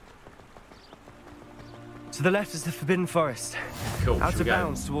 To the left is the Forbidden Forest. Cool. Out of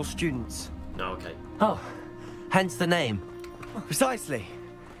bounds to all students. No, okay. Oh, hence the name. Precisely.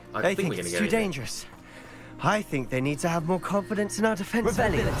 They think it's too dangerous. I think they need to have more confidence in our defensive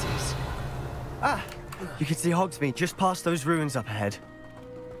abilities. Ah, you can see Hogsmeade just past those ruins up ahead.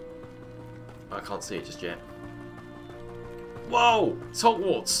 I can't see it just yet. Whoa! It's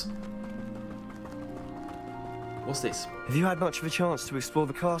Hogwarts! What's this? Have you had much of a chance to explore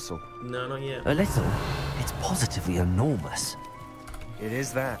the castle? No, not yet. A little. It's positively enormous. It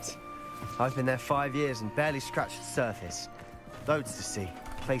is that. I've been there 5 years and barely scratched the surface. Loads to see,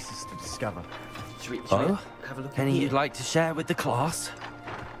 places to discover. Should we have a look Any here? you'd like to share with the class?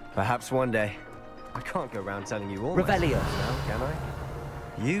 Perhaps one day. I can't go around telling you all Revelio. my secrets now, can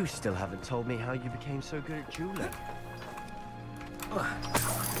I? You still haven't told me how you became so good at dueling.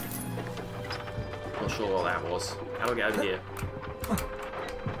 Not sure what that was. How do I get over here?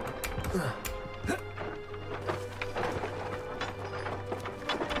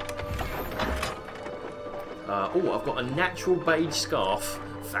 Oh, I've got a natural beige scarf.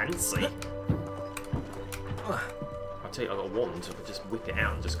 Fancy. I'll tell you, I've got a wand. I can just whip it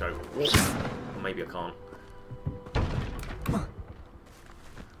out and just go. Whoop. Or maybe I can't.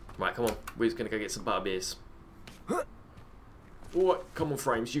 Right, come on. We're just going to go get some butterbeers. Oh, come on,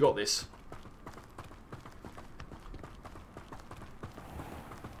 Frames. You got this.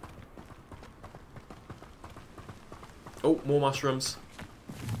 Oh, more mushrooms.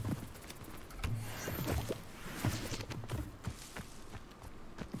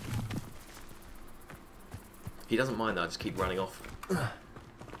 He doesn't mind though, I just keep running off.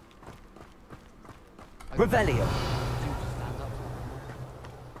 Revelio.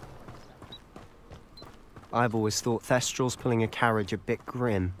 I've always thought Thestrals pulling a carriage a bit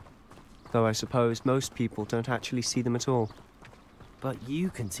grim. Though I suppose most people don't actually see them at all. But you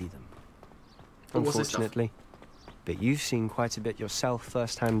can see them. Unfortunately. But you've seen quite a bit yourself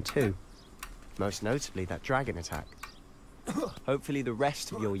firsthand too. Most notably that dragon attack. Hopefully the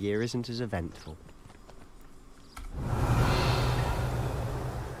rest of your year isn't as eventful.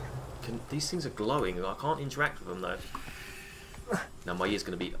 These things are glowing. I can't interact with them though. Now my year's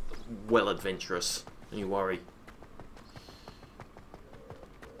going to be well adventurous. Don't you worry.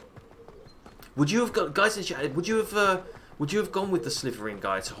 Would you have got guys in chat? Would you have gone with the Slytherin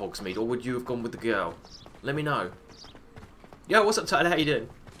guy to Hogsmeade, or would you have gone with the girl? Let me know. Yo, what's up, Tyler? How you doing?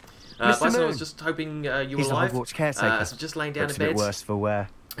 Bison, I was just hoping you were He's alive. the Hogwarts caretaker. So just laying down Looks in bed. a bit worse for wear.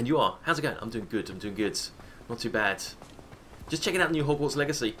 And you are? How's it going? I'm doing good. I'm doing good. Not too bad. Just checking out New Hogwarts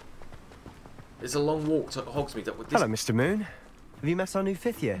Legacy. It's a long walk to Hogsmeade. Hello, Mr. Moon. Have you met our new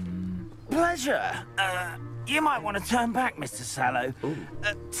 5th year? Pleasure. You might want to turn back, Mr. Sallow.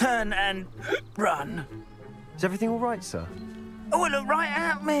 Turn and run. Is everything all right, sir? Oh, look right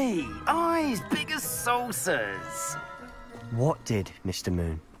at me. Eyes big as saucers. What did, Mr.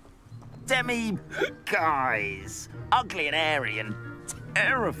 Moon? Guys. Ugly and airy and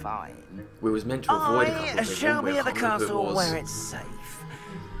terrifying. We was meant to avoid a couple of things. Shall be at the castle where it's safe.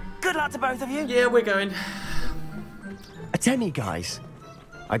 Good luck to both of you. Yeah, we're going. A Demi, guys.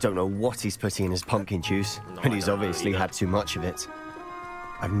 I don't know what he's putting in his pumpkin juice, but he's obviously had too much of it.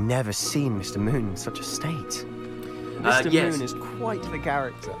 I've never seen Mr. Moon in such a state. Mr. Moon is quite the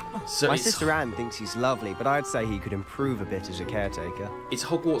character. So my sister Anne thinks he's lovely, but I'd say he could improve a bit as a caretaker. It's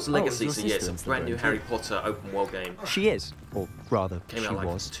Hogwarts Legacy, so yes, it's a brand new Harry Potter open world game. She is, or rather, Came she out like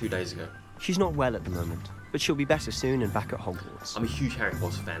was. 2 days ago. She's not well at the moment, but she'll be better soon and back at Hogwarts. I'm a huge Harry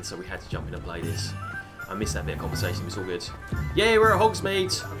Potter fan, so we had to jump in and play this. I missed that bit of conversation, it's all good. Yay, we're at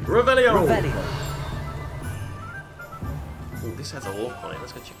Hogsmeade! Revelio! Revelio. Oh, this has a lock on it,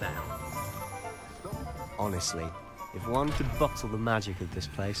 let's go check that out. Honestly, if one could bottle the magic of this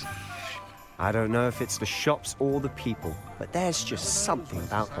place. I don't know if it's the shops or the people, but there's just something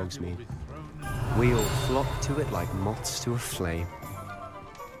about Hogsmeade. We all flock to it like moths to a flame.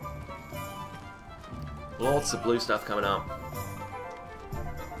 Lots of blue stuff coming up.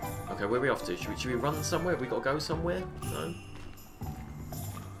 Okay, where are we off to? Should we run somewhere? Have we got to go somewhere? No?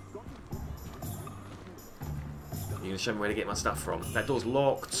 You're going to show me where to get my stuff from. That door's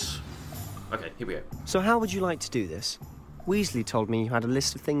locked. Okay, here we go. So how would you like to do this? Weasley told me you had a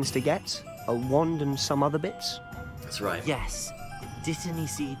list of things to get, a wand and some other bits. That's right. Yes. Dittany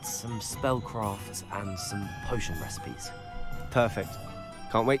seeds, some spellcrafts, and some potion recipes. Perfect.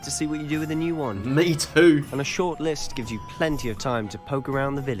 Can't wait to see what you do with the new wand. Me too. And a short list gives you plenty of time to poke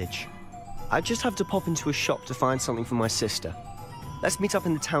around the village. I just have to pop into a shop to find something for my sister. Let's meet up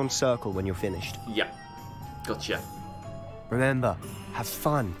in the town circle when you're finished. Yeah. Gotcha. Remember, have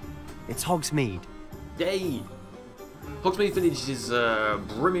fun. It's Hogsmeade. Yay! Hogsmeade Village is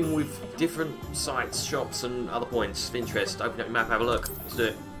brimming with different sites, shops, and other points of interest. Open up your map, have a look. Let's do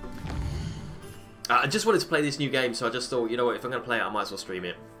it. I just wanted to play this new game, so I just thought, you know what, if I'm going to play it, I might as well stream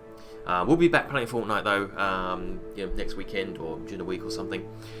it. We'll be back playing Fortnite, though, you know, next weekend or during the week or something.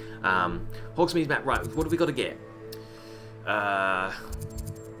 Hogsmeade map, right, what have we got to get?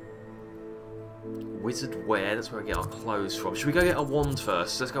 Wizard wear, that's where we get our clothes from. Should we go get a wand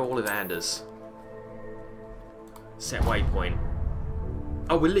first? Let's go Ollivanders. Set waypoint.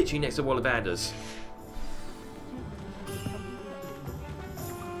 Oh, we're literally next to Ollivanders.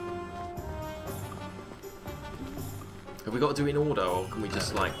 Have we got to do it in order, or can we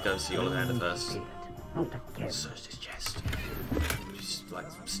just like go and see Ollivander first? Search this chest. Just like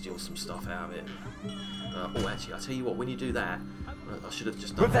steal some stuff out of it. Oh, actually, I'll tell you what. When you do that, I should have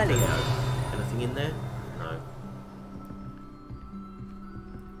just done that. Anything in there? No.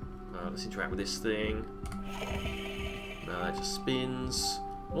 Let's interact with this thing. No, that just spins.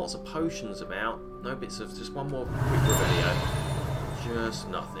 Lots of potions about. No bits of. Just one more quick Revelio. Just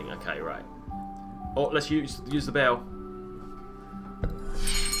nothing. Okay, right. Oh, let's use the bell.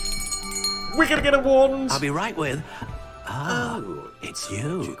 We're gonna get a wand! I'll be right with. Oh, it's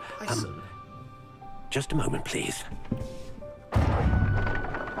you. Bison. Just a moment, please.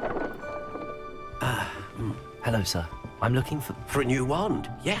 Hello, sir. I'm looking for... For a new wand,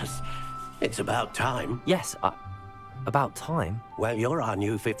 yes. It's about time. Yes, about time? Well, you're our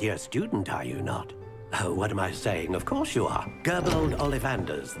new 5th-year student, are you not? Oh, what am I saying? Of course you are. Gerbold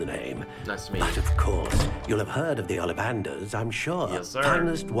Ollivander's the name. Nice to meet But you. of course, you'll have heard of the Ollivanders, I'm sure. Yes, sir.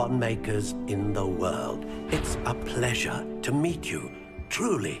 Finest wand makers in the world. It's a pleasure to meet you,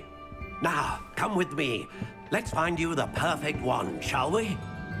 truly. Now, come with me. Let's find you the perfect wand, shall we?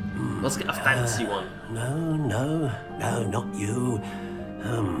 Let's get a fancy one. No, not you.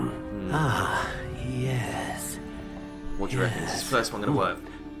 Yes. What do you reckon? Is this first one going to work?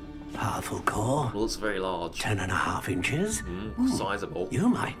 Powerful core. Well, it's very large. 10.5 inches. Sizable. You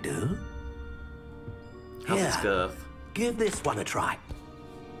might do. How's its girth? Give this one a try.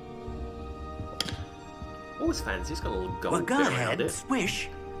 Oh, it's fancy. It's got a little gold Well, go bit around ahead, it. swish.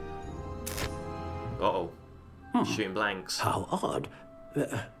 Uh-oh. Shooting blanks. How odd.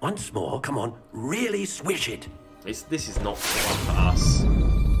 Once more, come on, really swish it. This is not the one for us.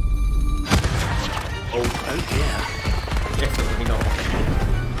 Oh dear. Definitely not.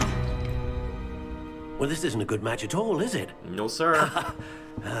 Well, this isn't a good match at all, is it? No, sir.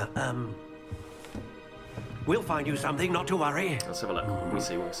 We'll find you something, not to worry. Let's have a look. We'll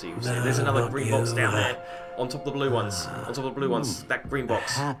see. There's another green box down there. On top of the blue ones. On top of the blue ones. That green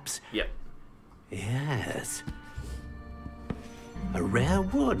box. Perhaps. Yep. Yes. A rare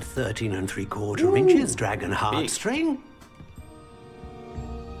wood, 13 3/4 inches, dragon heartstring.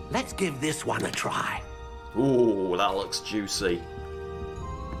 Let's give this one a try. Ooh, that looks juicy.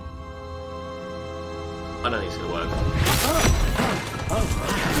 I don't think it's gonna work.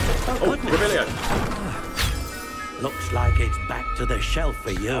 Oh, Revelio. Looks like it's back to the shelf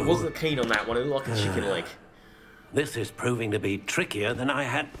for you. I wasn't keen on that one. It looked like a chicken leg. This is proving to be trickier than I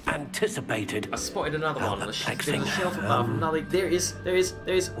had anticipated. I spotted another one. There's a shelf above. Another. There is.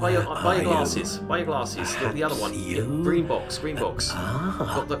 Buy your glasses. Buy your glasses. The other one. You? Green box.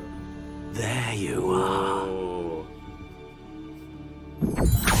 Ah. Got the... There you are.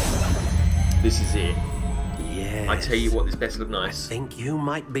 This is it. Yes. I tell you what, this best look nice. I think you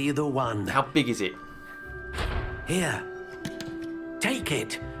might be the one. How big is it? Here. Take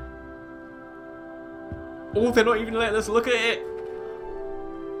it. Oh, they're not even letting us look at it.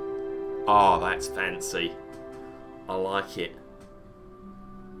 Oh, that's fancy. I like it.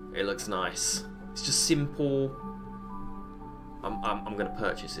 It looks nice. It's just simple. I'm going to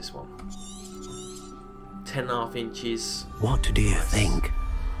purchase this one. 10.5 inches. What do you think?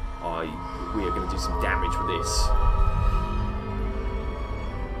 We are going to do some damage with this.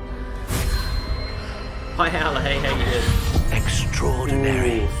 Hi, Howler. Hey, how you doing?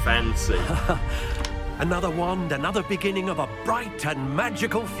 Extraordinary. Ooh, fancy. Another wand, another beginning of a bright and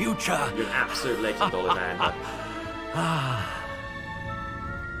magical future. You're an absolute legend, Ollivander.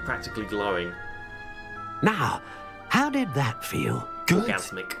 Practically glowing. Now, how did that feel? Good.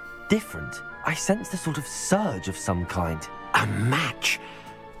 Orgasmic. Different. I sensed a sort of surge of some kind. A match.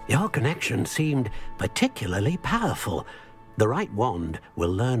 Your connection seemed particularly powerful. The right wand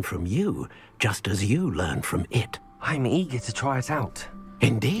will learn from you, just as you learn from it. I'm eager to try it out.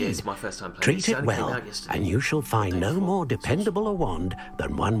 Indeed. Yeah, it's my first time playing. Treat it well, and you shall find no more dependable a wand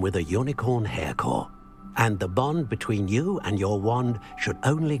than one with a unicorn hair core. And the bond between you and your wand should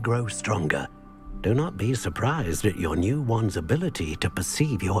only grow stronger. Do not be surprised at your new wand's ability to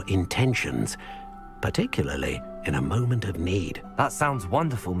perceive your intentions, particularly in a moment of need. That sounds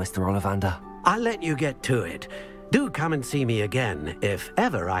wonderful, Mr. Ollivander. I'll let you get to it. Do come and see me again, if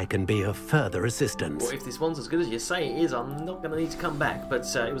ever I can be of further assistance. Well, if this one's as good as you say it is, I'm not going to need to come back. But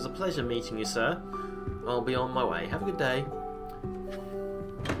it was a pleasure meeting you, sir. I'll be on my way. Have a good day.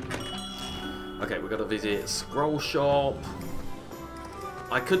 Okay, we've got to visit Scroll Shop.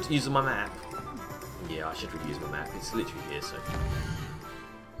 I could use my map. Yeah, I should really use my map. It's literally here, so...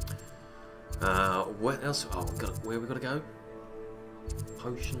 what else? Oh, where we got to go?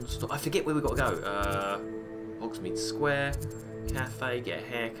 Potion store. I forget where we got to go. Hogsmeade Square, cafe, get a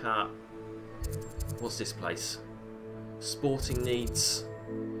haircut. What's this place? Sporting needs.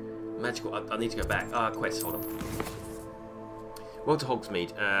 Magical. I need to go back. Quest. Hold on. Well to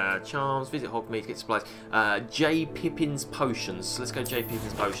Hogsmeade. Charms. Visit Hogsmeade. Get supplies. J. Pippin's potions. Let's go. J.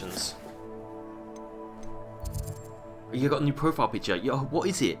 Pippin's potions. You got a new profile picture. Yo, what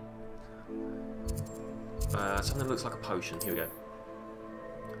is it? Something that looks like a potion. Here we go.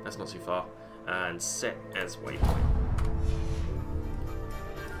 That's not too far. And set as waypoint.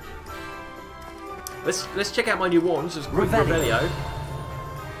 Let's check out my new wands. Just quick Revelio.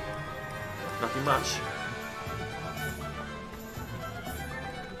 Nothing much.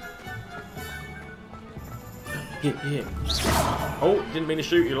 Here. Oh, didn't mean to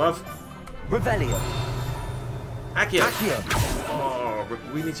shoot you, love. Revelio. Accio. Oh,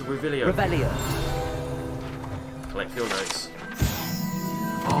 we need to Revelio. Revelio. Collect field notes.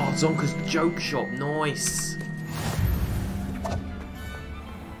 Oh, Zonka's joke shop, nice.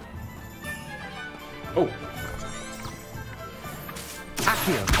 Oh.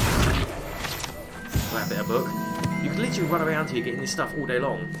 Accio. That bit of book. You can literally run around here getting this stuff all day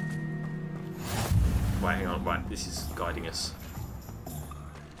long. Right, hang on. Right, this is guiding us.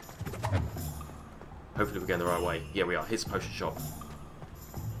 Hopefully we're going the right way. Yeah, we are. Here's the potion shop.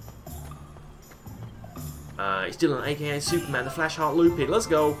 He's Dylan, aka Superman, the Flash Heart Lupin. Let's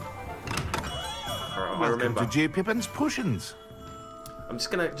go. Alright, I remember. Welcome to J. Pippin's Potions. I'm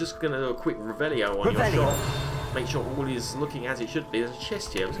just gonna do a quick Revelio on your shop. Make sure all is looking as it should be. There's a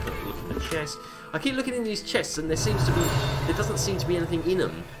chest here. I'm just gonna look in the chest. I keep looking in these chests, and there doesn't seem to be anything in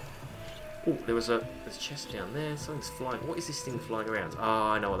them. Oh, there's a chest down there. Something's flying. What is this thing flying around? Oh,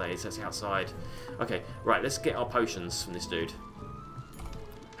 I know what that is. That's outside. Okay, right. Let's get our potions from this dude.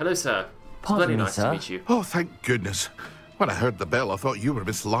 Hello, sir. Pardon Bloody me, nice sir. to meet you. Oh, thank goodness. When I heard the bell, I thought you were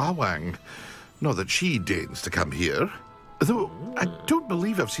Miss Lawang. Not that she deigns to come here. Though, I don't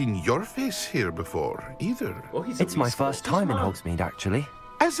believe I've seen your face here before, either. Well, It's my first time in Hogsmeade, actually.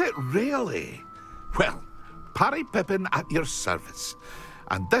 Is it really? Well, Parry Pippin at your service.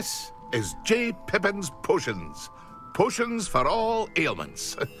 And this is J. Pippin's Potions. Potions for all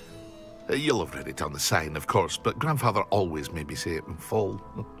ailments. You'll have read it on the sign, of course, but Grandfather always made me say it in full.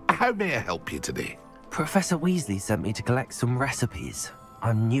 How may I help you today? Professor Weasley sent me to collect some recipes.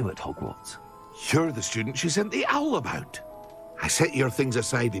 I'm new at Hogwarts. You're the student she sent the owl about. I set your things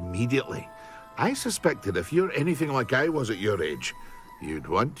aside immediately. I suspected if you're anything like I was at your age, you'd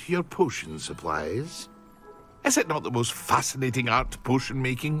want your potion supplies. Is it not the most fascinating art, potion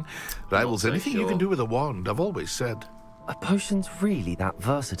making? Rivals anything you can do with a wand, I've always said. Are potions really that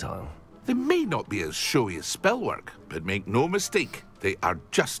versatile? They may not be as showy as spellwork, but make no mistake, they are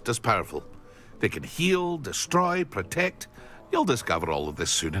just as powerful. They can heal, destroy, protect. You'll discover all of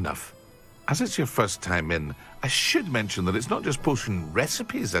this soon enough. As it's your first time in, I should mention that it's not just potion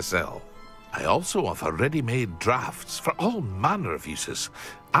recipes I sell. I also offer ready-made drafts for all manner of uses.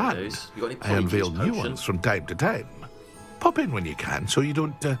 And I unveil new ones from time to time. Pop in when you can so you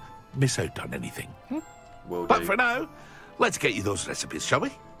don't miss out on anything. But for now, let's get you those recipes, shall we?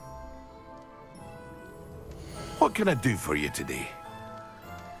 What can I do for you today?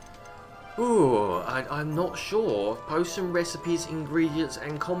 Ooh, I'm not sure. Potion recipes, ingredients,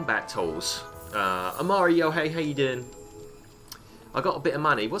 and combat tools. Amario, hey, how you doing? I got a bit of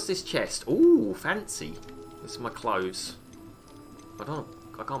money. What's this chest? Ooh, fancy. This is my clothes.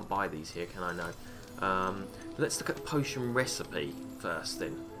 I can't buy these here, can I? No. Let's look at the potion recipe first,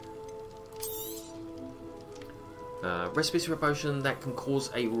 then. Recipes for a potion that can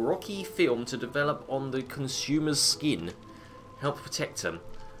cause a rocky film to develop on the consumer's skin. Help protect them.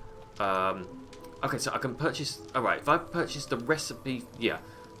 Okay, so I can purchase... Alright, if I purchase the recipe... Yeah.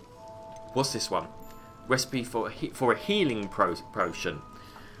 What's this one? Recipe for a healing potion.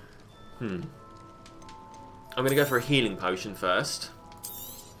 I'm going to go for a healing potion first.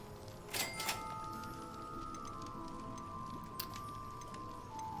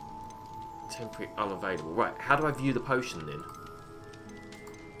 Temporary unavailable. Right, how do I view the potion then?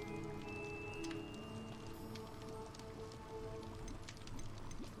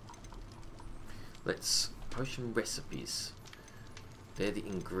 Let's... Potion recipes. They're the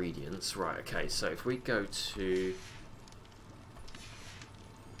ingredients. Right, okay, so if we go to...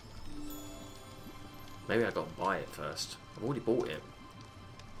 Maybe I got to buy it first. I've already bought it.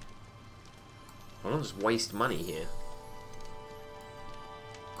 I don't just waste money here.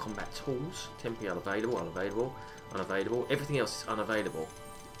 Combat tools. Temporary unavailable, unavailable, unavailable. Everything else is unavailable.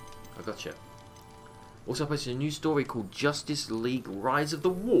 I gotcha. Also, I posted a new story called Justice League Rise of the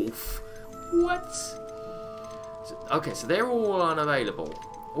Wolf. What? Okay, so they're all unavailable.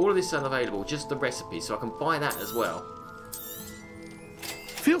 All of this is unavailable, just the recipe, so I can buy that as well.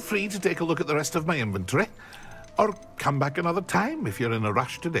 Feel free to take a look at the rest of my inventory. Or come back another time if you're in a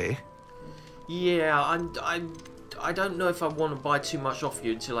rush today. Yeah, I don't know if I want to buy too much off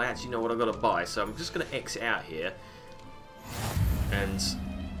you until I actually know what I've got to buy, so I'm just going to exit out here. And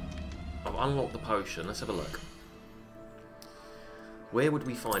I've unlocked the potion. Let's have a look. Where would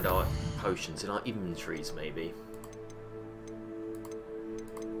we find our potions? In our inventories, maybe?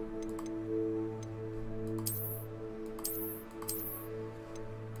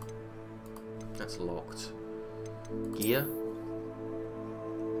 That's locked. Gear?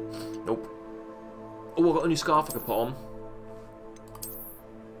 Nope. Oh, I've got a new scarf I can put on.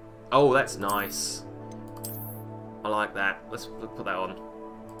 Oh, that's nice. I like that. Let's put that on.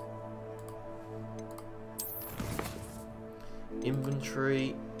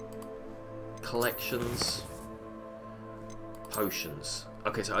 Inventory. Collections. Potions.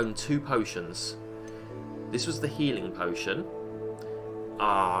 Okay, so I own 2 potions. This was the healing potion.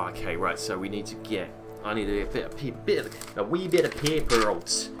 Ah, okay, right. So we need to get... I need a wee bit of paper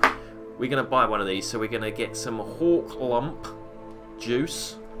out. We're going to buy one of these, so we're going to get some hawk lump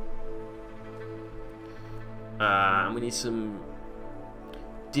juice. And we need some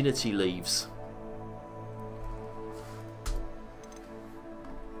dinner tea leaves.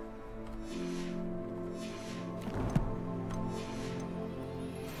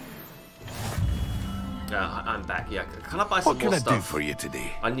 I'm back, yeah. Can I buy some more stuff? What can I do for you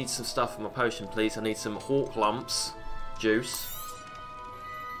today? I need some stuff for my potion, please. I need some hawk lumps juice.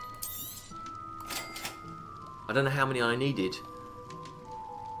 I don't know how many I needed.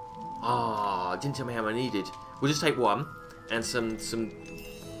 Ah, it didn't tell me how many I needed. We'll just take one and some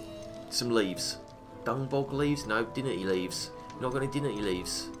leaves. Dungbog leaves? No, dinnerty leaves. Not got any dinnerty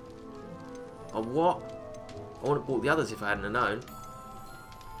leaves. Oh, what? I would have bought the others if I hadn't have known.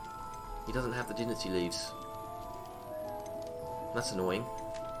 He doesn't have the dinnerty leaves. That's annoying.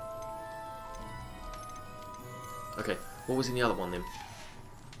 Okay, what was in the other one then?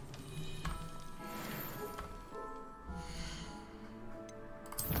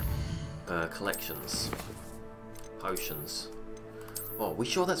 Collections. Potions. Oh, we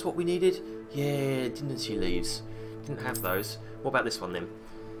sure that's what we needed? Yeah, didn't she leaves? Didn't have those. What about this one then?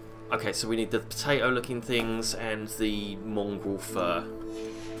 Okay, so we need the potato looking things and the mongrel fur.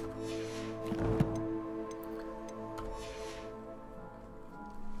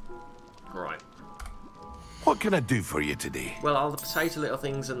 Right. What can I do for you today? Well, I'll the potato little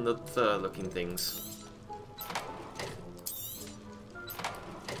things and the fur looking things.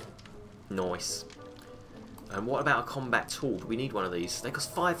 Nice. And what about a combat tool? Do we need one of these? They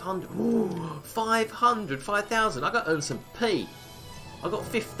cost 500. Ooh, 500, 5,000. I got to earn some P. I got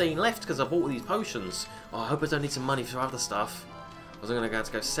 15 left because I bought all these potions. Oh, I hope I don't need some money for other stuff. I was going to have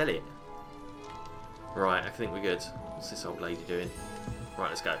to go sell it. Right, I think we're good. What's this old lady doing? Right,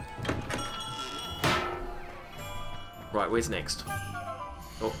 let's go. Right, where's next?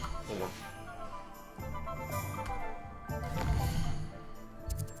 Oh, hold on.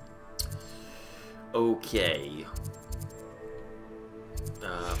 Okay.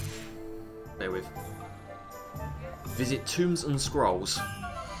 Bear with. Visit Tombs and Scrolls.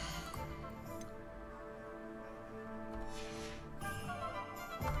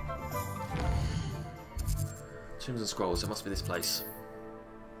 Tombs and Scrolls, that must be this place.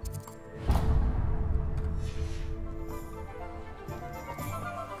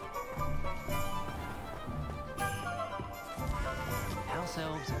 House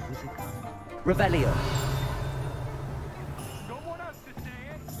elves and wizard Revelio.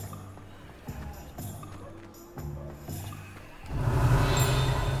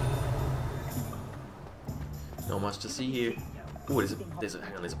 Not much to see here. Oh, hang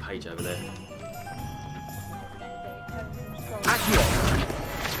on, there's a page over there.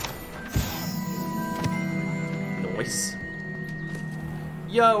 Nice.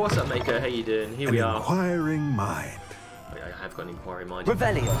 Yo, what's up, Maker? How you doing? Here we are. Inquiring mind. I have got an inquiry mind.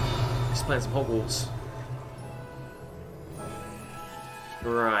 Revelio. Just playing some Hogwarts.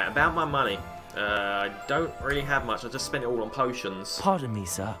 Right, about my money. I don't really have much. I just spent it all on potions. Pardon me,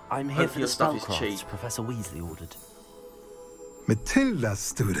 sir. I'm here for the stuff is spellcrafts cheap. Professor Weasley ordered. Matilda,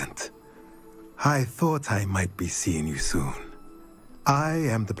 student. I thought I might be seeing you soon. I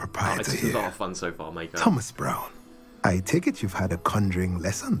am the proprietor It's here. a lot of fun so far, Maker. Thomas Brown. I take it you've had a conjuring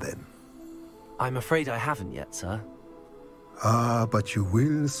lesson then? I'm afraid I haven't yet, sir. Ah, but you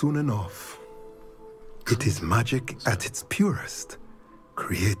will soon enough. It is magic at its purest,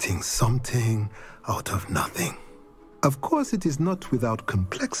 creating something out of nothing. Of course, it is not without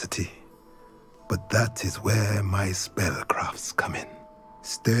complexity, but that is where my spellcrafts come in.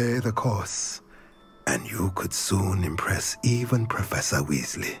 Stay the course, and you could soon impress even Professor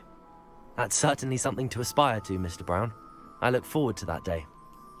Weasley. That's certainly something to aspire to, Mr. Brown. I look forward to that day.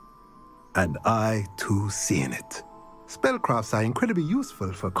 And I, too, seeing it. Spellcrafts are incredibly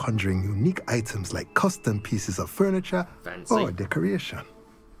useful for conjuring unique items like custom pieces of furniture or decoration.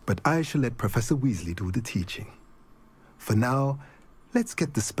 But I shall let Professor Weasley do the teaching. For now, let's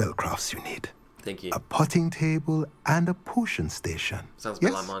get the spellcrafts you need. Thank you. A potting table and a potion station. Sounds a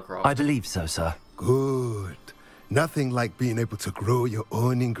bit like Minecraft. I believe so, sir. Good. Nothing like being able to grow your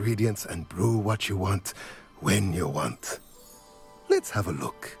own ingredients and brew what you want when you want. Let's have a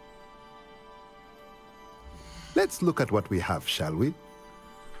look. Let's look at what we have, shall we?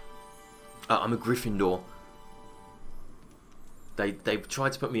 I'm a Gryffindor. They've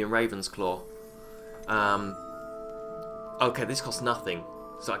tried to put me in Ravensclaw. Okay, this costs nothing,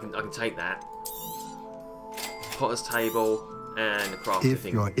 so I can take that. Potter's table and a crafting If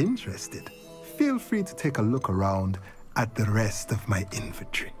you're interested, feel free to take a look around at the rest of my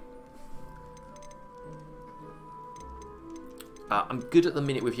inventory. I'm good at the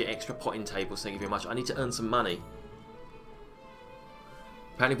minute with your extra potting tables, thank you very much. I need to earn some money.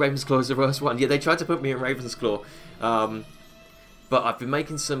 Apparently Ravensclaw is the worst one. Yeah, they tried to put me in Ravensclaw. But I've been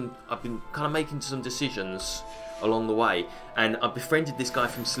kind of making some decisions along the way. And I befriended this guy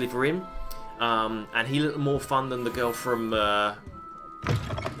from Slytherin. And he looked more fun than the girl from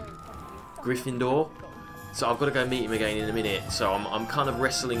Gryffindor. So I've got to go meet him again in a minute. So I'm kind of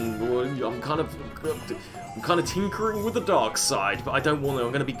wrestling. I'm kind of tinkering with the dark side, but I don't want to.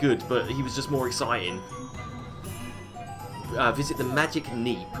 I'm going to be good, but he was just more exciting. Visit the Magic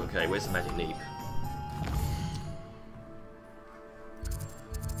Neep. Okay, where's the Magic Neep?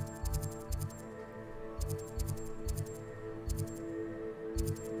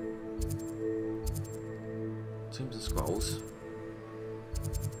 Tombs and Scrolls.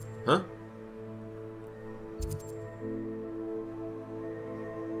 Huh?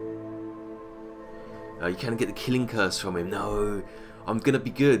 You can't get the killing curse from him. No, I'm gonna be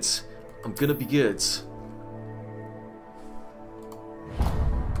good. I'm gonna be good.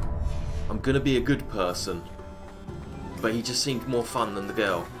 I'm gonna be a good person. But he just seemed more fun than the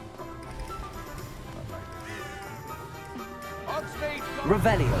girl.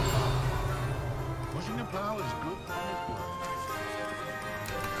 Revelio. Pushing the plow is good.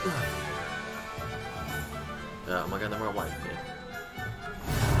 Am I going the wrong way? Yeah.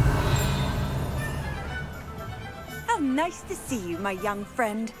 How nice to see you, my young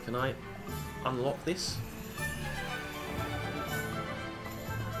friend. Can I unlock this?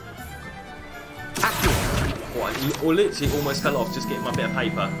 Oh, I literally almost fell off just getting my bit of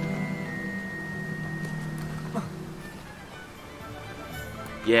paper.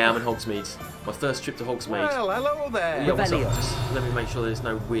 Yeah, I'm in Hogsmeade. My first trip to Hogsmeade. Well, hello there. Yeah, what's up? Just let me make sure there's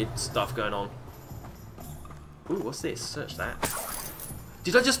no weird stuff going on. Ooh, what's this? Search that.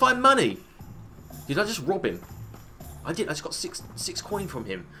 Did I just find money? Did I just rob him? I did. I just got six coin from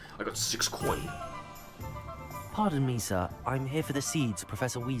him. I got 6 coin. Pardon me, sir. I'm here for the seeds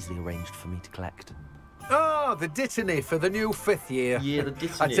Professor Weasley arranged for me to collect. Ah, the dittany for the new 5th year. Yeah, the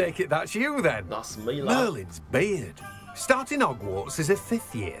dittany. I take it that's you then. That's me, love. Merlin's beard. Starting Hogwarts as a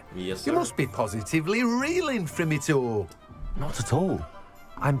 5th year. Yes, sir. You must be positively reeling from it all. Not at all.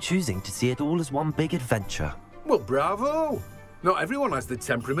 I'm choosing to see it all as one big adventure. Well, bravo. Not everyone has the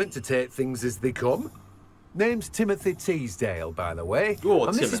temperament to take things as they come. Name's Timothy Teasdale, by the way. Oh,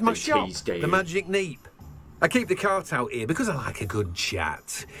 and this is my shop, Teasdale. the Magic Neep. I keep the cart out here because I like a good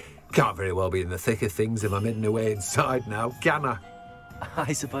chat. Can't very well be in the thick of things if I'm hidden away inside now, can I?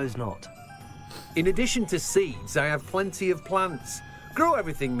 I suppose not. In addition to seeds, I have plenty of plants. Grow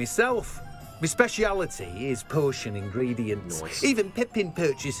everything myself. My speciality is potion ingredients. Nice. Even Pippin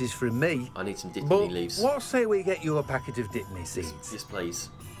purchases from me. I need some dittany But leaves. what say we get you a packet of dittany seeds? Yes, please.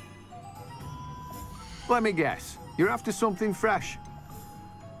 Let me guess. You're after something fresh.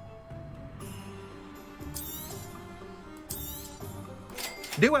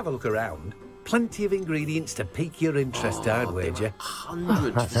 Do have a look around. Plenty of ingredients to pique your interest, I'd wager.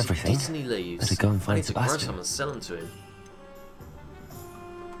 Hundreds that's of everything. Disney leaves. Better go and I find need to grow Sebastian. some and sell them to him.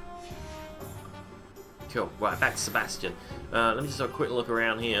 Cool. Right, back to Sebastian. Let me just have a quick look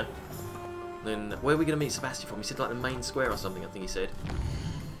around here. Then, where are we going to meet Sebastian from? He said like the main square or something, I think he said.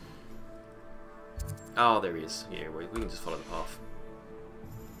 Oh, there he is. Yeah, we can just follow the path.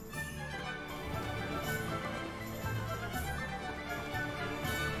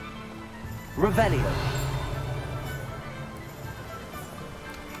 Revelio.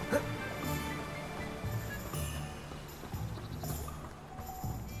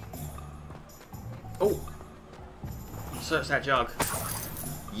 Oh! Search that jug.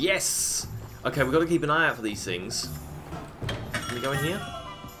 Yes! Okay, we've got to keep an eye out for these things. Can we go in here?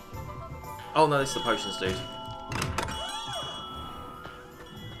 Oh no, this is the potions, dude.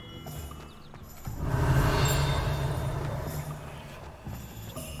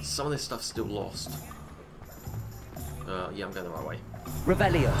 Some of this stuff's still lost. Yeah, I'm going the right way.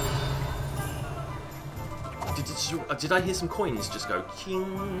 Revelio. Did I hear some coins just go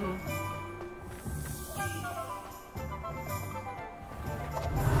ching?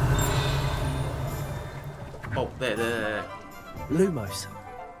 Oh, there. Lumos.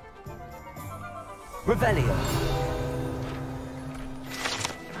 Revelio.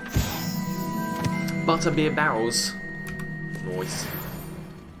 Butterbeer barrels. Nice.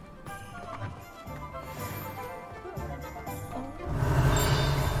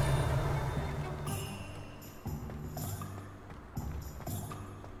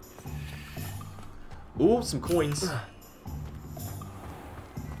 Ooh, some coins.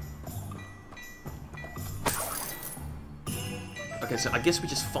 Okay, so I guess we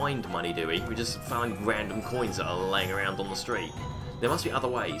just find money, do we? We just find random coins that are laying around on the street. There must be other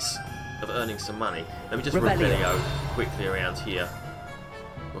ways of earning some money. Let me just Revelio quickly around here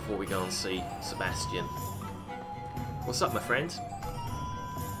before we go and see Sebastian. What's up, my friend?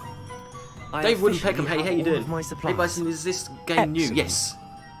 Dave Wooden-Peckham, hey, how you doing? Hey, Bison, is this game new? Yes.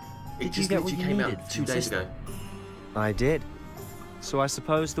 It just literally came out 2 days ago. I did. So I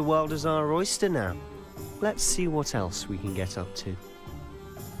suppose the world is our oyster now. Let's see what else we can get up to.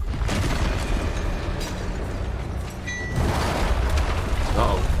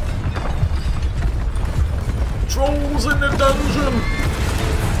 Uh-oh. Trolls in the dungeon!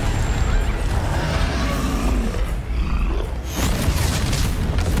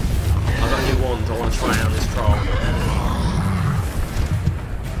 I got a new wand, I want to try out this troll.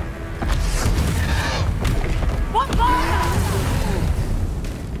 What fire?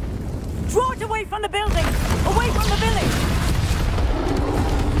 Draw it away from the building! Away from the village!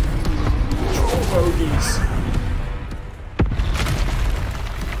 Troll bogey! Weasleys.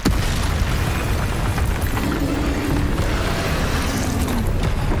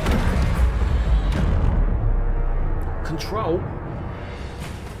 Control.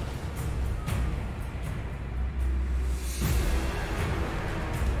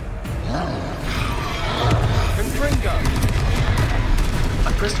 Confringo.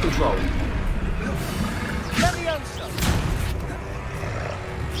 I pressed control. Leviosa.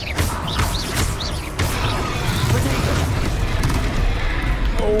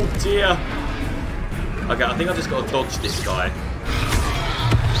 Oh dear. Okay, I think I just got to dodge this guy.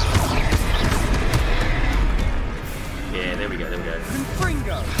 Yeah, there we go, there we go.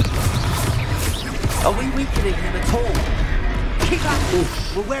 Confringo. Are we weakening him at all? Keep at it.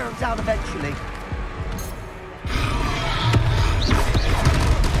 We'll wear him down eventually.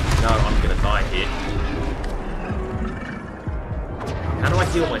 No, I'm gonna die here. How do I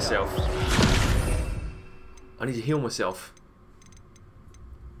heal myself? I need to heal myself.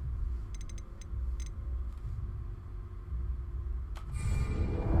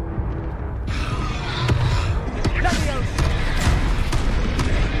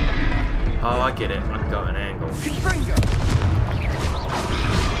 Oh, I get it. I've got an angle.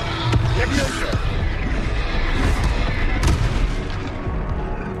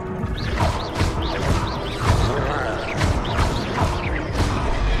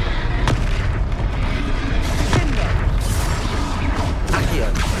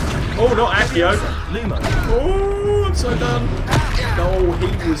 Oh, not Accio. Lumo. Oh, I'm so done. No,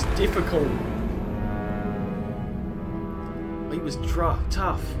 he was difficult. He was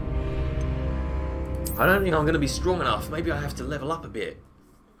tough. I don't think I'm going to be strong enough. Maybe I have to level up a bit.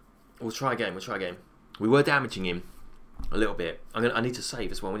 We'll try again. We'll try again. We were damaging him a little bit. I need to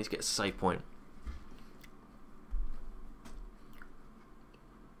save as well. We need to get a save point.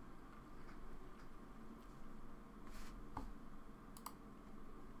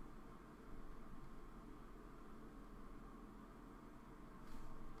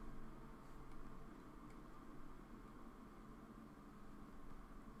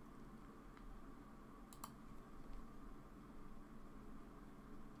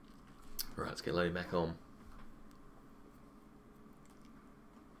 Right, let's get loaded back on.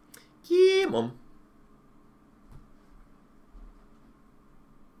 Yeah, Mom.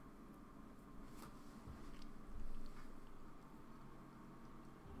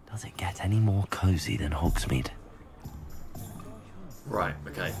 Does it get any more cozy than Hogsmeade? Right,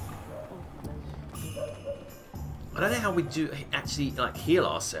 okay. I don't know how we do actually like heal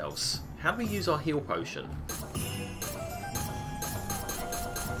ourselves. How do we use our heal potion?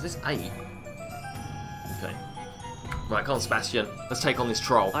 Is this 8? Okay. Right, come on, Sebastian. Let's take on this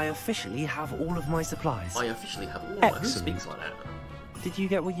troll. I officially have all of my supplies. I officially have all of my... Who Excellent. speaks like that? Did you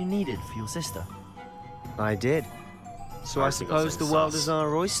get what you needed for your sister? I did. So I think I suppose said the world sus. is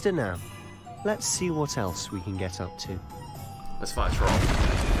our oyster now. Let's see what else we can get up to. Let's fight a troll.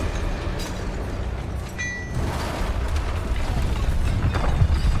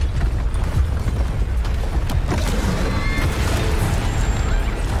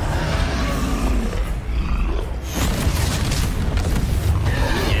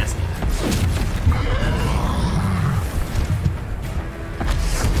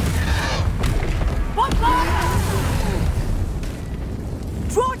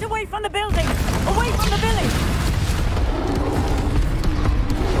 Draw it away from the building! Away from the village!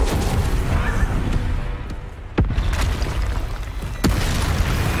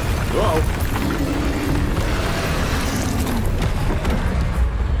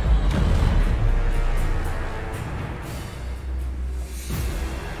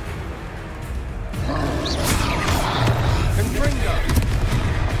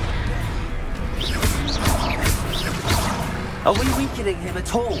 Are we weakening him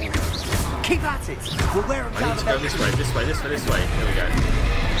at all? Keep at it. We'll wear him I down need to go this way, this way, this way, this way. There we go.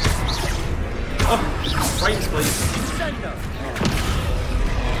 Oh, frames, please. Sendo.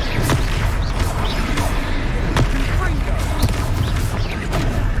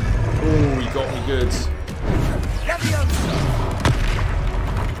 Oh, you got me good. Leviosa.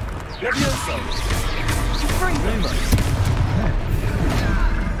 Leviosa. Spring.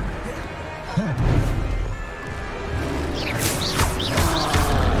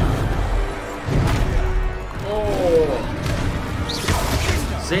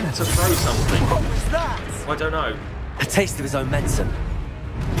 Zen to throw something. What was that? I don't know. A taste of his own medicine.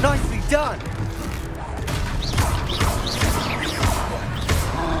 Nicely done.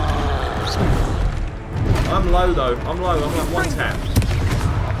 I'm low though. I'm low. I'm like one tap.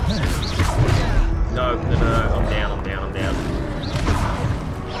 No. I'm down. I'm down. I'm down.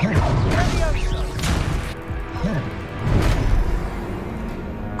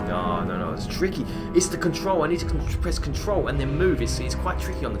 tricky. It's the control. I need to press control and then move. It's quite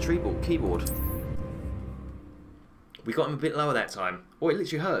tricky on the keyboard. We got him a bit lower that time. Oh, it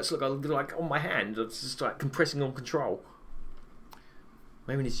literally hurts. Look, like on my hand, it's just like compressing on control.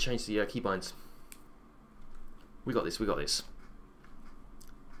 Maybe we need to change the keybinds. We got this. We got this.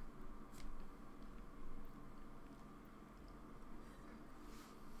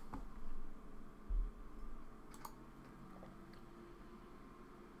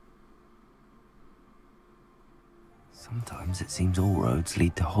 Sometimes it seems all roads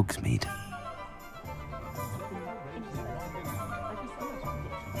lead to Hogsmeade.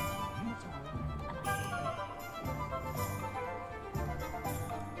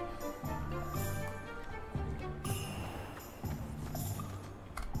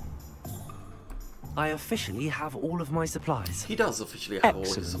 I officially have all of my supplies. He does officially have all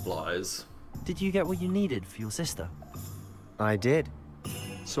his supplies. Did you get what you needed for your sister? I did.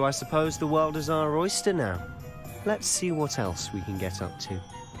 So I suppose the world is our oyster now. Let's see what else we can get up to.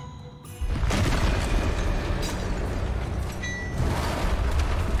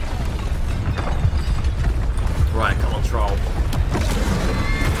 Right, come on, troll.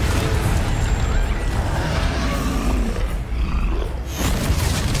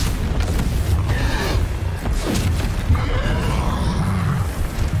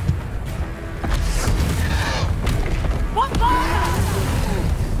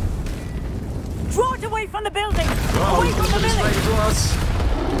 Draw it away from the building! Oh, away from the village! To us.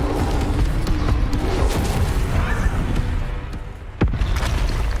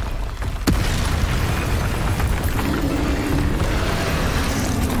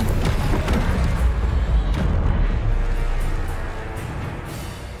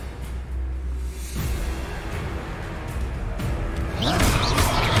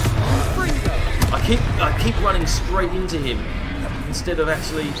 I keep running straight into him instead of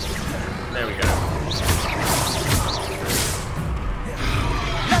actually. There we go.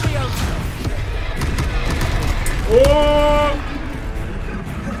 Oh!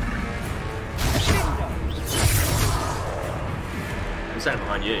 What's that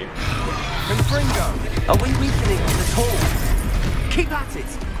behind you? Are we weakening at all? Keep at it.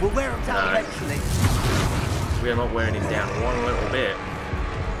 We'll wear him down eventually. We are not wearing him down one little bit.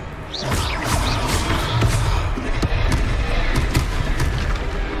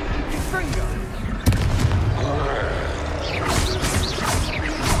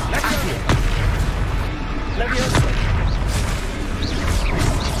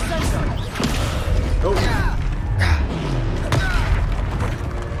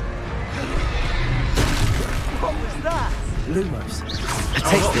 What was that? Lumos. A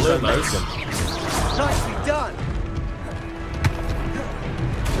taste of Lumos. Nicely done.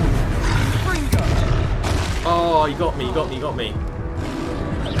 Oh, you got me, you got me, you got me.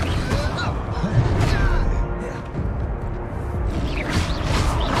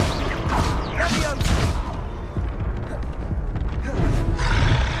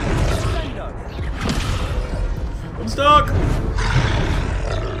 I'm stuck!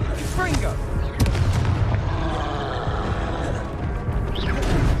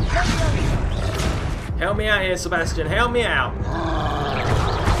 Help me out here, Sebastian, help me out!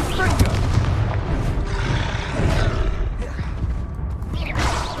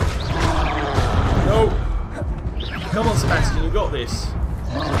 No! Come on, Sebastian, you got this.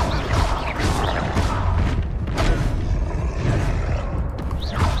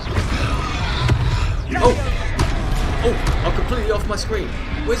 Oh! Oh! I'm completely off my screen.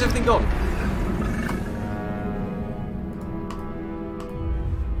 Where's everything gone?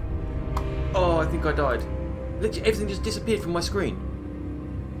 Oh, I think I died. Literally, everything just disappeared from my screen.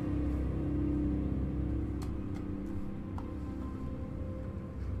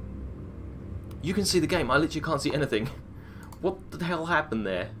 You can see the game, I literally can't see anything. What the hell happened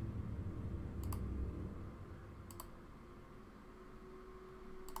there?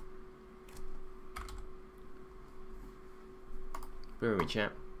 Where are we,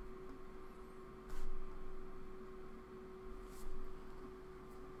 chat?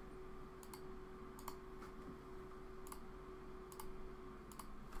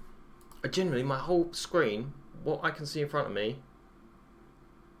 Generally, my whole screen, what I can see in front of me,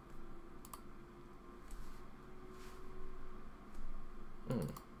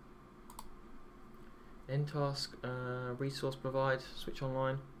 end task, resource provide, switch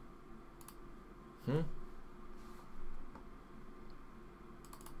online.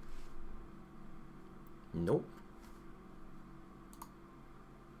 Nope.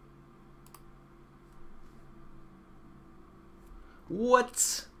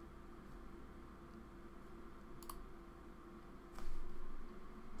 What?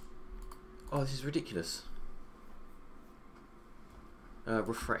 Oh, this is ridiculous.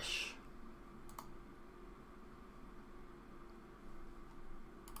 Refresh.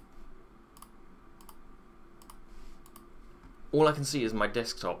 All I can see is my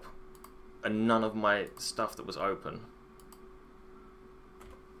desktop and none of my stuff that was open.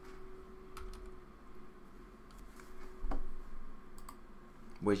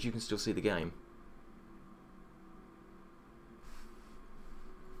 Whereas you can still see the game.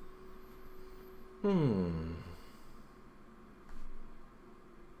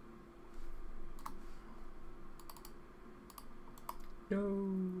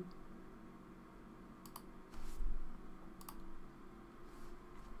 No.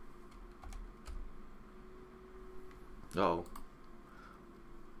 Oh.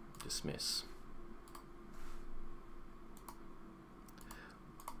 Dismiss.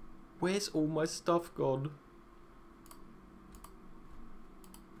 Where's all my stuff gone?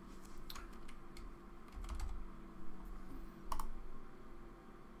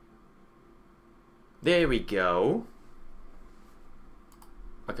 There we go.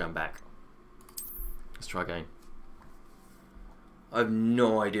 Okay, I'm back. Let's try again. I have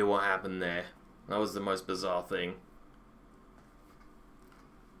no idea what happened there. That was the most bizarre thing.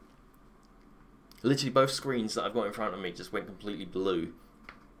 Literally both screens that I've got in front of me just went completely blue.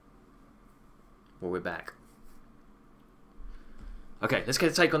 Well, we're back. Okay, let's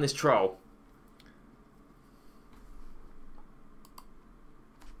get a take on this troll.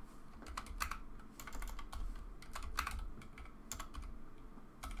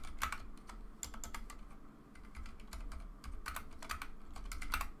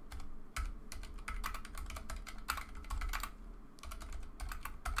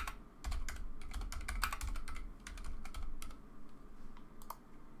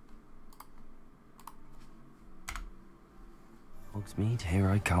 Hogsmeade, here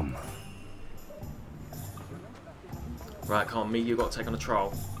I come. Right, come on, me, you got to take on a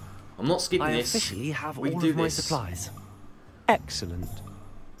troll. I'm not skipping this. I officially have we all do of my this. supplies. Excellent.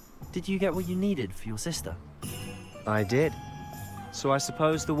 Did you get what you needed for your sister? I did. So I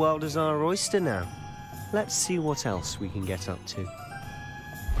suppose the world is our oyster now. Let's see what else we can get up to.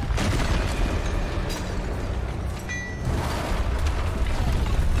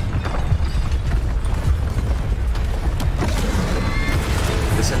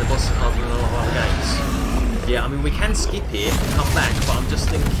 Yeah, I mean, we can skip it and come back, but I'm just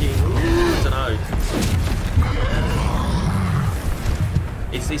thinking, I don't know.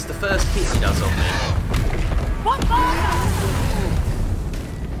 It's the first hit he does on me. What fire?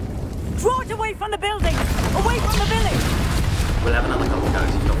 Draw it away from the building! Away from the village! We'll have another couple of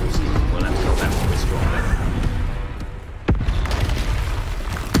goes if not we'll skip it. We'll have to go back when we're stronger.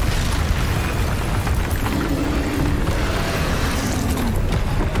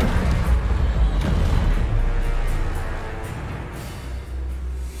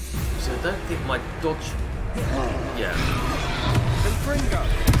 I don't think my dodge... Yeah. Confringo!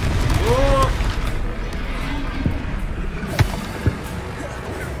 Oh!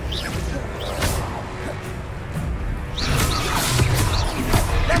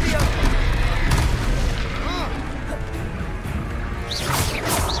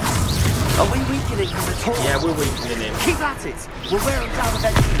 Are we weakening him at all? Yeah, we're weakening him. Keep at it! We'll wear him down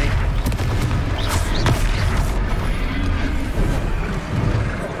eventually.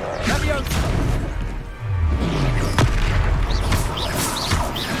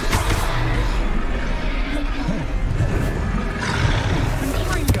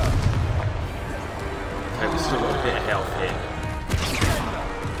 Okay, we've still got a bit of health here.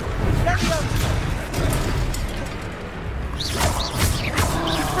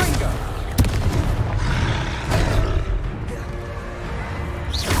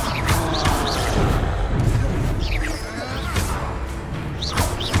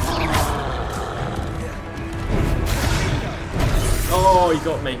 Oh, he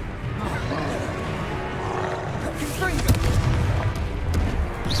got me.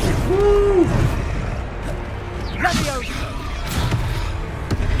 Woo!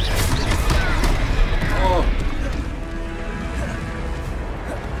 Oh.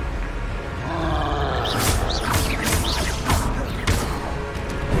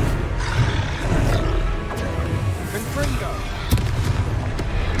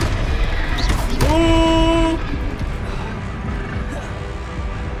 Ooh.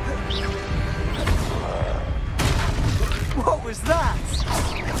 What was that?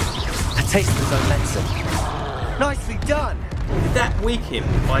 A taste of his own medicine. Nicely done. Did that weak him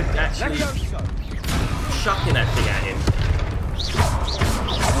by actually chucking that thing at him?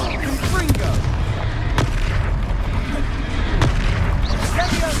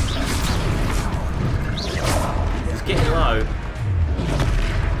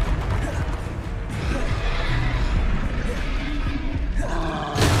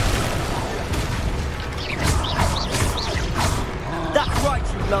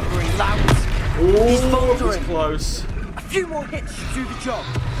 lumbering louts. Ooh, He's faltering. He's close. A few more hits should do the job.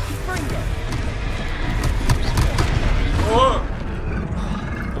 Fringo. Oh,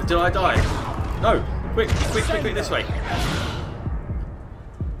 did I die? No. Quick, this way.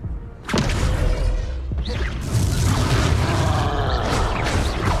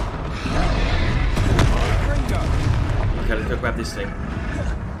 Okay, let's go grab this thing.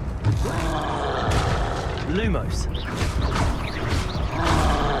 Lumos.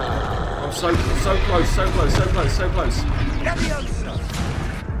 I'm so close.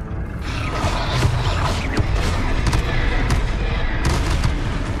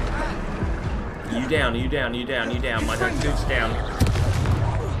 You down. My dude's down.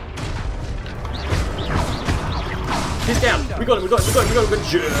 He's down. We got him.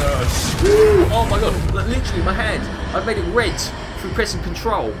 Yes. Woo. Oh my god. Literally, my hand. I've made it red through pressing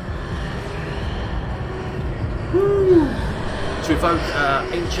control. Woo. To evoke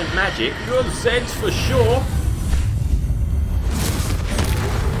ancient magic. Good sense for sure.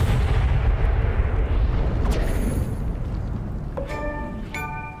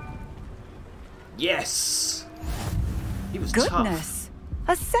 Yes! He was Goodness!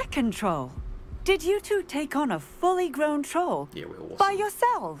 tough. A second troll. Did you two take on a fully grown troll? Yeah, we're awesome. By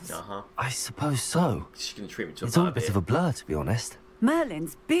yourselves? Uh-huh. I suppose so. She's gonna treat me to it's all a bit of a blur, to be honest.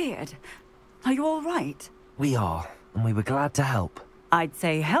 Merlin's beard. Are you all right? We are, and we were glad to help. I'd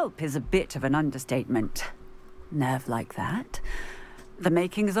say help is a bit of an understatement. Nerve like that. The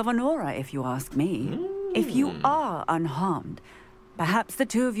makings of an aura, if you ask me. If you are unharmed, perhaps the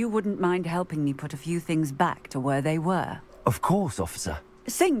two of you wouldn't mind helping me put a few things back to where they were. Of course, officer.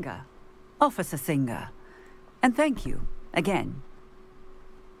 Singer. Officer Singer. And thank you, again.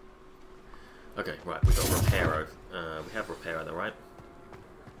 Okay, right, we've got Reparo. We have Reparo though, right?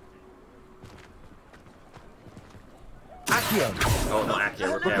 Accio! Oh, not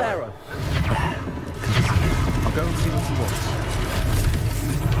Accio, Reparo. I'll go and see what he wants.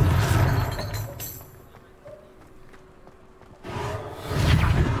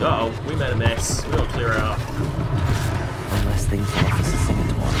 Uh-oh, we made a mess. We gotta clear out. One less thing for Officer Singer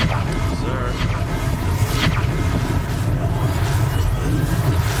to worry about. Sir.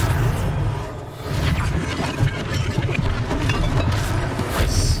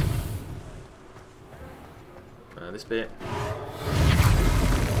 Nice. This bit.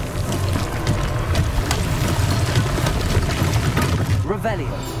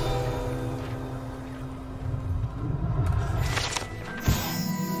 Revelio.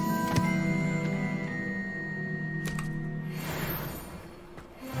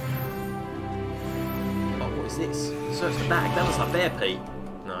 This? Search the bag. That looks like bear pee.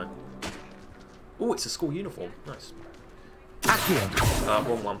 No. Oh, it's a school uniform. Nice. Accio.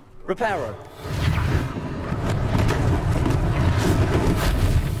 Wrong one. Reparo.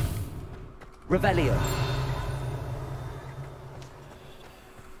 Revelio.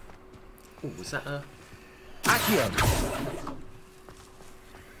 Oh, was that a... Accio.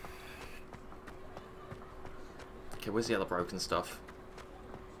 Okay, where's the other broken stuff?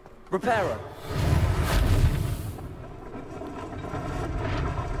 Reparo.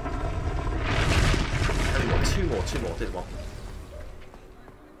 Two more, did one.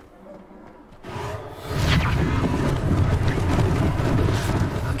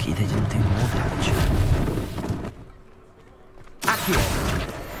 Lucky they didn't do more damage. Accio.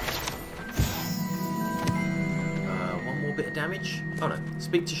 One more bit of damage. Oh no,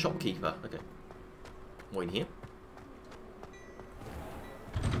 speak to shopkeeper. Okay. What in here?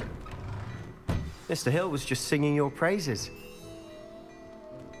 Mr. Hill was just singing your praises.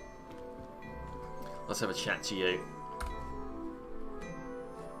 Let's have a chat to you.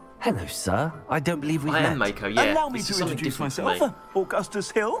 Hello, sir. I don't believe we've met. I am Mako, yeah. Allow me to introduce myself.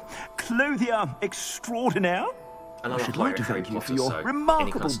 Augustus Hill, clothier extraordinaire. And I should like to thank you for your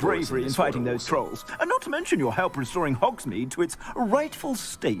remarkable bravery in fighting those trolls, and not to mention your help restoring Hogsmeade to its rightful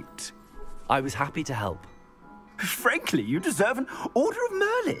state. I was happy to help. Frankly, you deserve an Order of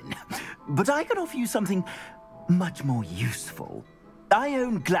Merlin. But I can offer you something much more useful. I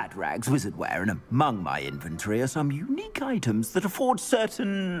own Gladrag's wizardware, and among my inventory are some unique items that afford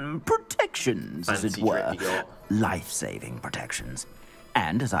certain protections, as it were. Life-saving protections.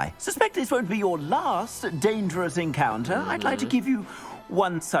 And as I suspect this won't be your last dangerous encounter, I'd like to give you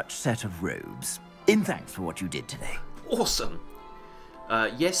one such set of robes, in thanks for what you did today. Awesome.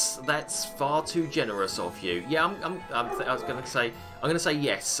 Yes, that's far too generous of you. Yeah, I was gonna say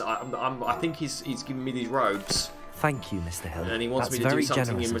yes. I think he's giving me these robes. Thank you, Mr. Hill. And he wants me to do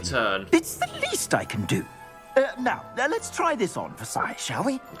something in return. It's the least I can do. Now, let's try this on for size, shall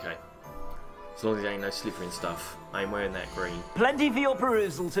we? Okay. As long as there ain't no slithering stuff. I ain't wearing that green. Plenty for your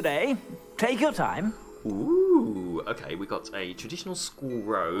perusal today. Take your time. Ooh, okay, we got a traditional school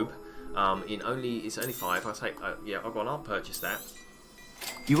robe. It's only 5. I'll take. Yeah, I'll go on. I'll purchase that.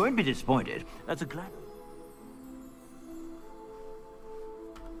 You won't be disappointed. That's a glad.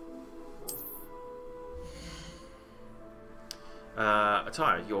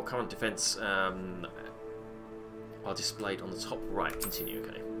 Attire. Your current defense are displayed on the top right. Continue.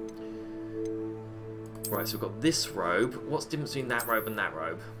 Okay. Right. So we've got this robe. What's the difference between that robe and that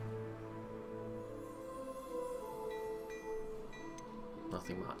robe?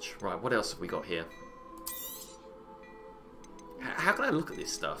 Nothing much. Right, what else have we got here? How can I look at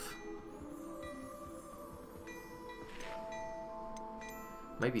this stuff?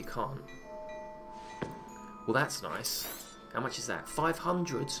 Maybe you can't. Well, that's nice. How much is that?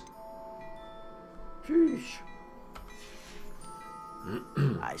 500? Sheesh.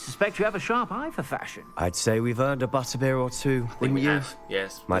 I suspect you have a sharp eye for fashion. I'd say we've earned a butterbeer or two, wouldn't you? Have.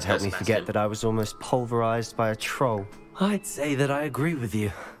 Yes. Might help me forget that I was almost pulverized by a troll. I'd say that I agree with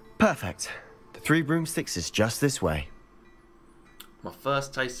you. Perfect. The 3 broomsticks is just this way. My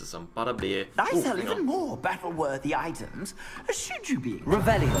first taste of some butterbeer. I sell even more battle-worthy items. Should you be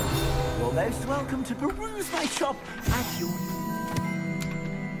Revelio. You're most welcome to peruse my shop at your...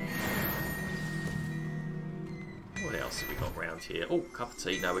 What else have we got around here? Oh, cup of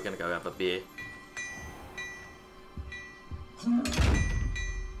tea. Now we're going to go have a beer.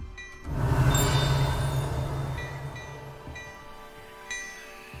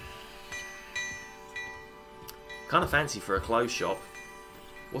 Kind of fancy for a clothes shop.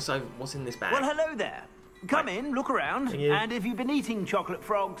 What's in this bag? Well, hello there. Come in, look around, Thank you. and if you've been eating chocolate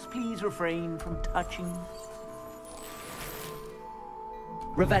frogs, please refrain from touching.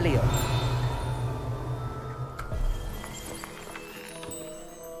 Revelio.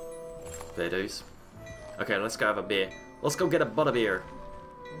 Fair dues. Okay, let's go have a beer. Let's go get a butterbeer.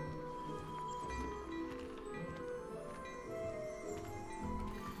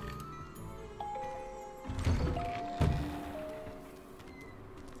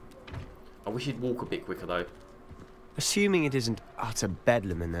 I wish he'd walk a bit quicker though. Assuming it isn't utter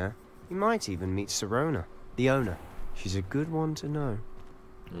bedlam in there, you might even meet Sirona, the owner. She's a good one to know.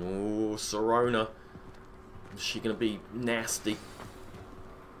 Oh, Sirona. Is she gonna be nasty?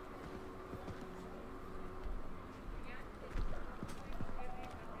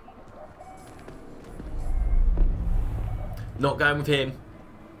 Not going with him.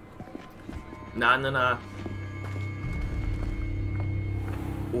 Nah.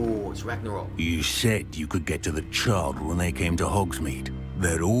 Oh, it's Ragnarok. You said you could get to the child when they came to Hogsmeade.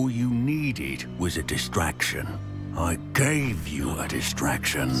 That all you needed was a distraction. I gave you a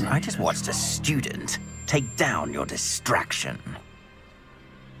distraction. I just watched a student take down your distraction.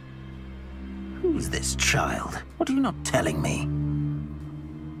 Who's this child? What are you not telling me?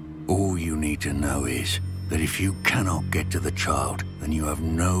 All you need to know is that if you cannot get to the child, then you have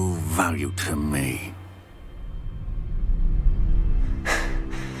no value to me.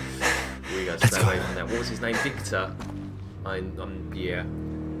 Let's go. Away from that. What was his name? Victor. Yeah.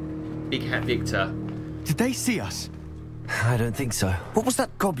 Big Hat Victor. Did they see us? I don't think so. What was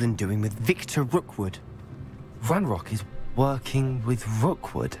that goblin doing with Victor Rookwood? Ranrock is working with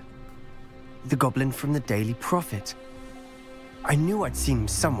Rookwood. The goblin from the Daily Prophet. I knew I'd seen him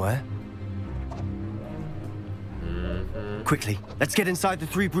somewhere. Quickly, let's get inside the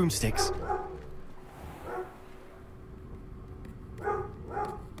 3 broomsticks.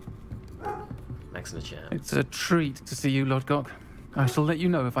 Max in the chat. It's a treat to see you, Lodgok. I shall let you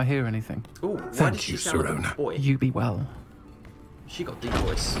know if I hear anything. Ooh, thank you, Sirona. Boy? You be well. She got deep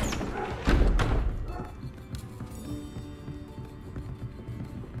voice.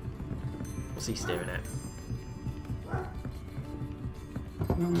 What's he staring at?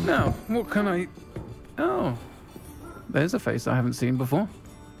 Now, what can I... Oh, there's a face I haven't seen before.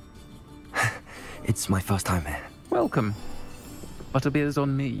 It's my first time here. Welcome. Butterbeer's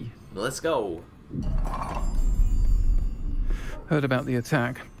on me. Let's go. Heard about the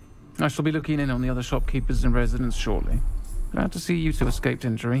attack. I shall be looking in on the other shopkeepers and residents shortly. Glad to see you two escaped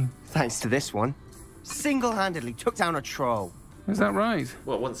injury. Thanks to this one. Single-handedly took down a troll. Is that right?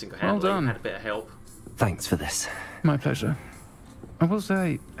 Well, it wasn't single-handedly. Well done. Had a bit of help. Thanks for this. My pleasure. I will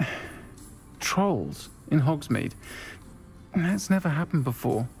say, trolls in Hogsmeade. That's never happened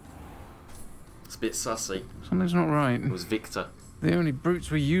before. It's a bit sussy. Something's not right. It was Victor. The only brutes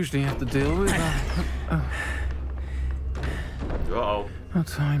we usually have to deal with are... Uh-oh. How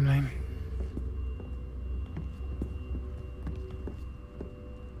timely.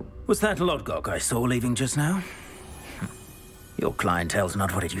 Was that Lodgok I saw leaving just now? Your clientele's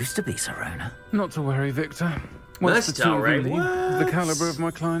not what it used to be, Sirona. Not to worry, Victor. Once the two of you leave, the caliber of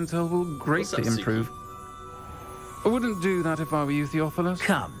my clientele will greatly improve. I wouldn't do that if I were you, Theophilus.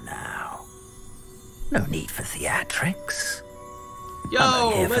 Come now. No need for theatrics. Yo,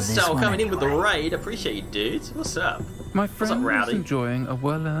 Mestal coming in with the raid. Appreciate you, dude. What's up? My friend What's up, Rowdy? is enjoying a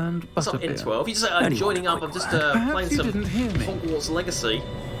well-earned What's up, butterbeer. N12? You just say joining up. I'm just playing some Hogwarts Legacy.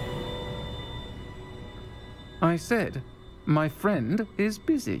 I said, my friend is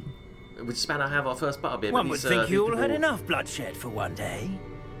busy. We're just about to have our first butterbeer. One would think you all had enough bloodshed for one day.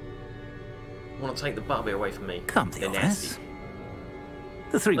 Want to take the butterbeer away from me? Come, Theophilus.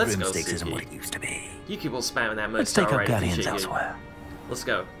 The three Let's broomsticks go, isn't what it used to be. You keep on spamming that Let's most take our galleons elsewhere. Let's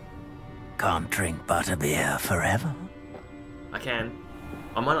go. Can't drink butterbeer forever. I can.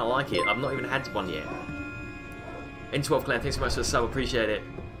 I might not like it. I've not even had one yet. N12 Clan, thanks so much for the sub. Appreciate it.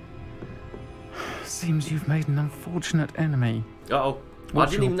 Seems you've made an unfortunate enemy. Uh-oh. I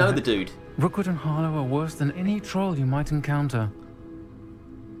didn't even know the dude. Rookwood and Harlow are worse than any troll you might encounter.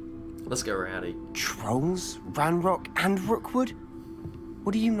 Let's go, Rowdy. Trolls? Ranrock and Rookwood?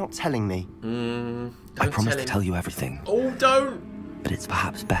 What are you not telling me? I promise to tell you everything. Oh, don't! But it's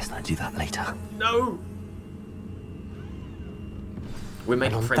perhaps best I do that later. No! We're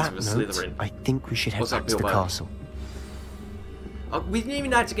making friends with Slytherin. I think we should head back to the Bilbo? castle. We didn't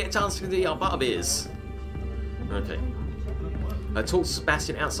even have to get a chance to do our butterbeers. Okay. Talk to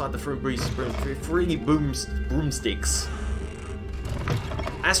Sebastian outside the free broomsticks.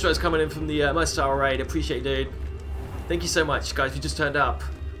 Astro's coming in from the Most Star Raid. Appreciate it, dude. Thank you so much, guys. You just turned up.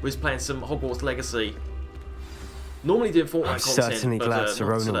 We're just playing some Hogwarts Legacy. Normally doing Fortnite content, Certainly but, glad not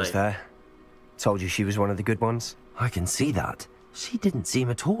Sirona was today. there. Told you she was one of the good ones. I can see that. She didn't seem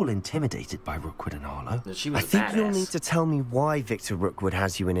at all intimidated by Rookwood and Harlow. She I was think badass. you'll need to tell me why Victor Rookwood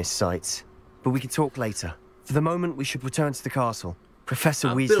has you in his sights. But we can talk later. For the moment, we should return to the castle. Professor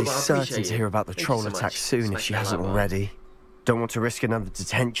Weasley's Bilbo, I certain appreciate to it. hear about the Thank you troll so attack much. soon if Smack she that hasn't like button. already. Don't want to risk another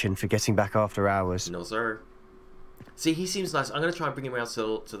detention for getting back after hours. No, sir. See, he seems nice. I'm going to try and bring him around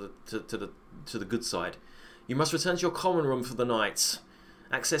to the good side. You must return to your common room for the night.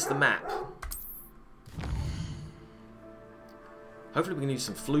 Access the map. Hopefully we can use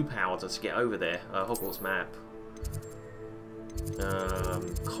some flu power to get over there. Hogwarts map.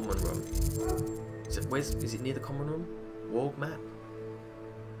 Common room. Is it near the common room? World map.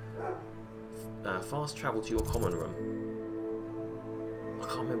 Fast travel to your common room. I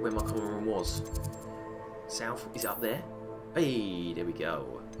can't remember where my common room was. South? Is it up there? Hey, there we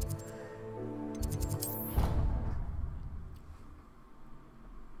go.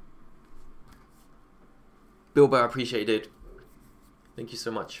 Bilbo, I appreciate it, dude. Thank you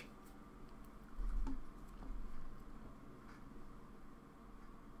so much.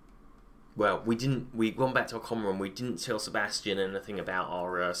 Well, we went back to our common room. We didn't tell Sebastian anything about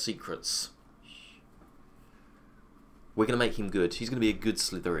our secrets. We're going to make him good. He's going to be a good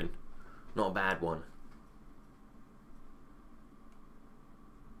Slytherin, not a bad one.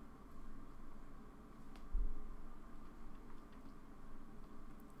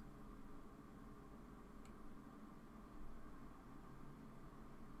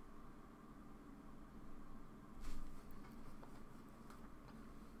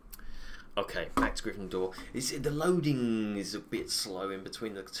 Okay, back to Gryffindor. The loading is a bit slow in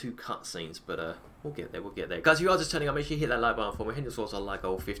between the two cutscenes, but we'll get there, we'll get there. Guys, if you are just turning up, make sure you hit that like button for me. Hit towards our like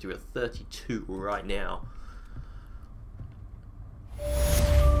goal 50. We're at 32 right now.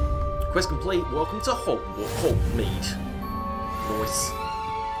 Quest complete. Welcome to Hogsmeade. Nice.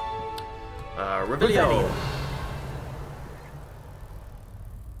 Revelio.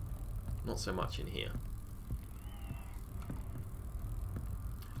 Not so much in here.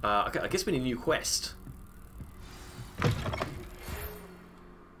 Okay, I guess we need a new quest.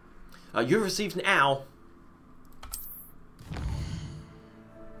 You've received an owl.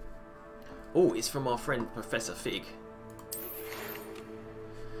 Oh, it's from our friend Professor Fig.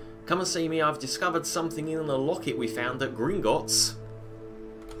 Come and see me, I've discovered something in the locket we found at Gringotts.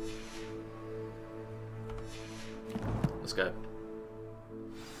 Let's go.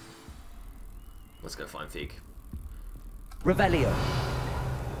 Let's go find Fig. Revelio.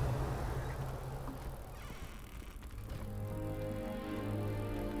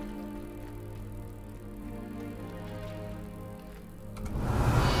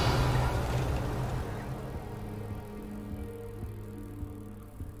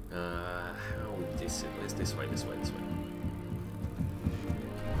 This way. Is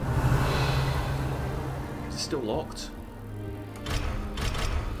it still locked?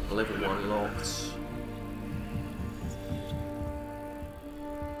 Level 1 locked.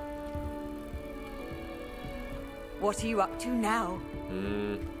 What are you up to now?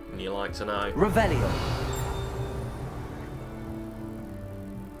 You like to know. Revelio.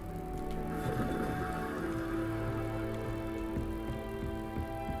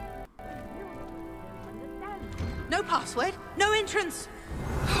 No password, no entrance.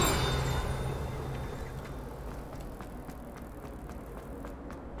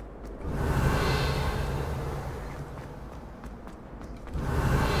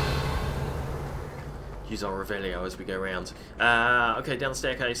 Use our Revelio as we go around. Okay, down the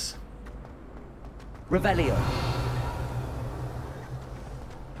staircase. Revelio.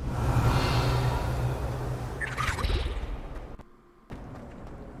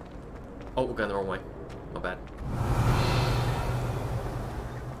 Oh, we're going the wrong way. My bad.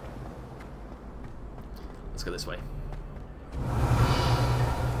 Let's go this way.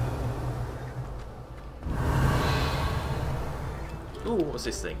 Ooh, what was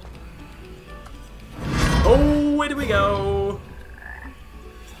this thing? Oh, where do we go?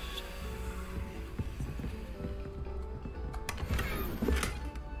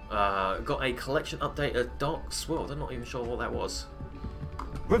 Got a collection update at Doc's World. I'm not even sure what that was.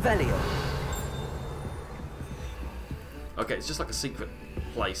 Revelio. Okay, it's just like a secret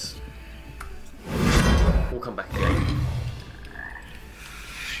place. We'll come back again.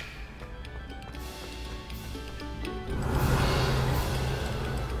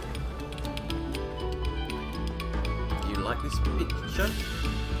 You like this picture?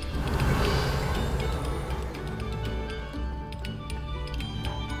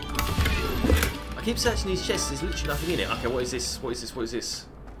 I keep searching these chests, there's literally nothing in it. Okay, what is this? What is this? What is this?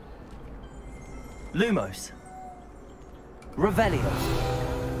 Lumos. Revelio.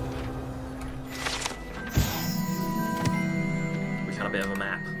 We found a bit of a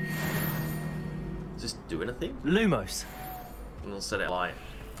map. Does this do anything? Lumos. And I'll set it light.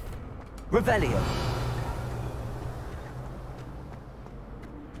 Revelio.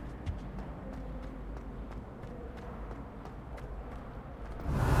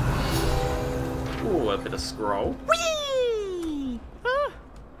 Ooh, a bit of scroll. Whee!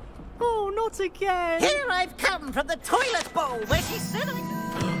 Oh, not again! Here I've come from the toilet bowl where she said I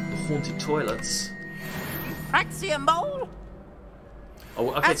could... The haunted toilets. Praxia mole? Oh,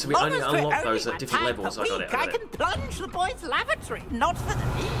 okay, so we only unlock those at different levels. I got it. I can plunge the boy's lavatory, not for the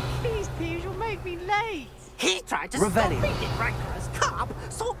week. Please, Piers, you'll make me late. He tried to stop me in Rancorous Carp,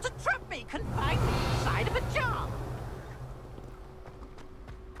 sought to trap me, confined me inside of a jar.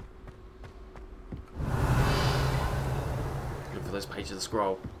 Look for those pages of the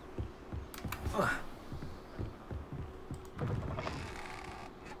scroll.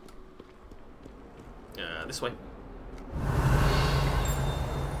 This way.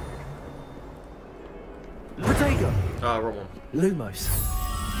 Protego. Oh, wrong one. Lumos.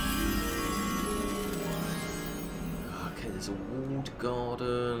 Okay, there's a walled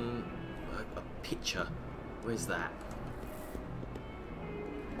garden. A picture. Where's that?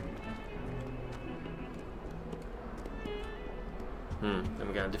 Then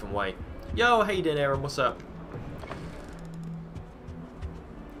we're going a different way. Yo, how you doing, Aaron? What's up?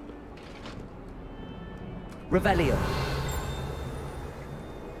 Revelio.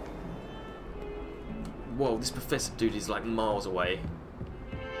 Whoa, this professor dude is like miles away.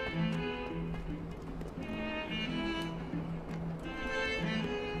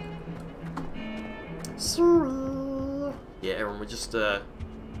 Sorry. Yeah, Aaron, we're just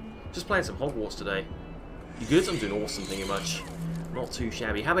playing some Hogwarts today. You good? I'm doing awesome, thank you much. Not too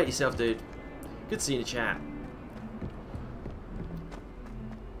shabby. How about yourself, dude? Good to see you in the chat.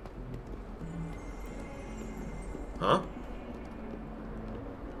 Huh?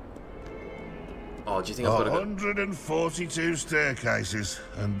 Oh, do you think I've got to go? 142 staircases,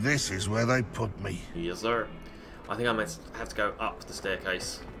 and this is where they put me. Yes, sir. I think I might have to go up the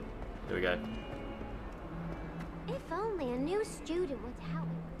staircase. There we go. If only a new student would help.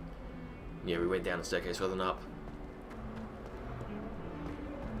 Yeah, we went down the staircase rather than up.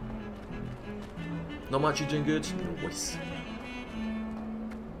 Not much, you doing good? Nice.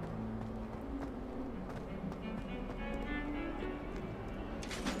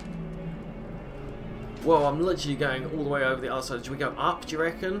 Whoa, I'm literally going all the way over the other side. Should we go up, do you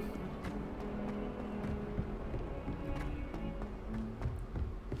reckon?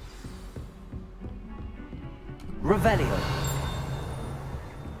 Revelio.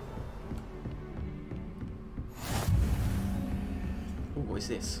 Ooh, what is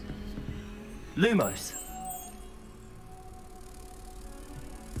this? Lumos.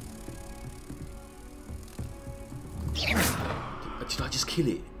 Did I just kill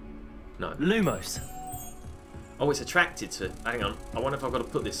it? No. Lumos. Oh, it's attracted to... Hang on. I wonder if I've got to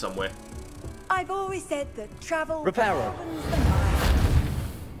put this somewhere. I I've always said that travel... Reparo.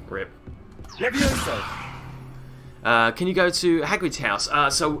 Rip. Levioso. Can you go to Hagrid's house?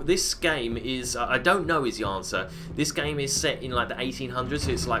 So this game is, I don't know is the answer. This game is set in like the 1800s,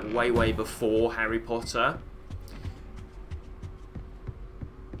 so it's like way before Harry Potter.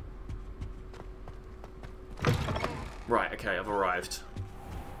 Right, okay, I've arrived.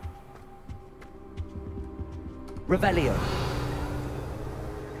 Revelio.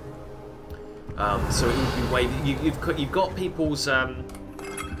 So it would be way, you've got people's,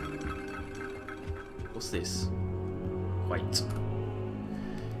 what's this? Wait.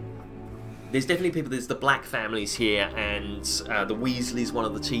 There's definitely people, there's the Black families here, and the Weasleys, one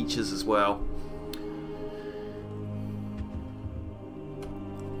of the teachers as well.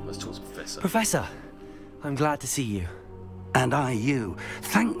 Let's talk to the Professor. Professor, I'm glad to see you. And I you.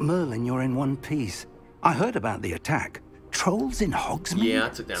 Thank Merlin you're in one piece. I heard about the attack. Trolls in Hogsmeade? Yeah, I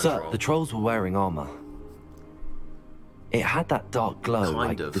took down a troll. The trolls were wearing armor. It had that dark glow,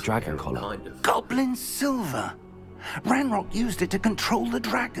 like the dragon collar. Kind of. Goblin silver. Ranrock used it to control the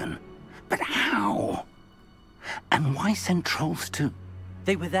dragon. But how? And why send trolls to...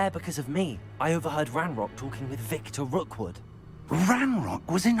 They were there because of me. I overheard Ranrock talking with Victor Rookwood. Ranrock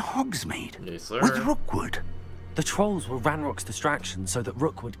was in Hogsmeade? Yes, sir. With Rookwood? The trolls were Ranrock's distraction so that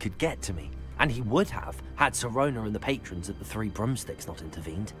Rookwood could get to me. And he would have, had Sirona and the patrons at the Three Broomsticks not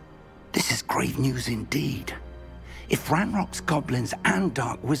intervened. This is grave news indeed. If Ranrock's goblins and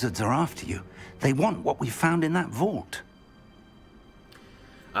dark wizards are after you, they want what we found in that vault.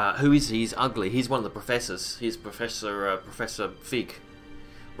 Who is he? He's ugly. He's one of the professors. He's Professor Fig.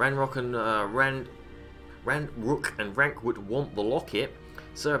 Ranrock and Ranrook and Rankwood want the locket.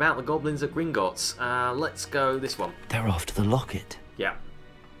 So about the goblins at Gringotts. Let's go this one. They're after the locket. Yeah.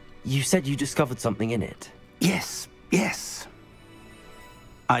 You said you discovered something in it. Yes.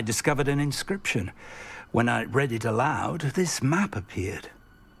 I discovered an inscription. When I read it aloud, this map appeared.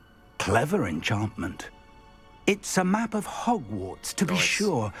 Clever enchantment. It's a map of Hogwarts, to be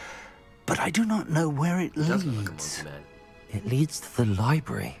sure, but I do not know where it leads. It leads to the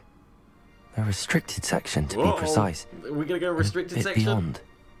library. A restricted section, to be precise. Are we gonna go restricted a bit section? Beyond.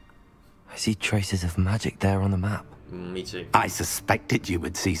 I see traces of magic there on the map. Me too. I suspected you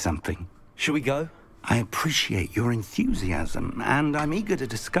would see something. Shall we go? I appreciate your enthusiasm, and I'm eager to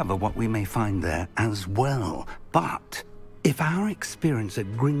discover what we may find there as well. But if our experience at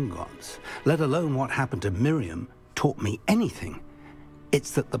Gringotts, let alone what happened to Miriam, taught me anything,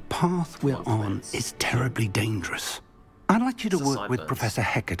 it's that the path we're on is terribly dangerous. I'd like you to work with Professor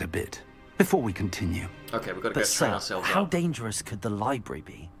Hecat a bit before we continue. Okay, we've got to go train ourselves how up. dangerous could the library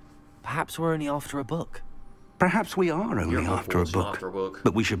be? Perhaps we're only after a book. Perhaps we are only after a book,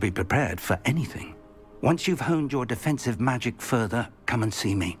 but we should be prepared for anything. Once you've honed your defensive magic further, come and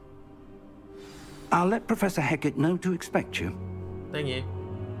see me. I'll let Professor Hecat know to expect you. Thank you.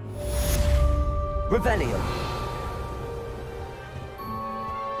 Revelio.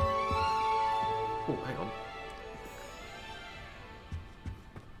 Oh, hang on.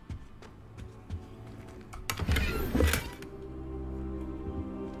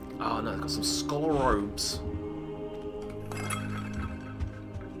 Oh no, they've got some scholar robes.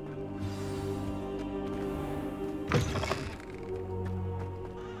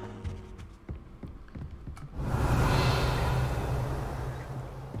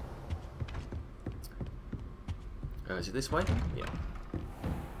 Is it this way? Yeah.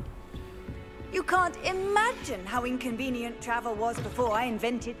 You can't imagine how inconvenient travel was before I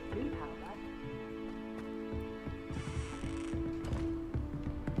invented Blue Power.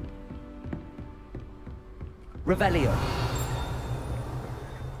 Revelio.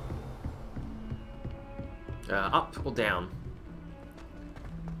 Up or down?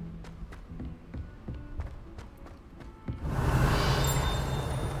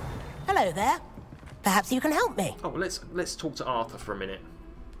 Hello there. Perhaps you can help me. Oh, let's talk to Arthur for a minute.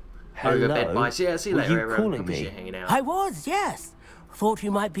 Hello. Bed mice. Yeah, see you Were later. you calling me? Hanging out. I was, yes. Thought you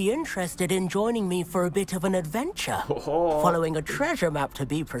might be interested in joining me for a bit of an adventure. Following a treasure map, to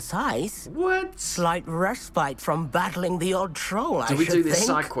be precise. What? Slight respite from battling the odd troll, I should think. Do we do this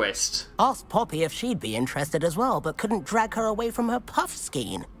side quest? Asked Poppy if she'd be interested as well, but couldn't drag her away from her puff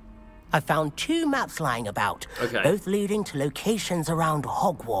skein. I found 2 maps lying about, both leading to locations around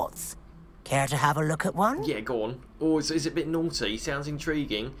Hogwarts. Care to have a look at one? Yeah, go on. Oh, is it a bit naughty? Sounds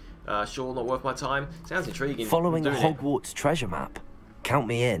intriguing. Sure, not worth my time. Sounds intriguing. Following a Hogwarts treasure map. Count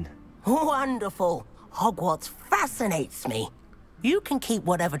me in. Wonderful. Hogwarts fascinates me. You can keep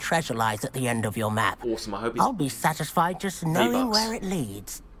whatever treasure lies at the end of your map. Awesome, I hope it's... I'll be satisfied just knowing where it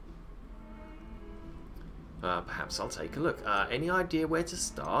leads. Perhaps I'll take a look. Any idea where to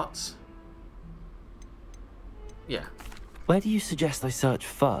start? Yeah. Where do you suggest I search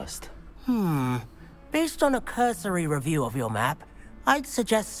first? Based on a cursory review of your map, I'd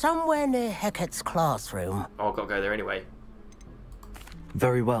suggest somewhere near Hecat's classroom. Oh, I've got to go there anyway.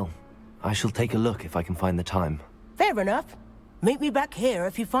 Very well. I shall take a look if I can find the time. Fair enough. Meet me back here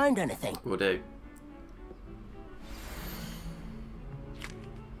if you find anything. Will do.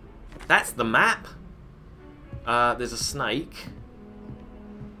 That's the map. There's a snake.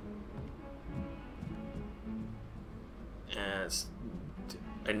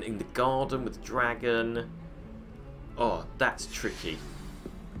 And in the garden with the dragon. Oh, that's tricky.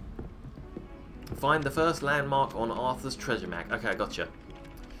 Find the first landmark on Arthur's treasure map. Okay, I gotcha.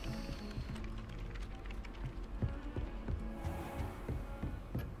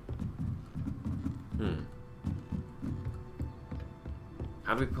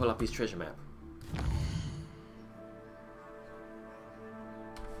 How do we pull up his treasure map?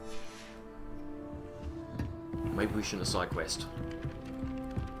 Maybe we shouldn't have side quest.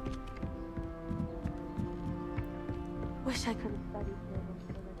 Wish I could have studied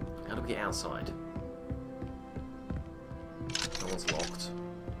here. How do we get outside? That one's locked.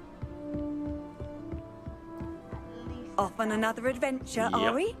 Off on another adventure, Yep.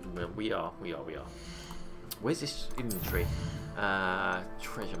 are we? Well, we are. Where's this inventory?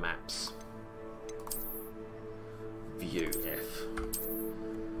 Treasure maps. View F.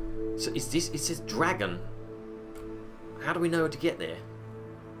 So is this? It says dragon. How do we know to get there?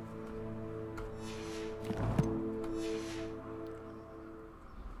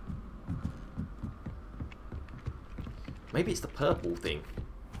 Maybe it's the purple thing.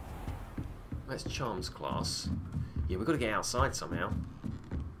 That's Charms class. Yeah, we've got to get outside somehow.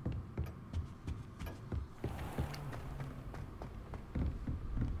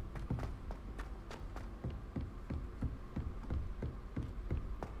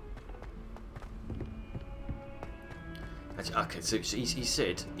 Actually, okay, so he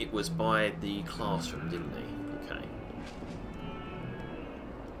said it was by the classroom, didn't he? Okay.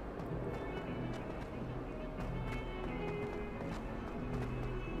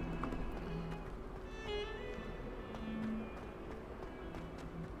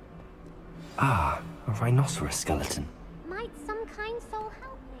 Ah, a rhinoceros skeleton. Might some kind soul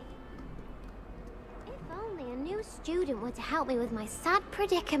help me? If only a new student were to help me with my sad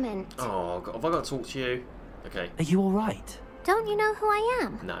predicament. Oh, God, have I got to talk to you? Okay. Are you alright? Don't you know who I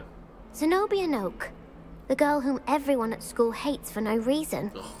am? No. Zenobia Noak. The girl whom everyone at school hates for no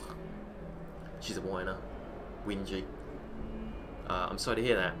reason. Ugh. She's a whiner. Whingy. I'm sorry to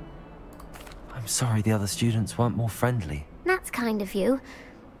hear that. I'm sorry the other students weren't more friendly. That's kind of you.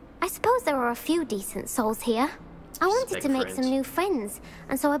 I suppose there are a few decent souls here. I wanted to make some new friends,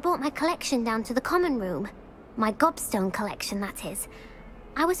 and so I brought my collection down to the common room. My gobstone collection, that is.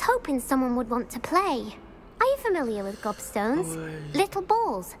 I was hoping someone would want to play. Are you familiar with gobstones? Little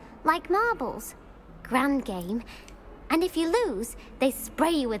balls, like marbles. Grand game. And if you lose, they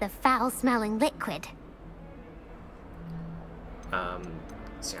spray you with a foul-smelling liquid.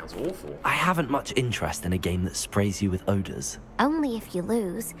 Sounds awful. I haven't much interest in a game that sprays you with odours. Only if you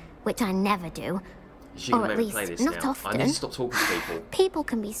lose, which I never do. Or at least, not often. I need to stop talking to people. People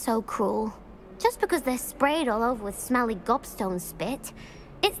can be so cruel. Just because they're sprayed all over with smelly gobstone spit,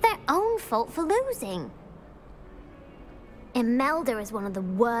 it's their own fault for losing. Imelda is one of the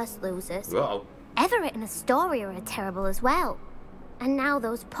worst losers. Whoa. Everett and Astoria are terrible as well. And now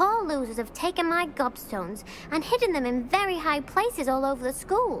those poor losers have taken my gobstones and hidden them in very high places all over the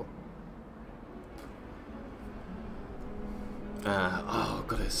school. Oh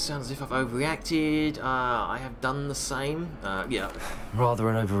god, it sounds as if I've overreacted. I have done the same. Yeah. Rather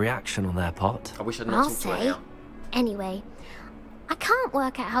an overreaction on their part. I wish I'd not talked to her now. Anyway, I can't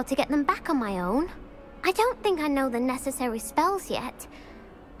work out how to get them back on my own. I don't think I know the necessary spells yet.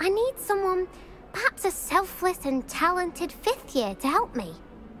 I need someone, perhaps a selfless and talented 5th year to help me.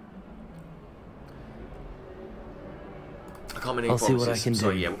 I can't make any I'll see what I promises. can do. So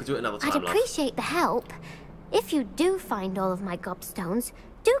yeah, we could do it another time. I'd appreciate the help. If you do find all of my gobstones,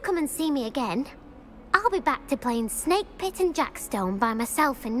 do come and see me again. I'll be back to playing Snake Pit and Jackstone by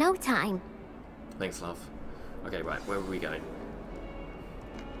myself in no time. Thanks, love. Okay, right, where are we going?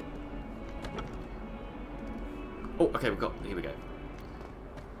 Oh, okay, here we go.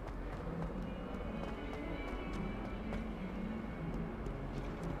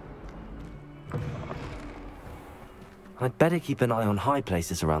 I'd better keep an eye on high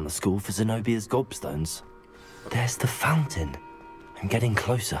places around the school for Zenobia's gobstones. There's the fountain. I'm getting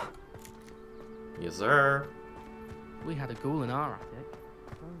closer. Yes, sir. We had a ghoul in our attic.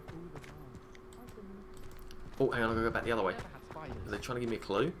 Oh, hang on, I'll go back the other way. Are they trying to give me a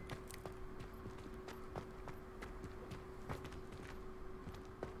clue?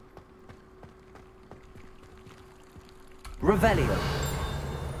 Revelio.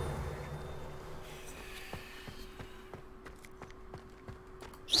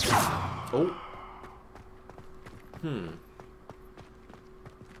 Oh.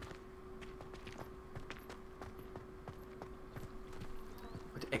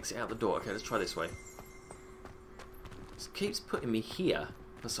 To exit out the door. Okay, let's try this way. This keeps putting me here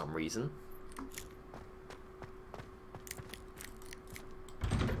for some reason.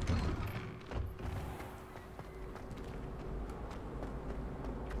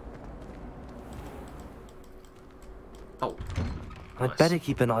 Oh. I'd Nice. better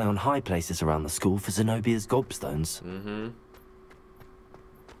keep an eye on high places around the school for Zenobia's gobstones.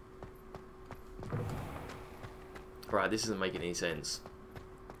 Right, this isn't making any sense.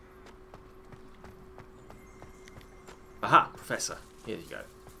 Aha, Professor. Here you go.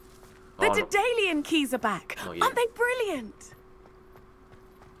 The Oh, no. Daedalian keys are back. Not yet. Aren't they brilliant?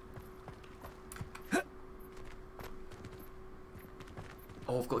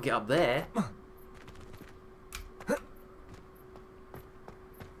 Oh, I've got to get up there.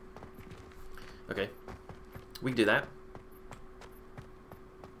 Okay. We can do that.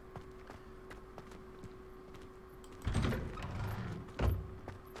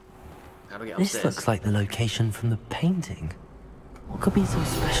 How do I get This upstairs? looks like the location from the painting. What could be so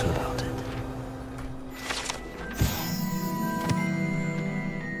special about it?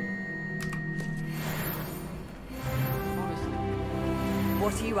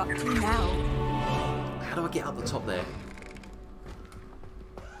 What are you up to now? How do I get up the top there?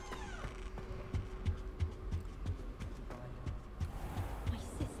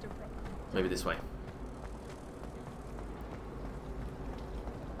 Maybe this way.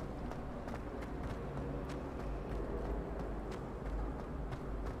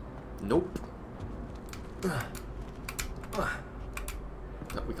 Nope. No,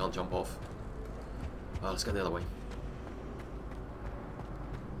 we can't jump off. Let's go the other way.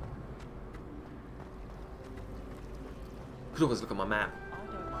 Could always look at my map.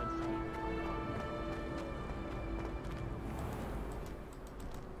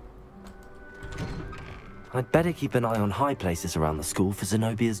 I'd better keep an eye on high places around the school for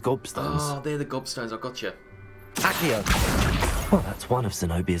Zenobia's gobstones. Oh, they're the gobstones. I gotcha. Accio! Well, that's one of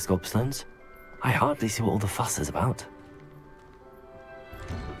Zenobia's gobstones. I hardly see what all the fuss is about.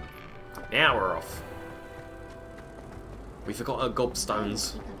 Now we're off. We forgot our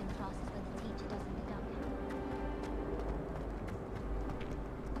gobstones.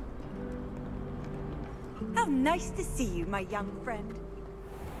 How nice to see you, my young friend.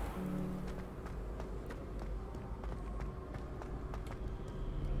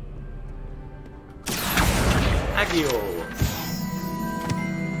 Agio!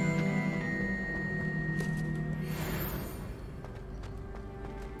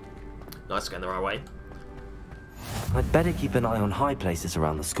 Nice, going the right way. I'd better keep an eye on high places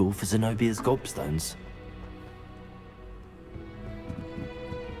around the school for Zenobia's gobstones.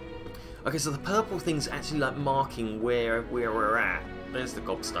 Okay, so the purple thing's actually like marking where we're at. There's the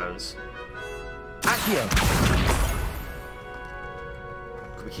gobstones. Accio!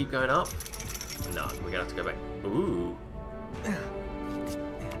 Can we keep going up? No, we're gonna have to go back. Ooh.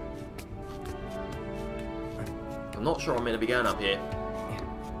 I'm not sure I'm meant to be going up here.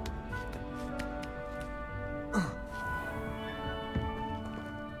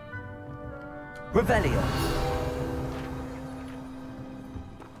 Revelio.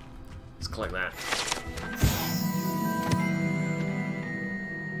 Let's collect that.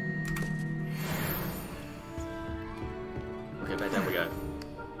 Okay, back down we go.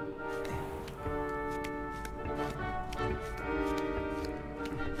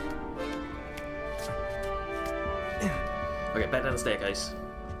 Okay, back down the staircase.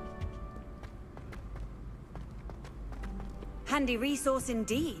 Handy resource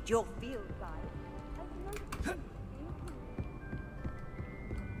indeed, your field guide.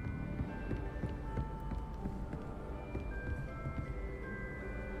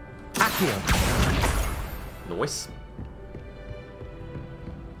 Nice.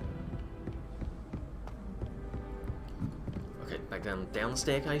 Okay, back down the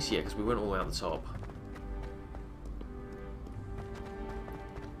staircase? Yeah, because we went all the way up the top.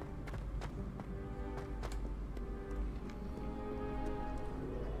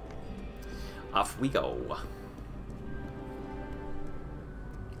 Off we go.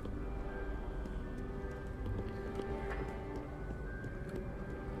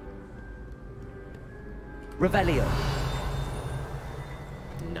 Revelio.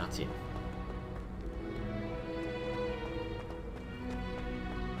 Nothing.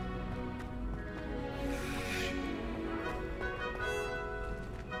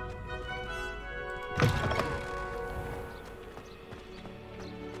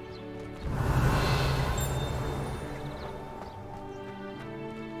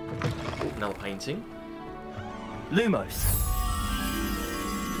 painting. Lumos.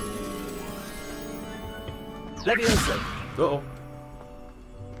 Levioso. Uh-oh.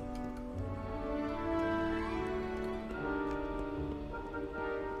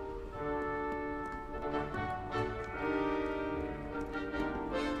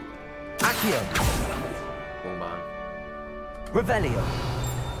 Accio. Wrong button. Revelio.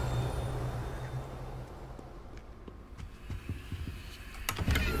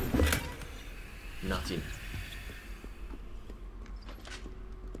 Nothing.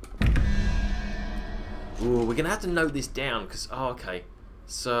 Ooh, we're gonna have to note this down because okay.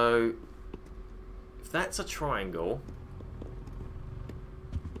 So if that's a triangle,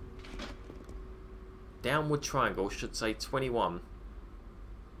 downward triangle should say 21.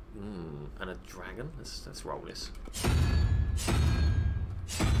 And a dragon. Let's roll this.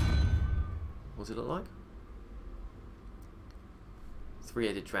 What does it look like?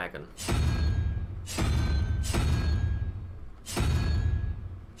 Three-headed dragon.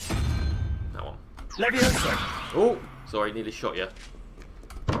 That one. Levioso. Oh, sorry, nearly shot you.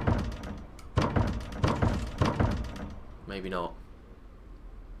 Maybe not.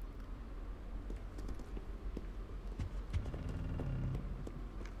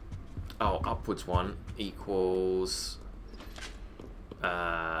 Oh, upwards one equals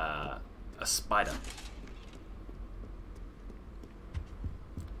a spider.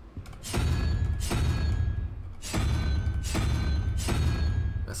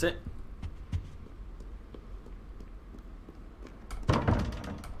 That's it.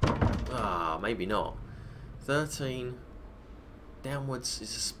 Ah, maybe not. 13 downwards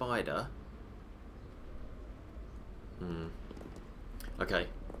is a spider. Okay.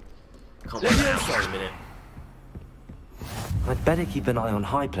 Can't work that out for a minute. I'd better keep an eye on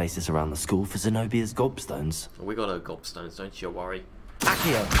high places around the school for Zenobia's gobstones. We got our gobstones, don't you worry.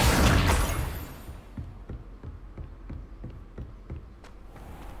 Accio.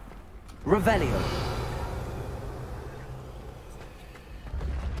 Revelio.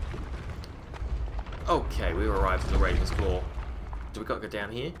 Okay, we arrived at the Raven's Claw. Do we gotta go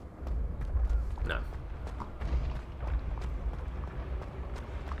down here? No.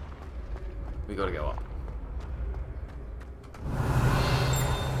 We gotta go up.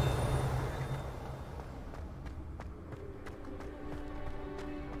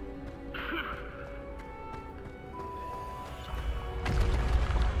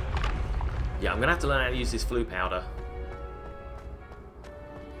 Yeah, I'm gonna have to learn how to use this flu powder.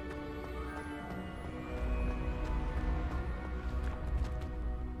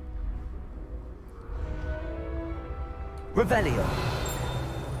 Revelio.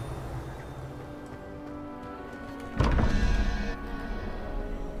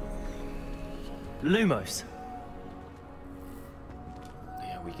 Lumos.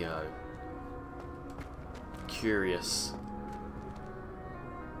 There we go. Curious.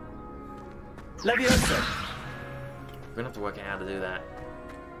 Levioso. We're gonna have to work out how to do that.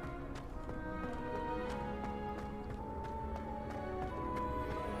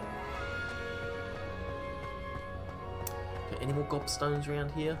 Any more gobstones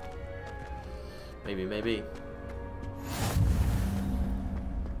around here? Maybe, maybe.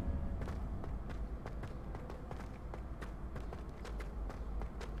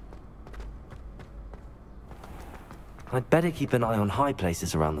 I'd better keep an eye on high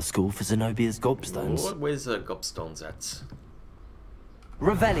places around the school for Zenobia's gobstones. Where's gobstones at?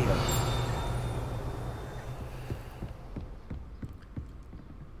 Revelio.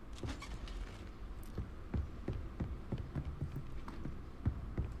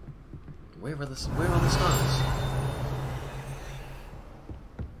 Where are the stones?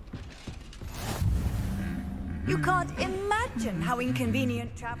 You can't imagine how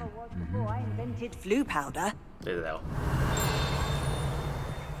inconvenient travel was before I invented flu powder. There they are.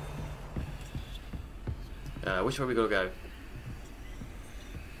 Which way we gotta go?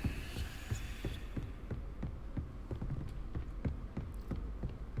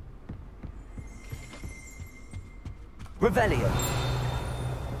 Revelio.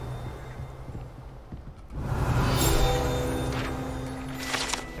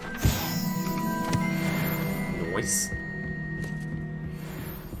 Nice.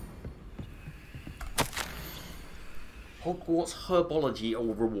 Hogwarts Herbology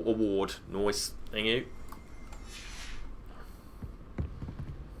Award. Nice. Thank you.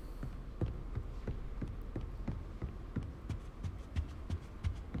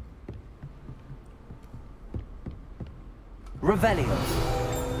 Revelio.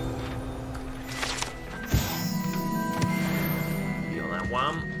 Be on that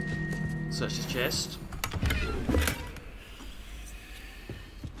one. Search his chest.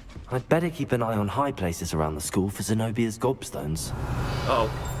 I'd better keep an eye on high places around the school for Zenobia's gobstones. Uh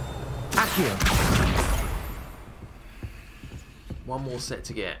oh. Accio! One more set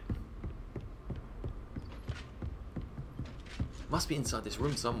to get. Must be inside this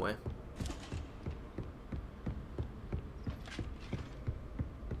room somewhere.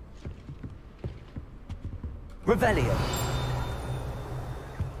 Revelio!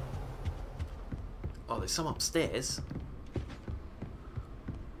 Oh, there's some upstairs.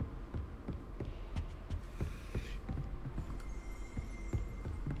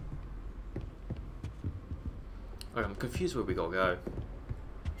 Okay, I'm confused where we gotta go.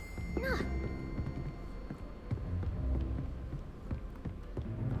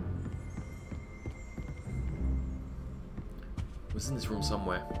 It was in this room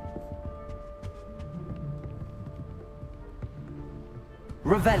somewhere.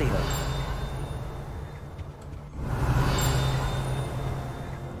 Revelio!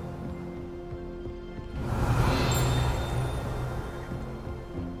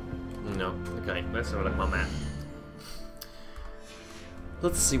 No. Okay, let's have a look at my map.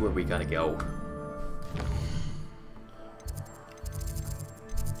 Let's see where we gotta go.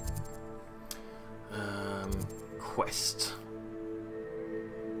 Quest.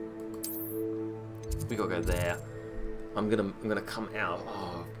 We gotta go there. I'm gonna come out.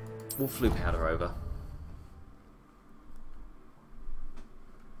 Oh, we'll flu powder over.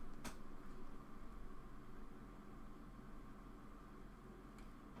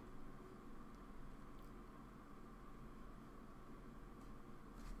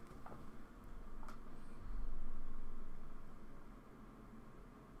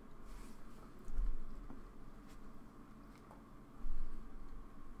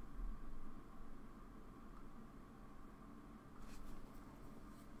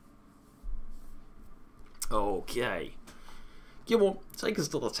 Okay. Come on, take us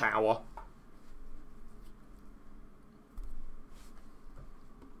to the tower.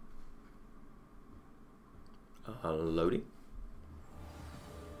 Loading.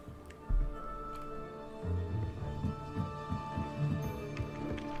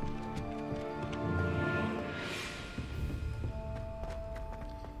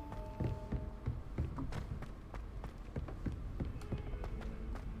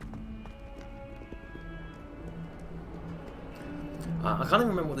 I can't even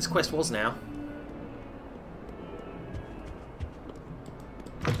remember what this quest was now.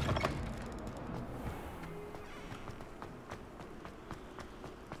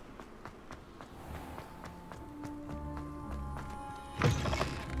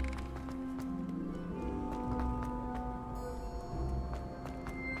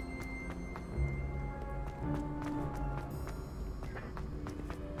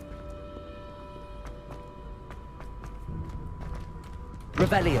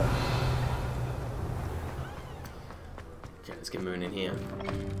 Revelio. Okay, let's get moving in here.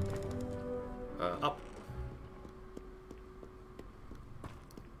 Up.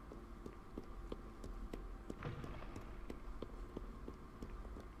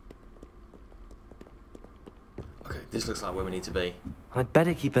 Okay, this looks like where we need to be. I'd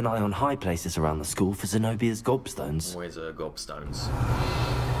better keep an eye on high places around the school for Zenobia's gobstones. Where's gobstones?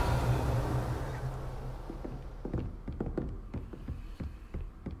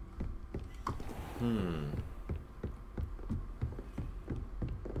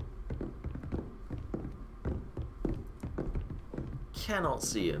 Cannot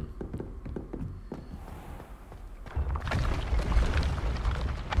see him.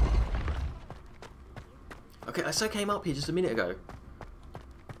 Okay, I so came up here just a minute ago.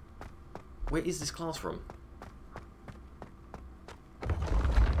 Where is this class from?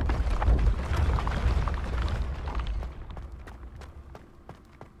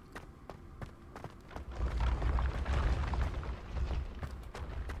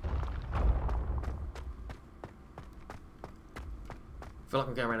 I feel like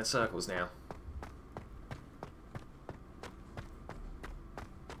I'm going around in circles now.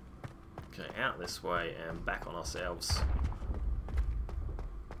 Okay, out this way and back on ourselves.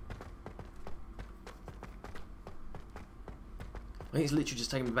 I think it's literally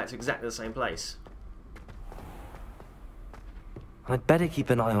just taking me back to exactly the same place. I'd better keep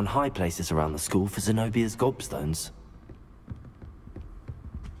an eye on high places around the school for Zenobia's gobstones.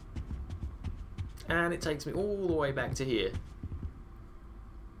 And it takes me all the way back to here.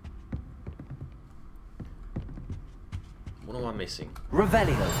 What am I missing?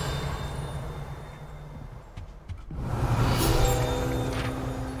 Revelio.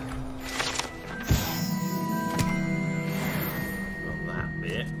 Not that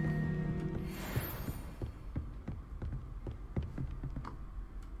bit.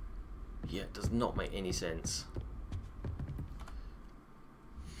 not make any sense.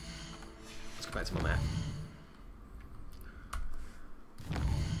 Let's go back to my map.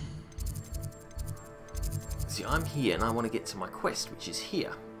 See, I'm here and I want to get to my quest, which is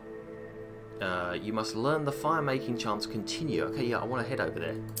here. You must learn the fire-making charm to continue. Okay, yeah, I want to head over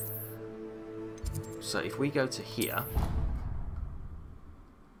there. So if we go to here...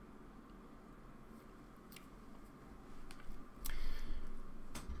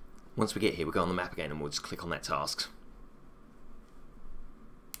 Once we get here, we'll go on the map again and we'll just click on that task.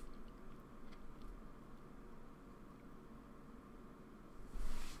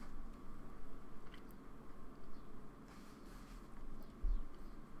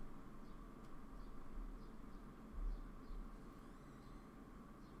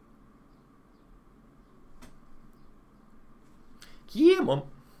 Yeah, Mom.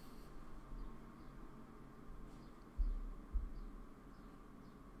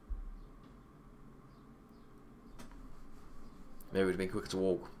 Maybe it would have been quicker to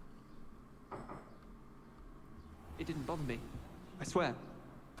walk. It didn't bother me. I swear.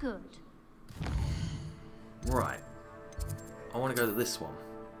 Good. Right. I want to go to this one.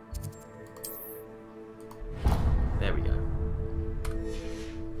 There we go. We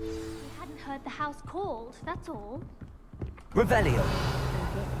hadn't heard the house called, that's all. Revelio.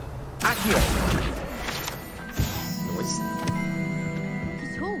 Accio. Noise.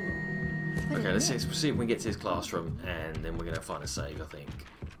 Just who? Okay, let's see if we can get to his classroom, and then we're going to find a save, I think.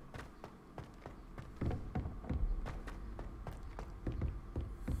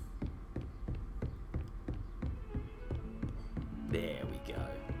 There we go.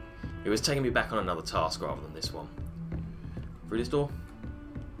 It was taking me back on another task rather than this one. Through this door?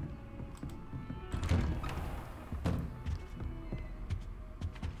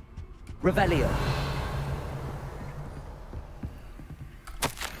 Revelio.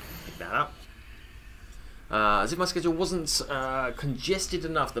 Pick that up. As if my schedule wasn't congested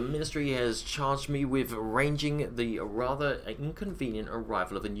enough, the Ministry has charged me with arranging the rather inconvenient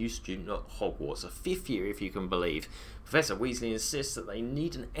arrival of a new student at Hogwarts, a 5th year if you can believe. Professor Weasley insists that they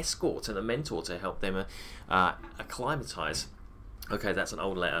need an escort and a mentor to help them acclimatise. Okay, that's an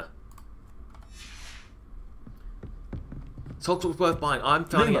old letter. Hogwarts worth buying. I'm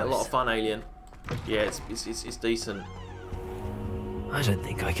finding it a lot of fun, Alien. Yeah, it's decent. I don't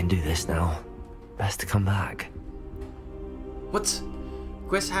think I can do this now. Best to come back. What?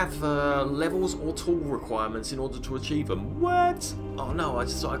 Quests have levels or tool requirements in order to achieve them. What? Oh no, I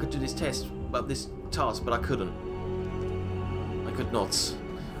just thought I could do this task, but I couldn't. I could not.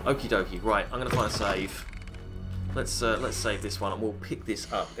 Okie dokie. Right, I'm gonna find a save. Let's save this one, and we'll pick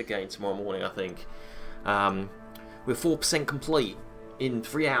this up again tomorrow morning, I think. We're 4% complete in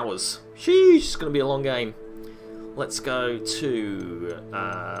 3 hours. Sheesh, it's gonna be a long game. Let's go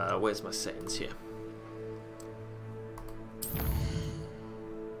to where's my settings here?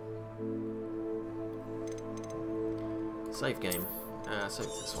 Save game. Save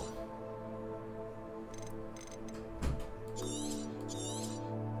this one.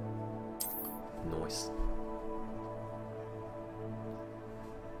 Nice.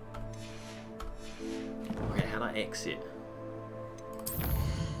 Okay, how do I exit?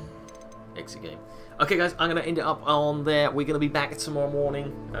 Exit game. Okay guys, I'm going to end it up on there. We're going to be back tomorrow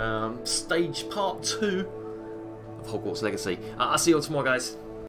morning. Stage part 2 of Hogwarts Legacy. I'll see you all tomorrow guys.